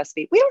of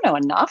HSV. We don't know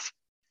enough.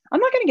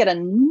 I'm not going to get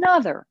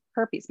another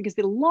herpes, because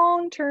the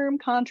long-term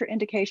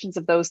contraindications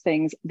of those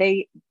things,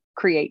 they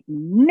create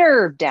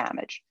nerve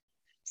damage,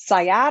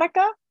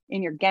 sciatica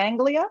in your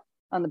ganglia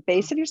on the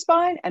base of your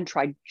spine, and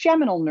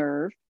trigeminal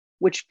nerve,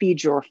 which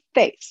feeds your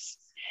face.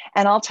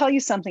 And I'll tell you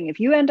something, if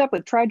you end up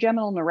with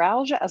trigeminal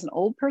neuralgia as an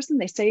old person,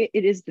 they say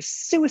it is the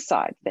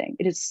suicide thing.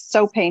 It is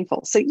so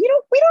painful. So we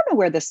don't know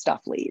where this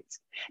stuff leads.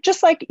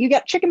 Just like you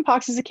get chicken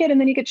pox as a kid, and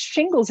then you get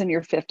shingles in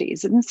your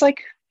 50s. And it's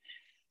like,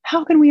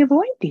 how can we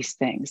avoid these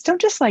things?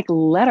 Don't just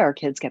let our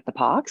kids get the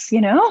pox,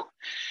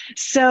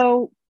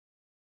 So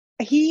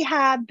he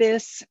had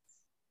this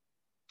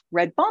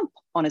red bump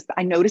on his,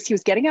 I noticed he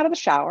was getting out of the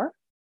shower,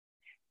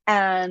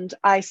 and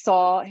I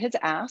saw his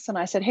ass, and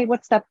I said, hey,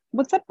 what's that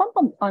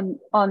bump on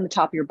the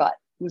top of your butt?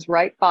 It was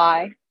right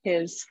by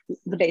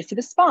the base of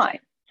his spine,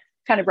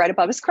 kind of right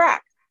above his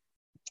crack.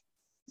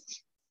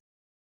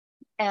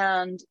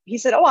 And he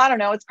said, oh, I don't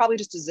know, it's probably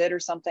just a zit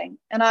or something.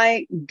 And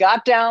I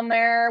got down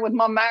there with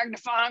my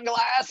magnifying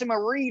glass and my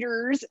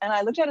readers, and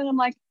I looked at it and I'm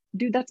like,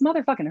 dude, that's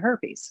motherfucking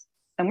herpes.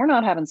 And we're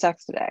not having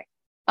sex today.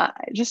 I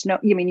just know,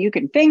 you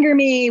can finger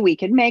me, we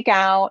can make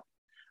out,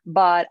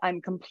 but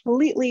I'm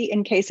completely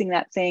encasing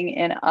that thing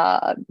in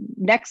a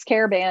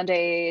Nextcare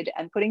Band-Aid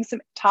and putting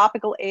some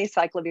topical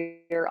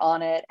acyclovir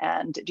on it.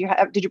 And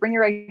did you bring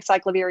your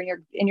acyclovir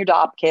in your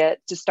DOP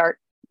kit to start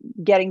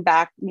getting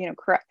back,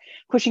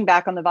 pushing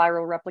back on the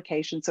viral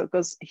replication so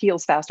it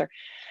heals faster?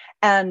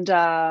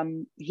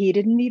 And he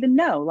didn't even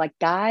know. Like,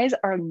 guys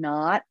are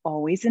not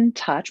always in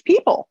touch.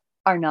 People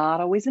are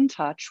not always in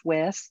touch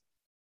with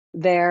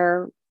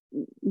their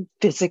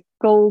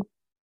physical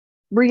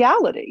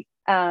reality.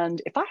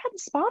 And if I hadn't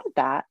spotted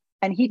that,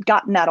 and he'd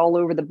gotten that all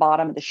over the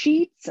bottom of the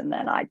sheets, and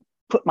then I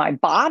put my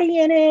body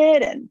in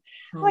it, and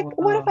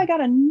what if I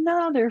got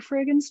another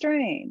friggin'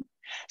 strain?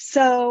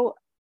 So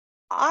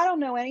I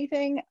don't know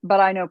anything, but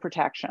I know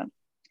protection,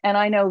 and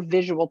I know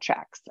visual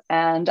checks,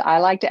 and I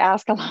like to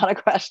ask a lot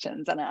of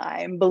questions, and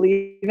I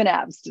believe in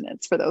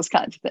abstinence for those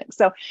kinds of things.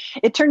 So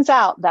it turns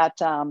out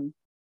that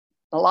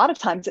a lot of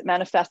times it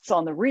manifests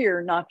on the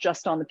rear, not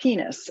just on the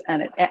penis,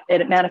 and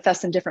it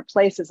manifests in different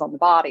places on the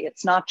body.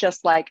 It's not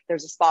just like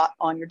there's a spot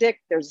on your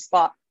dick, there's a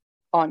spot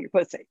on your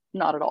pussy.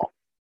 Not at all.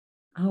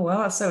 Oh,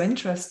 wow, that's so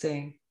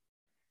interesting.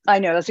 I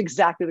know, that's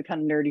exactly the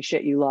kind of nerdy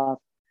shit you love.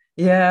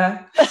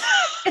 Yeah.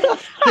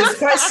 It's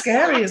quite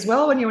scary as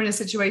well when you're in a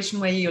situation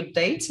where you're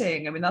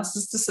dating. I mean, that's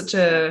just such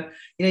a,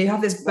 you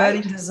have this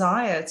burning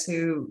desire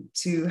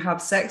to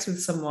have sex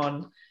with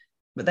someone,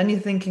 but then you're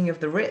thinking of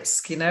the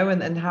risk,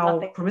 and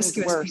how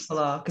promiscuous people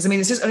are. Because I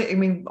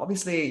mean,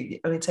 obviously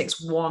it only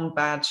takes one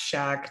bad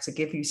shag to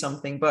give you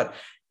something, but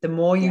the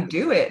more you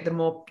do it, the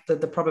more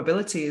the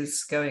probability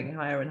is going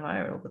higher and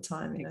higher all the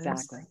time.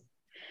 Exactly.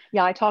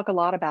 Yeah, I talk a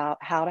lot about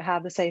how to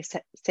have the safe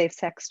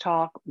sex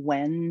talk,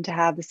 when to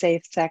have the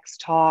safe sex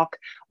talk,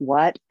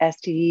 what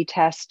STD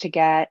test to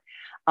get.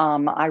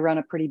 I run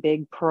a pretty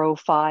big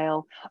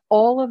profile.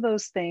 All of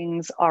those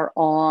things are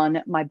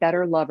on my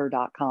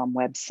betterlover.com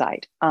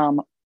website.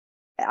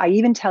 I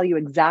even tell you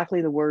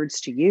exactly the words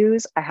to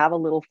use. I have a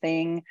little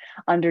thing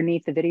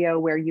underneath the video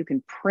where you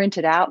can print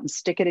it out and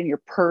stick it in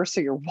your purse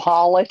or your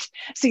wallet,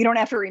 so you don't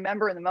have to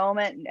remember in the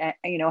moment,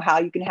 and how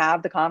you can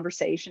have the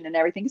conversation and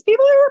everything. Because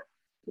people are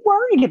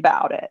worried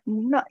about it.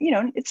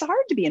 It's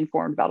hard to be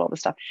informed about all this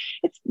stuff.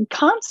 It's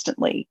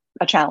constantly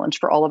a challenge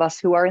for all of us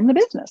who are in the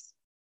business.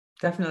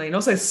 Definitely. And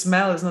also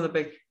smell is another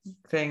big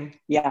thing.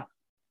 Yeah.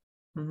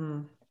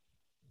 Mm-hmm.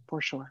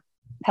 For sure.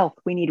 Health.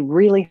 We need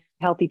really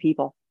healthy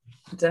people.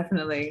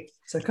 Definitely.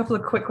 So a couple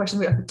of quick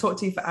questions. I could talk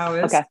to you for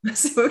hours. Okay.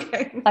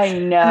 Okay. I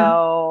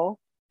know.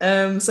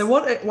 So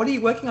what are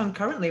you working on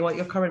currently? What are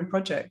your current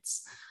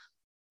projects?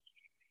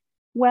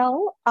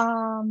 Well,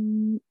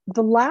 the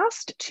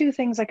last two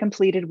things I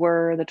completed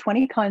were the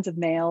 20 kinds of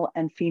male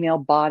and female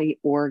body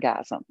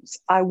orgasms.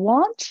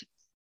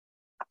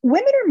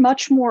 Women are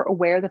much more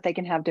aware that they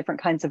can have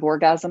different kinds of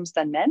orgasms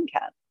than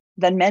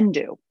men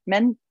do.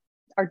 Men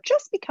are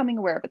just becoming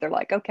aware of it. They're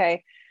like,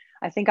 okay,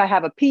 I think I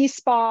have a P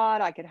spot.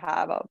 I could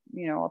have a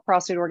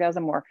prostate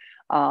orgasm, or,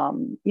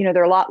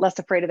 they're a lot less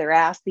afraid of their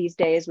ass these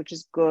days, which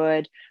is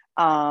good.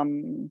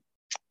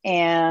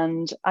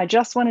 And I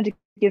just wanted to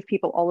give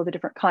people all of the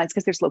different kinds,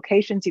 because there's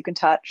locations you can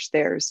touch,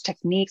 there's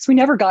techniques. We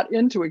never got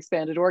into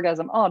expanded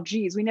orgasm. Oh,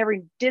 geez, we never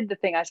did the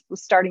thing I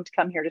was starting to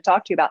come here to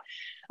talk to you about.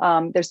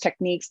 There's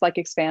techniques like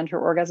Expand Her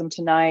Orgasm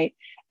Tonight.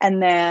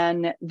 And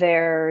then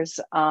there's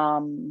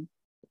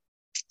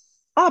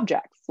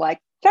objects like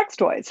sex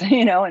toys,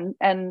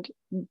 and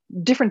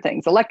different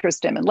things,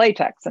 electrostim and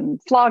latex and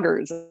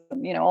floggers,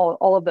 and,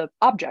 all of the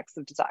objects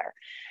of desire.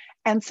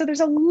 And so there's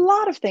a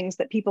lot of things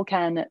that people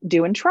can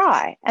do and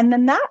try. And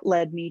then that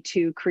led me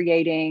to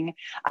creating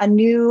a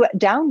new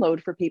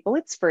download for people.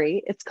 It's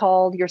free. It's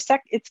called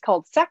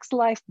Sex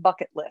Life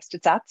Bucket List.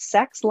 It's at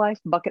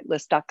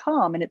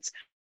sexlifebucketlist.com. And it's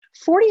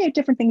 48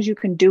 different things you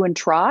can do and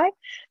try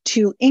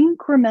to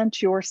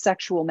increment your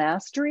sexual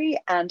mastery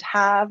and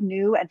have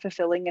new and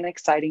fulfilling and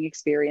exciting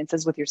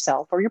experiences with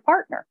yourself or your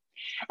partner.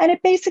 And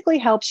it basically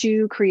helps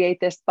you create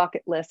this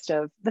bucket list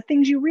of the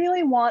things you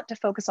really want to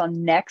focus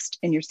on next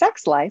in your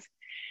sex life.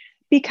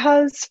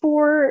 Because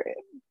for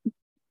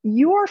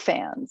your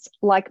fans,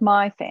 like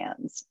my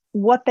fans,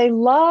 what they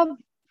love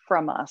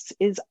from us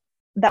is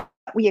that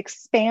we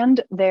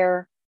expand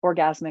their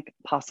orgasmic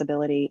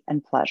possibility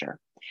and pleasure.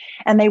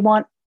 And they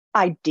want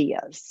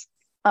ideas.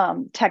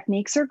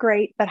 Techniques are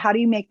great, but how do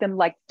you make them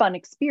like fun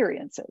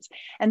experiences?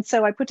 And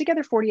so I put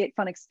together 48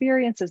 fun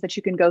experiences that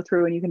you can go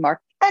through, and you can mark.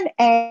 An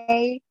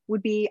A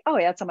would be, oh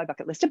yeah, it's on my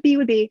bucket list. A B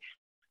would be,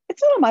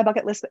 it's not on my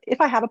bucket list, but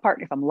if I have a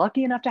partner, if I'm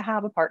lucky enough to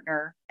have a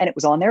partner and it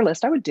was on their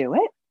list, I would do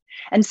it.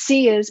 And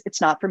C is, it's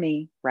not for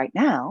me right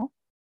now.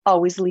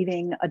 Always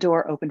leaving a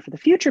door open for the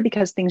future,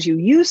 because things you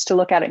used to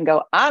look at it and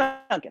go, I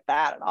don't get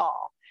that at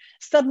all,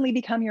 suddenly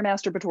become your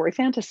masturbatory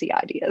fantasy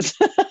ideas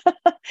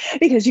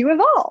because you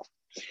evolve.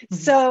 Mm-hmm.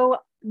 So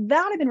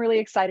that I've been really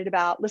excited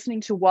about, listening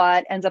to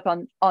what ends up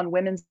on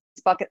women's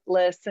bucket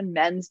lists and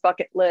men's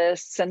bucket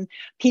lists and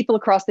people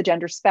across the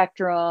gender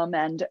spectrum,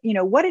 and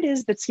what it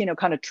is that's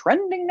kind of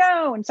trending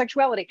now in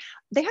sexuality.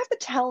 They have to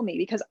tell me,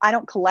 because I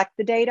don't collect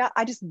the data.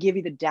 I just give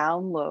you the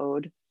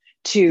download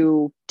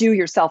to do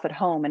yourself at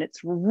home. And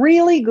it's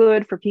really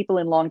good for people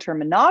in long-term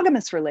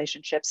monogamous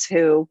relationships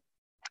who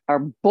are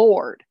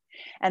bored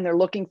and they're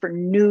looking for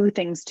new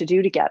things to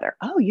do together.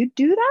 Oh, you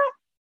do that?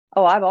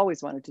 Oh, I've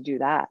always wanted to do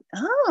that.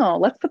 Oh,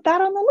 let's put that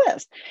on the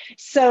list.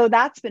 So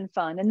that's been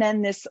fun. And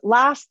then this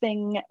last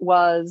thing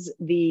was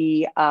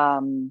the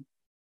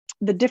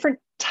different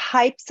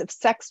types of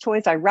sex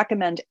toys I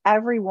recommend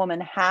every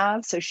woman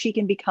have, so she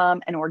can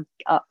become an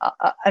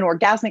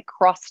orgasmic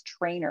cross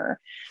trainer,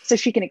 so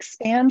she can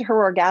expand her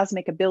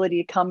orgasmic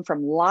ability to come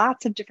from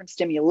lots of different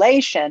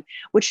stimulation,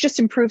 which just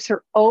improves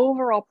her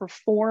overall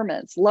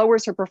performance,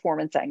 lowers her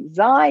performance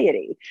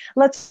anxiety,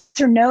 lets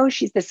her know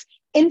she's this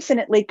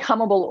infinitely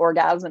comeable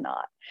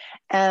orgasmonaut.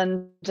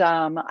 And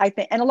I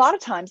think, and a lot of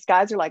times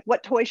guys are like,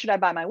 what toy should I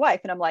buy my wife?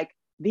 And I'm like,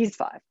 these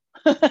 5.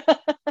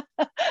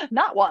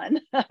 Not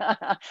one.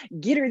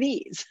 Get her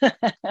these.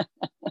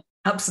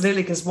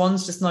 Absolutely, because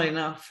one's just not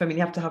enough. I mean,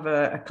 you have to have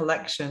a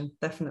collection,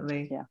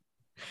 definitely.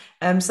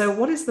 Yeah. So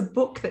what is the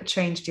book that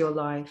changed your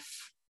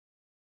life?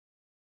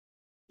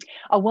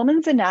 A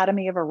Woman's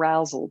Anatomy of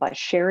Arousal by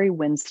Sherry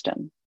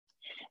Winston.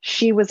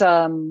 She was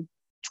a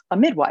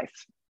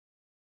midwife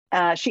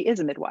She is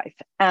a midwife,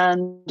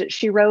 and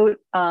she wrote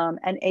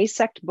an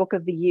ASECT book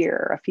of the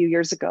year a few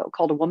years ago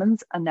called A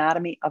Woman's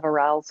Anatomy of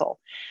Arousal.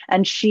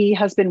 And she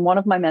has been one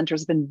of my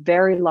mentors, been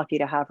very lucky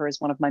to have her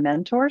as one of my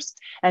mentors.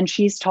 And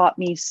she's taught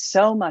me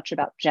so much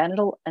about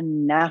genital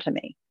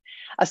anatomy,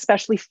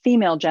 especially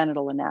female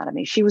genital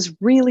anatomy. She was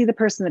really the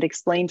person that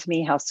explained to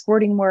me how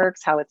squirting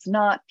works, how it's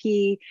not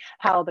pee,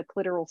 how the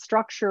clitoral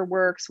structure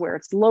works, where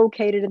it's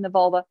located in the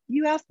vulva.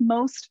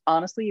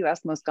 Honestly, you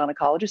ask most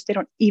gynecologists, they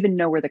don't even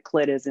know where the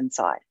clit is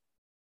inside.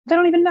 They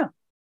don't even know.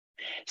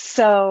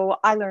 So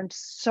I learned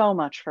so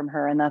much from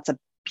her, and that's a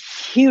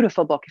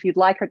beautiful book. If you'd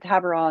like her to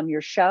have her on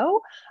your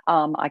show,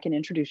 I can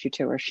introduce you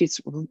to her.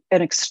 She's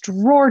an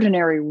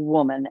extraordinary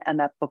woman, and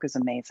that book is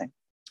amazing.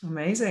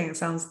 Amazing. It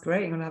sounds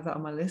great. I'm going to have that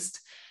on my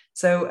list.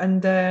 So,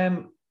 and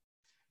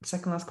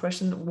second last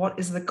question, what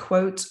is the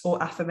quote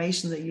or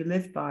affirmation that you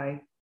live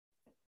by?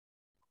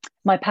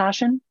 My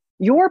passion,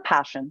 your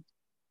passion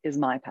is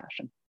my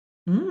passion.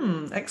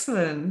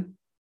 Excellent.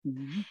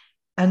 Mm-hmm.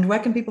 And where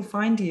can people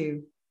find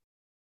you?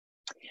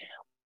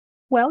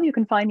 Well, you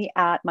can find me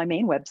at my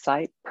main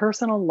website,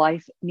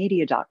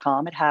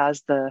 personallifemedia.com. It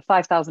has the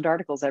 5,000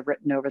 articles I've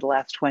written over the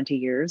last 20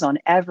 years on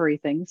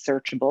everything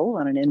searchable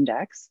on an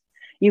index.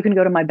 You can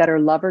go to my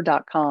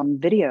betterlover.com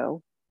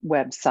video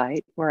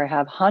website, where I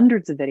have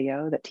hundreds of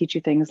video that teach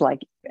you things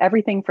like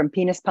everything from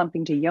penis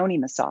pumping to yoni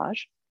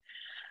massage.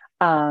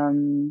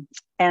 And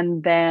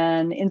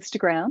then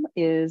Instagram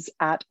is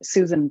at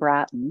Susan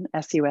Bratton,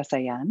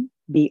 SUSAN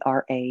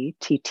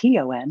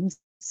BRATTON,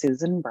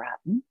 Susan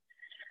Bratton.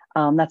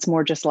 That's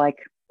more just like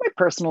my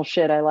personal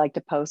shit. I like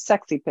to post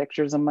sexy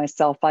pictures of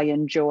myself I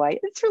enjoy.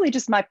 It's really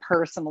just my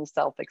personal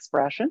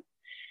self-expression.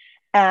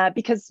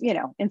 Because,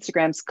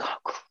 Instagram's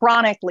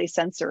chronically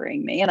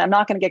censoring me, and I'm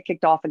not going to get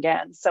kicked off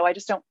again. So I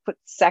just don't put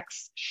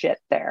sex shit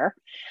there.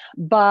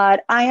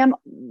 But I am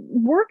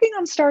working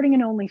on starting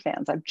an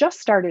OnlyFans. I've just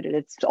started it.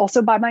 It's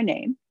also by my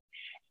name.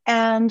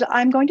 And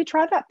I'm going to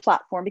try that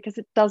platform because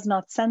it does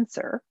not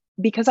censor.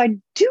 Because I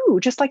do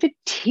just like to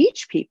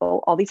teach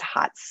people all these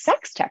hot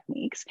sex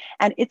techniques.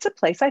 And it's a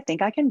place I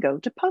think I can go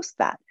to post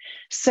that.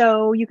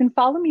 So you can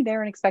follow me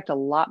there and expect a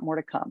lot more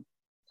to come.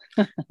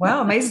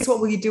 Wow, amazing. So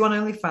what will you do on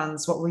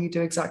OnlyFans? What will you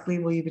do exactly?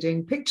 Will you be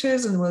doing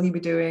pictures, and will you be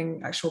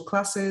doing actual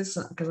classes?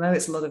 Because I know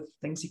it's a lot of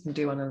things you can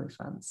do on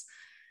OnlyFans.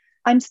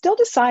 I'm still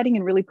deciding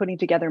and really putting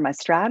together my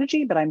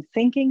strategy, but I'm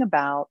thinking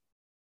about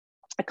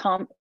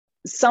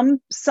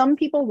some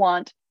people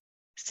want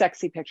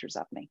sexy pictures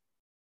of me,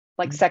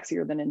 like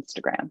sexier than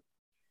Instagram.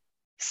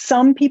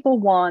 Some people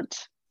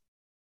want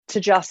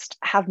to just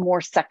have more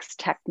sex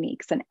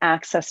techniques and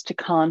access to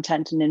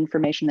content and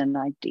information and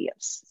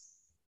ideas.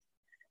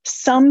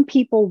 Some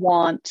people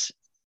want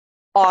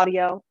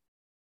audio,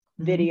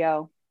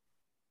 video,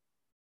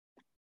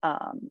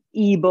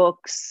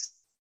 ebooks.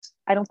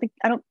 I don't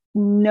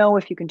know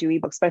if you can do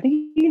ebooks, but I think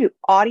you can do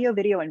audio,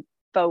 video, and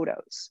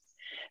photos.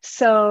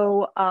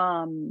 So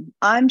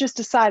I'm just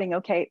deciding,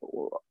 okay,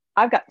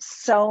 I've got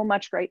so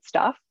much great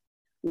stuff.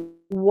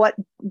 What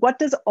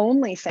does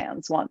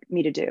OnlyFans want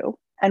me to do?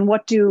 And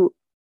what do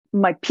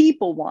my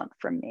people want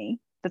from me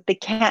that they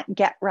can't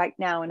get right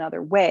now in other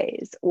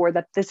ways, or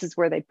that this is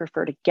where they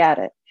prefer to get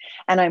it?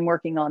 And I'm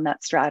working on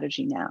that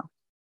strategy now.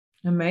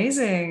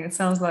 Amazing. It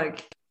sounds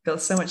like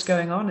there's so much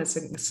going on. It's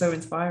so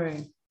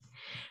inspiring.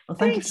 Well,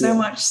 thank you so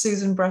much,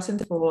 Susan Bratton,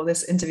 for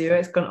this interview.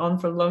 It's gone on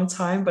for a long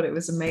time, but it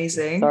was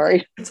amazing.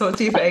 Sorry. I talked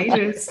to you for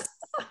ages.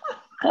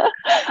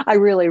 I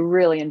really,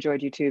 really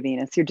enjoyed you too,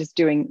 Venus. You're just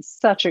doing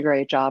such a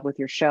great job with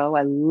your show.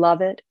 I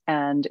love it.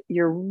 And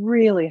you're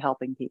really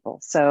helping people.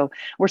 So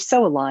we're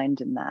so aligned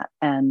in that.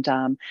 And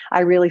I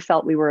really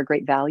felt we were a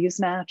great values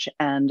match,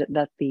 and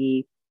that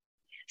the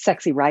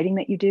sexy writing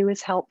that you do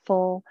is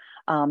helpful.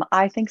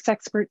 I think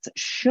sexperts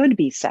should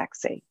be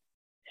sexy.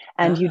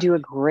 And you do a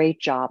great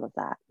job of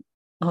that.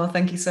 Oh,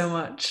 thank you so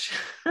much.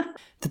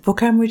 The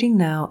book I'm reading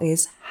now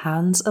is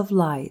Hands of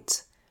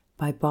Light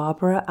by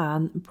Barbara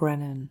Ann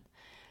Brennan.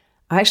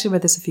 I actually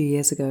read this a few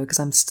years ago because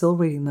I'm still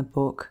reading the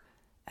book.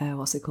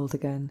 What's it called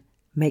again?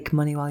 Make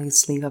Money While You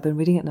Sleep. I've been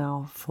reading it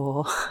now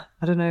for,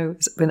 I don't know,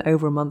 it's been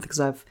over a month because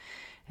I've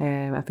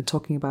been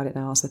talking about it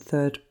now as a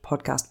third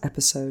podcast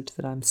episode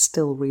that I'm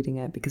still reading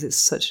it because it's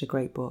such a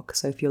great book.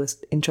 So if you're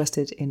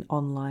interested in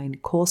online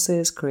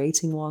courses,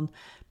 creating one,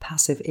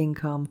 passive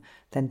income,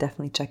 then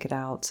definitely check it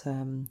out.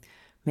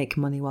 Make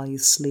Money While You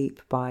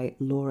Sleep by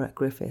Laura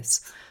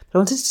Griffiths. But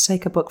I wanted to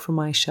take a book from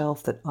my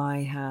shelf that I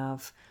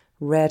have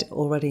read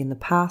already in the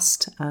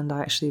past, and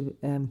I actually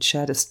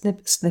shared a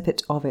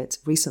snippet of it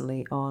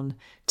recently on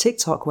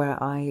TikTok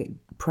where I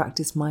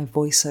practice my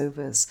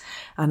voiceovers,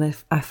 and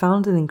I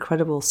found an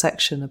incredible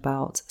section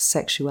about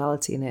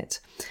sexuality in it.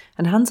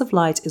 And Hands of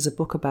Light is a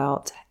book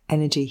about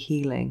energy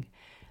healing,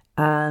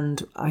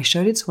 and I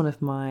showed it to one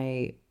of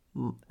my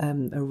a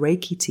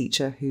Reiki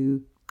teacher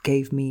who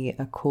gave me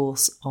a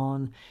course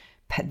on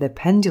the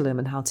pendulum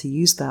and how to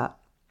use that,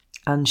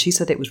 and she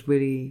said it was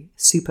really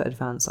super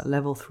advanced, like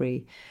level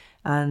 3.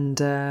 And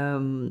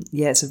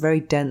it's a very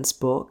dense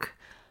book,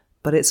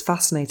 But it's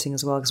fascinating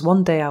as well, because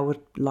one day I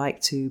would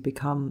like to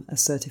become a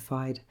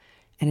certified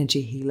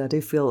energy healer. I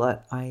do feel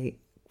that I'm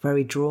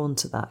very drawn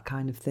to that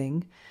kind of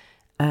thing.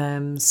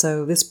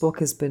 So this book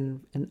has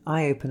been an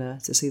eye-opener,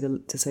 to say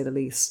the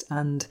least,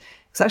 and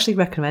it's actually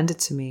recommended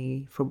to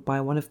me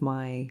by one of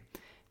my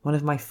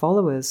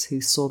followers who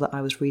saw that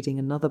I was reading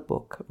another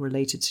book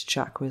related to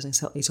chakras,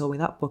 and he told me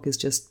that book is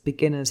just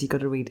beginners. You've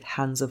got to read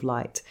Hands of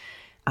Light,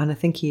 and I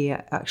think he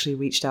actually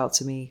reached out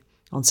to me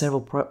on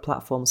several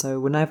platforms. So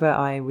whenever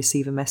I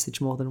receive a message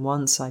more than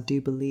once, I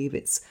do believe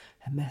it's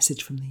a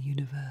message from the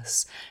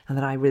universe, and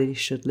that I really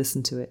should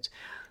listen to it.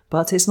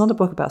 But it's not a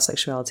book about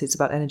sexuality, it's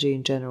about energy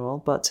in general,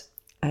 but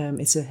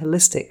it's a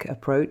holistic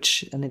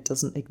approach, and it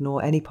doesn't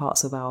ignore any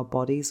parts of our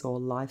bodies or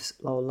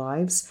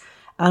lives.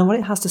 And what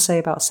it has to say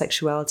about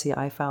sexuality,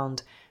 I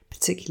found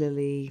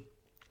particularly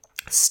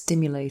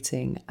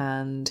stimulating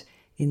and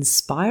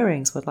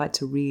inspiring. So I'd like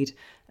to read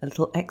a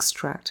little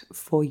extract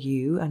for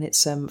you, and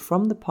it's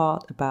from the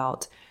part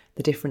about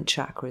the different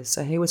chakras.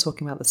 So here we're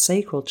talking about the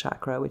sacral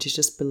chakra, which is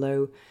just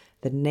below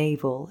the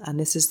navel, and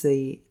this is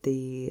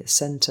the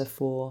center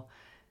for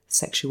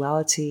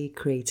sexuality,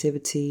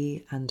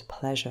 creativity, and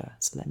pleasure.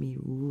 So let me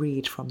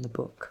read from the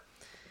book.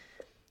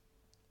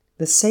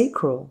 The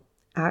sacral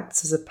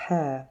acts as a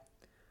pair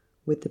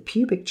with the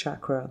pubic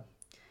chakra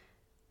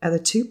at the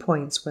 2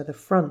 points where the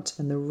front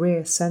and the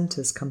rear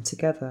centers come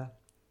together.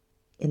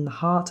 In the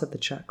heart of the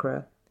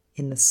chakra,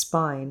 in the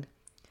spine,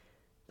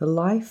 the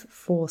life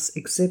force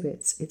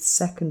exhibits its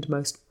second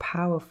most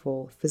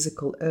powerful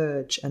physical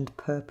urge and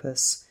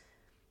purpose,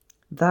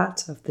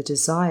 that of the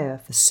desire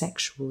for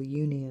sexual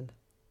union.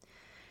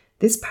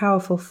 This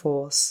powerful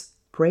force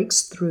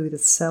breaks through the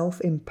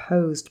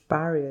self-imposed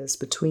barriers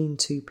between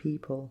two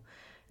people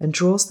and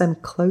draws them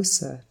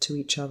closer to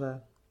each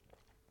other.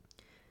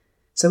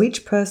 So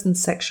each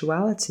person's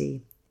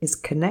sexuality is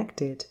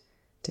connected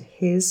to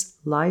his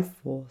life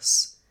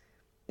force.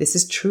 This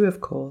is true, of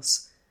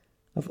course,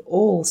 of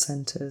all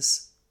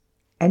centers.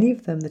 Any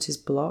of them that is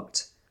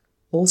blocked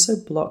also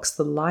blocks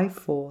the life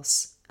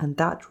force and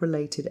that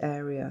related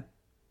area.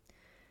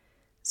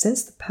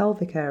 Since the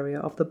pelvic area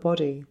of the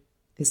body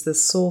is the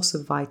source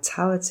of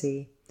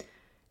vitality,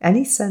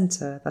 any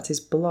center that is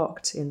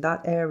blocked in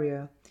that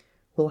area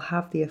will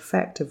have the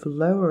effect of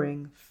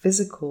lowering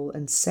physical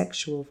and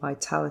sexual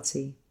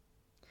vitality.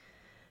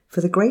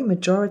 For the great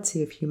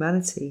majority of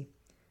humanity,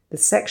 the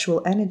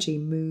sexual energy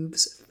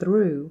moves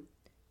through,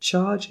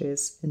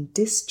 charges and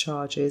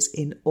discharges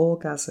in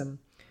orgasm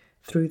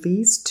through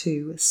these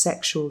two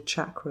sexual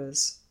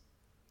chakras.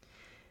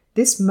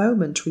 This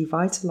moment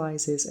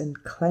revitalizes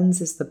and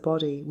cleanses the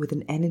body with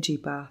an energy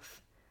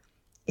bath.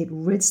 It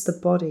rids the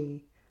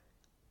body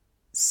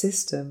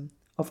system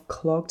of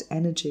clogged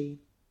energy,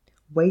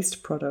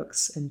 waste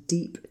products, and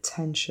deep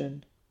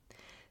tension.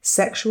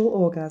 Sexual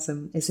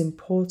orgasm is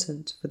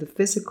important for the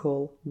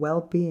physical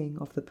well-being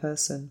of the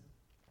person.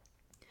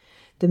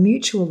 The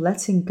mutual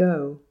letting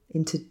go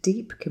into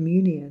deep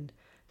communion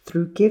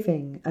through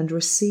giving and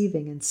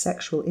receiving in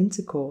sexual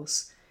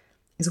intercourse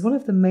is one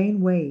of the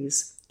main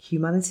ways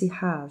humanity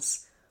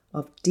has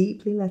of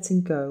deeply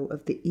letting go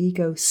of the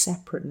ego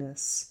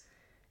separateness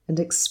and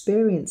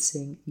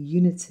experiencing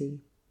unity.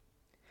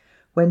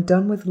 When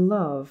done with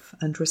love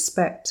and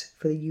respect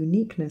for the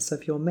uniqueness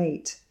of your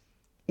mate,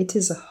 it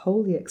is a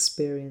holy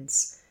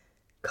experience,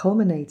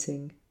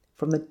 culminating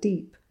from the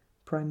deep,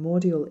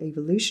 primordial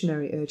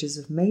evolutionary urges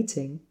of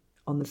mating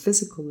on the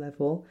physical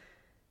level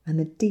and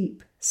the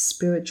deep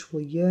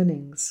spiritual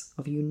yearnings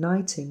of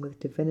uniting with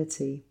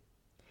divinity.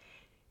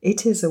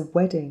 It is a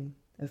wedding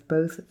of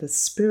both the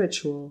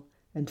spiritual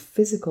and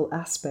physical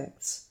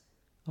aspects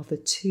of the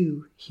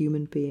two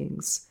human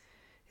beings.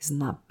 Isn't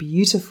that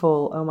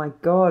beautiful? Oh my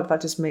God,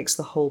 that just makes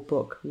the whole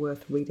book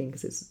worth reading,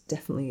 because it's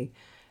definitely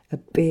a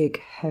big,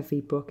 heavy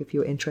book. If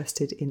you're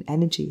interested in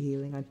energy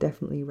healing, I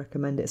definitely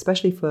recommend it,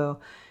 especially for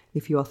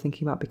if you are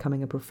thinking about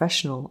becoming a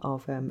professional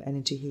of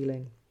energy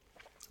healing.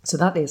 So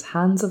that is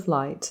Hands of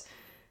Light,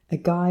 A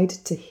Guide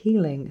to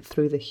Healing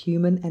Through the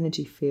Human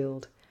Energy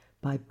Field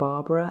by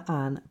Barbara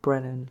Ann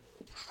Brennan.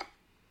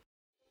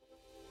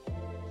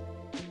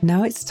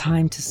 Now it's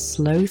time to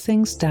slow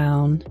things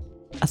down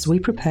as we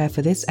prepare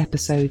for this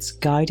episode's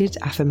guided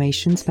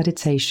affirmations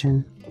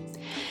meditation.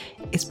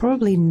 It's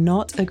probably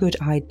not a good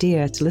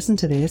idea to listen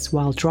to this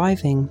while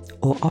driving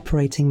or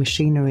operating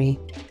machinery.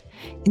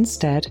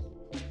 Instead,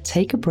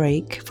 take a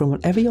break from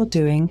whatever you're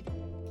doing,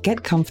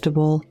 get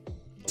comfortable,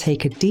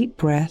 take a deep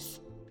breath,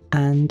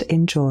 and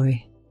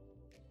enjoy.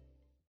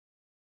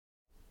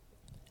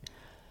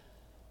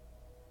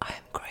 I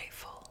am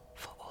grateful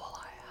for all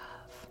I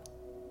have.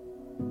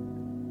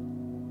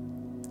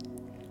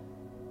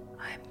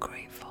 I am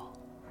grateful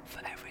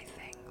for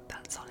everything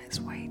that's on its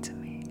way to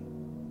me.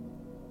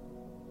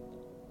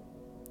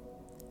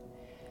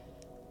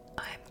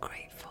 I am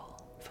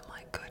grateful for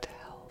my good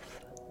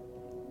health.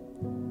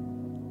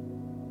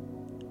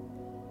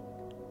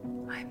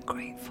 I am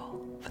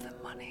grateful for the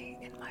money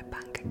in my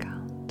bank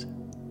account.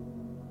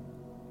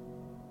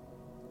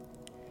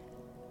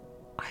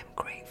 I am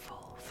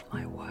grateful for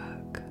my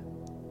work.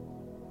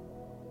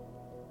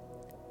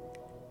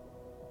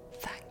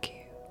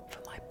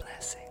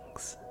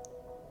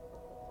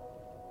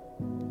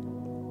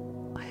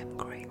 I am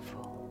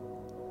grateful.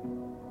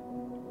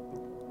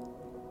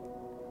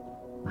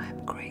 I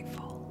am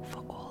grateful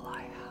for all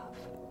I have.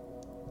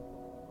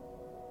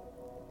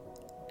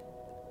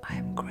 I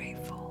am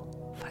grateful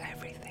for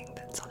everything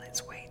that's on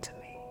its way to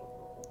me.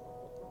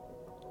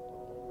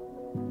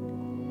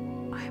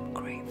 I am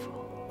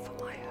grateful for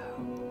my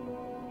home.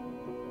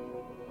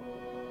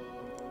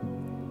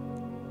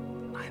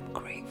 I am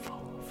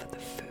grateful for the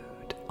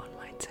food on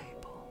my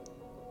table.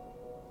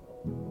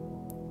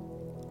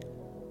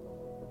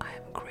 I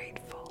am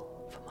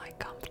grateful for my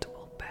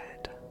comfortable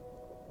bed.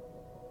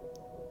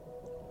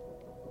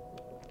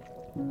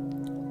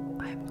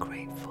 I am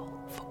grateful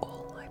for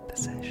all my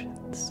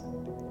possessions.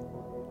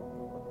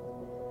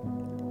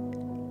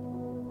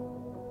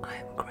 I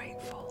am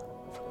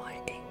grateful for my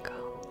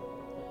income.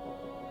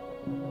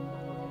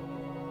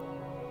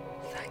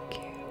 Thank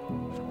you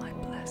for my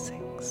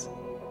blessings.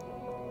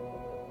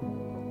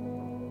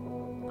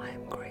 I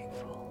am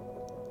grateful.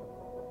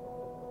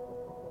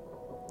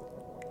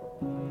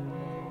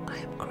 I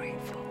am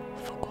grateful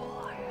for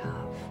all I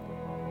have.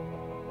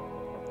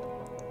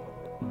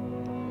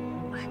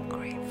 I am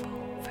grateful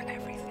for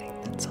everything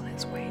that's on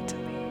its way to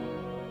me.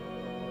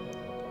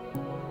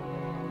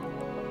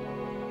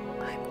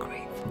 I am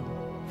grateful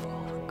for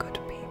all the good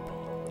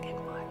people in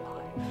my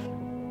life.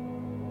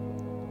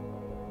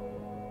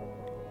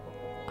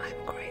 I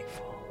am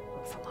grateful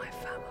for my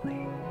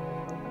family.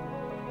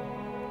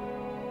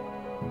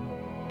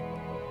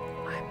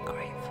 I am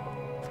grateful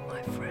for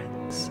my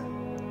friends.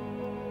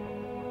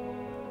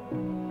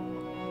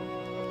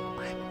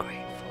 I am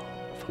grateful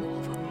for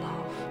all the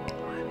love in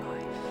my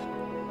life.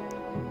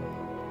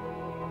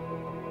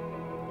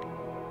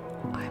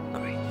 I am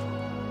grateful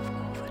for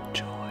all the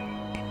joy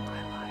in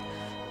my life.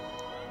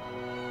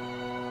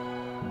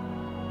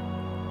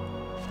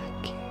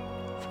 Thank you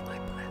for my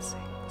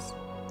blessings.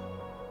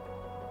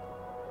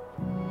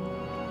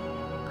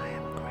 I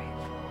am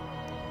grateful.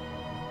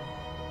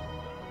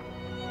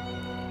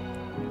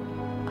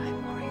 I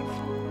am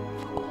grateful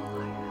for all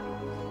I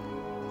have.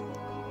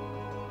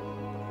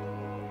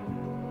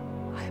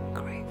 I am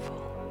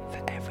grateful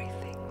for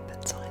everything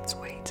that's on its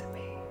way to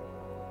me.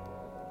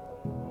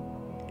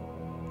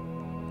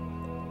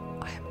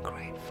 I am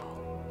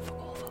grateful for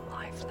all the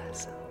life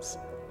lessons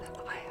that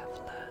I have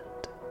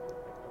learned.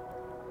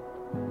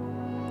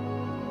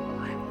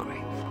 I am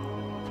grateful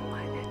for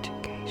my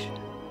education.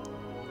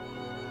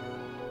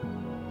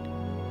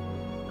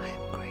 I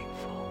am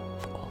grateful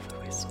for all the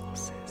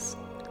resources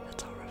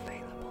that are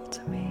available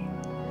to me.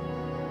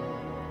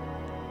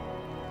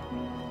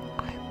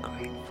 I am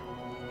grateful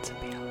to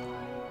be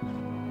alive.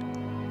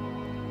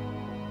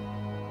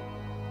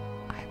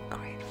 I am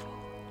grateful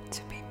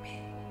to be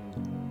me.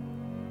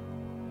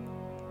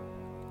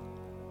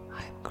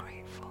 I am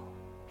grateful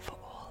for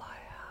all I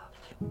have.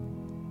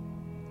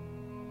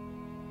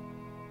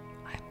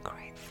 I am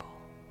grateful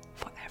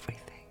for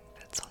everything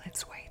that's on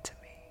its way to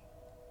me.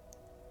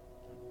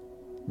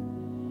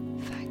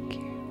 Thank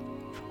you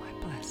for my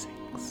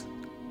blessings.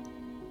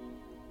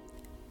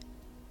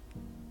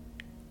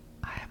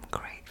 I am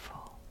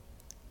grateful.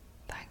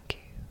 Thank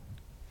you.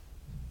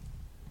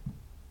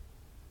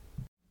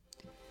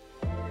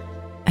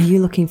 Are you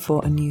looking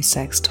for a new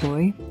sex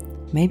toy?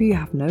 Maybe you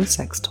have no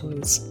sex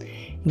toys.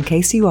 In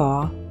case you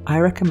are, I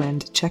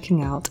recommend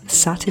checking out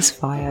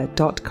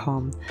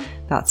satisfyer.com.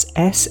 That's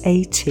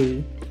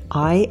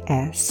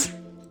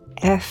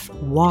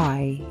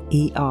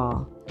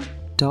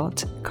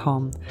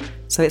satisfyer.com.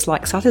 So it's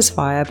like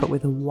Satisfyer but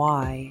with a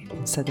Y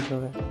instead of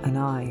an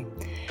I.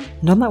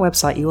 And on that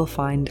website you will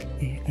find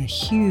a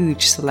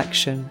huge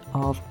selection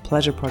of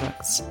pleasure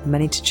products,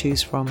 many to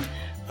choose from,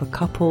 for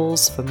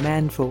couples, for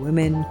men, for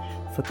women,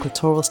 for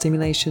clitoral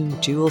stimulation,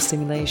 dual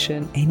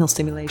stimulation, anal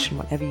stimulation,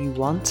 whatever you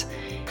want.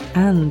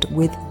 And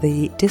with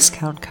the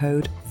discount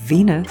code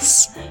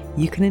Venus,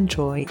 you can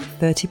enjoy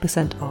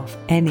 30% off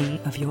any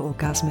of your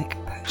orgasmic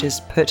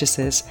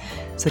purchases.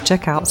 So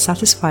check out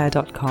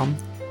satisfyer.com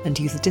and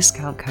use the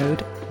discount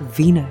code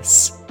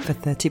Venus for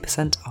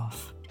 30%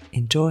 off.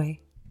 Enjoy.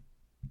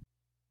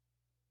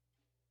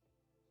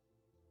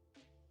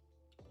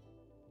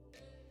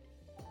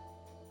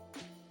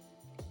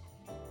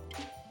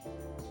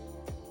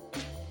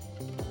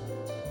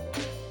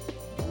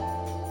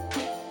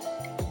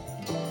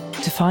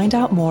 To find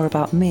out more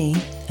about me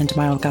and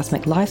my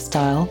orgasmic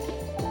lifestyle,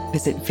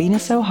 visit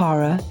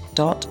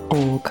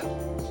venusohara.org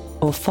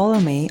or follow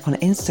me on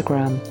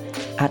Instagram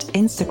at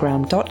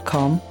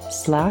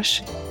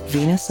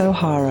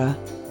instagram.com/venusohara.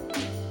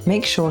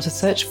 Make sure to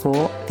search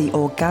for the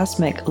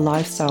Orgasmic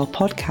Lifestyle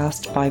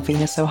Podcast by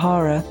Venus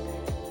O'Hara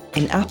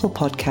in Apple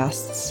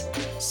Podcasts,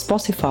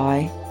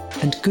 Spotify,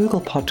 and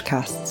Google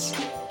Podcasts,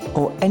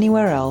 or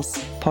anywhere else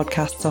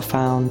podcasts are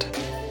found.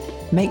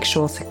 Make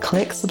sure to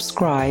click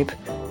subscribe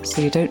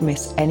so you don't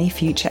miss any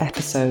future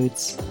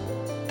episodes.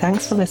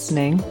 Thanks for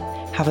listening,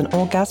 have an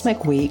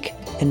orgasmic week,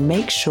 and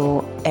make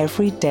sure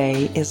every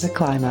day is a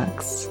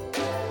climax.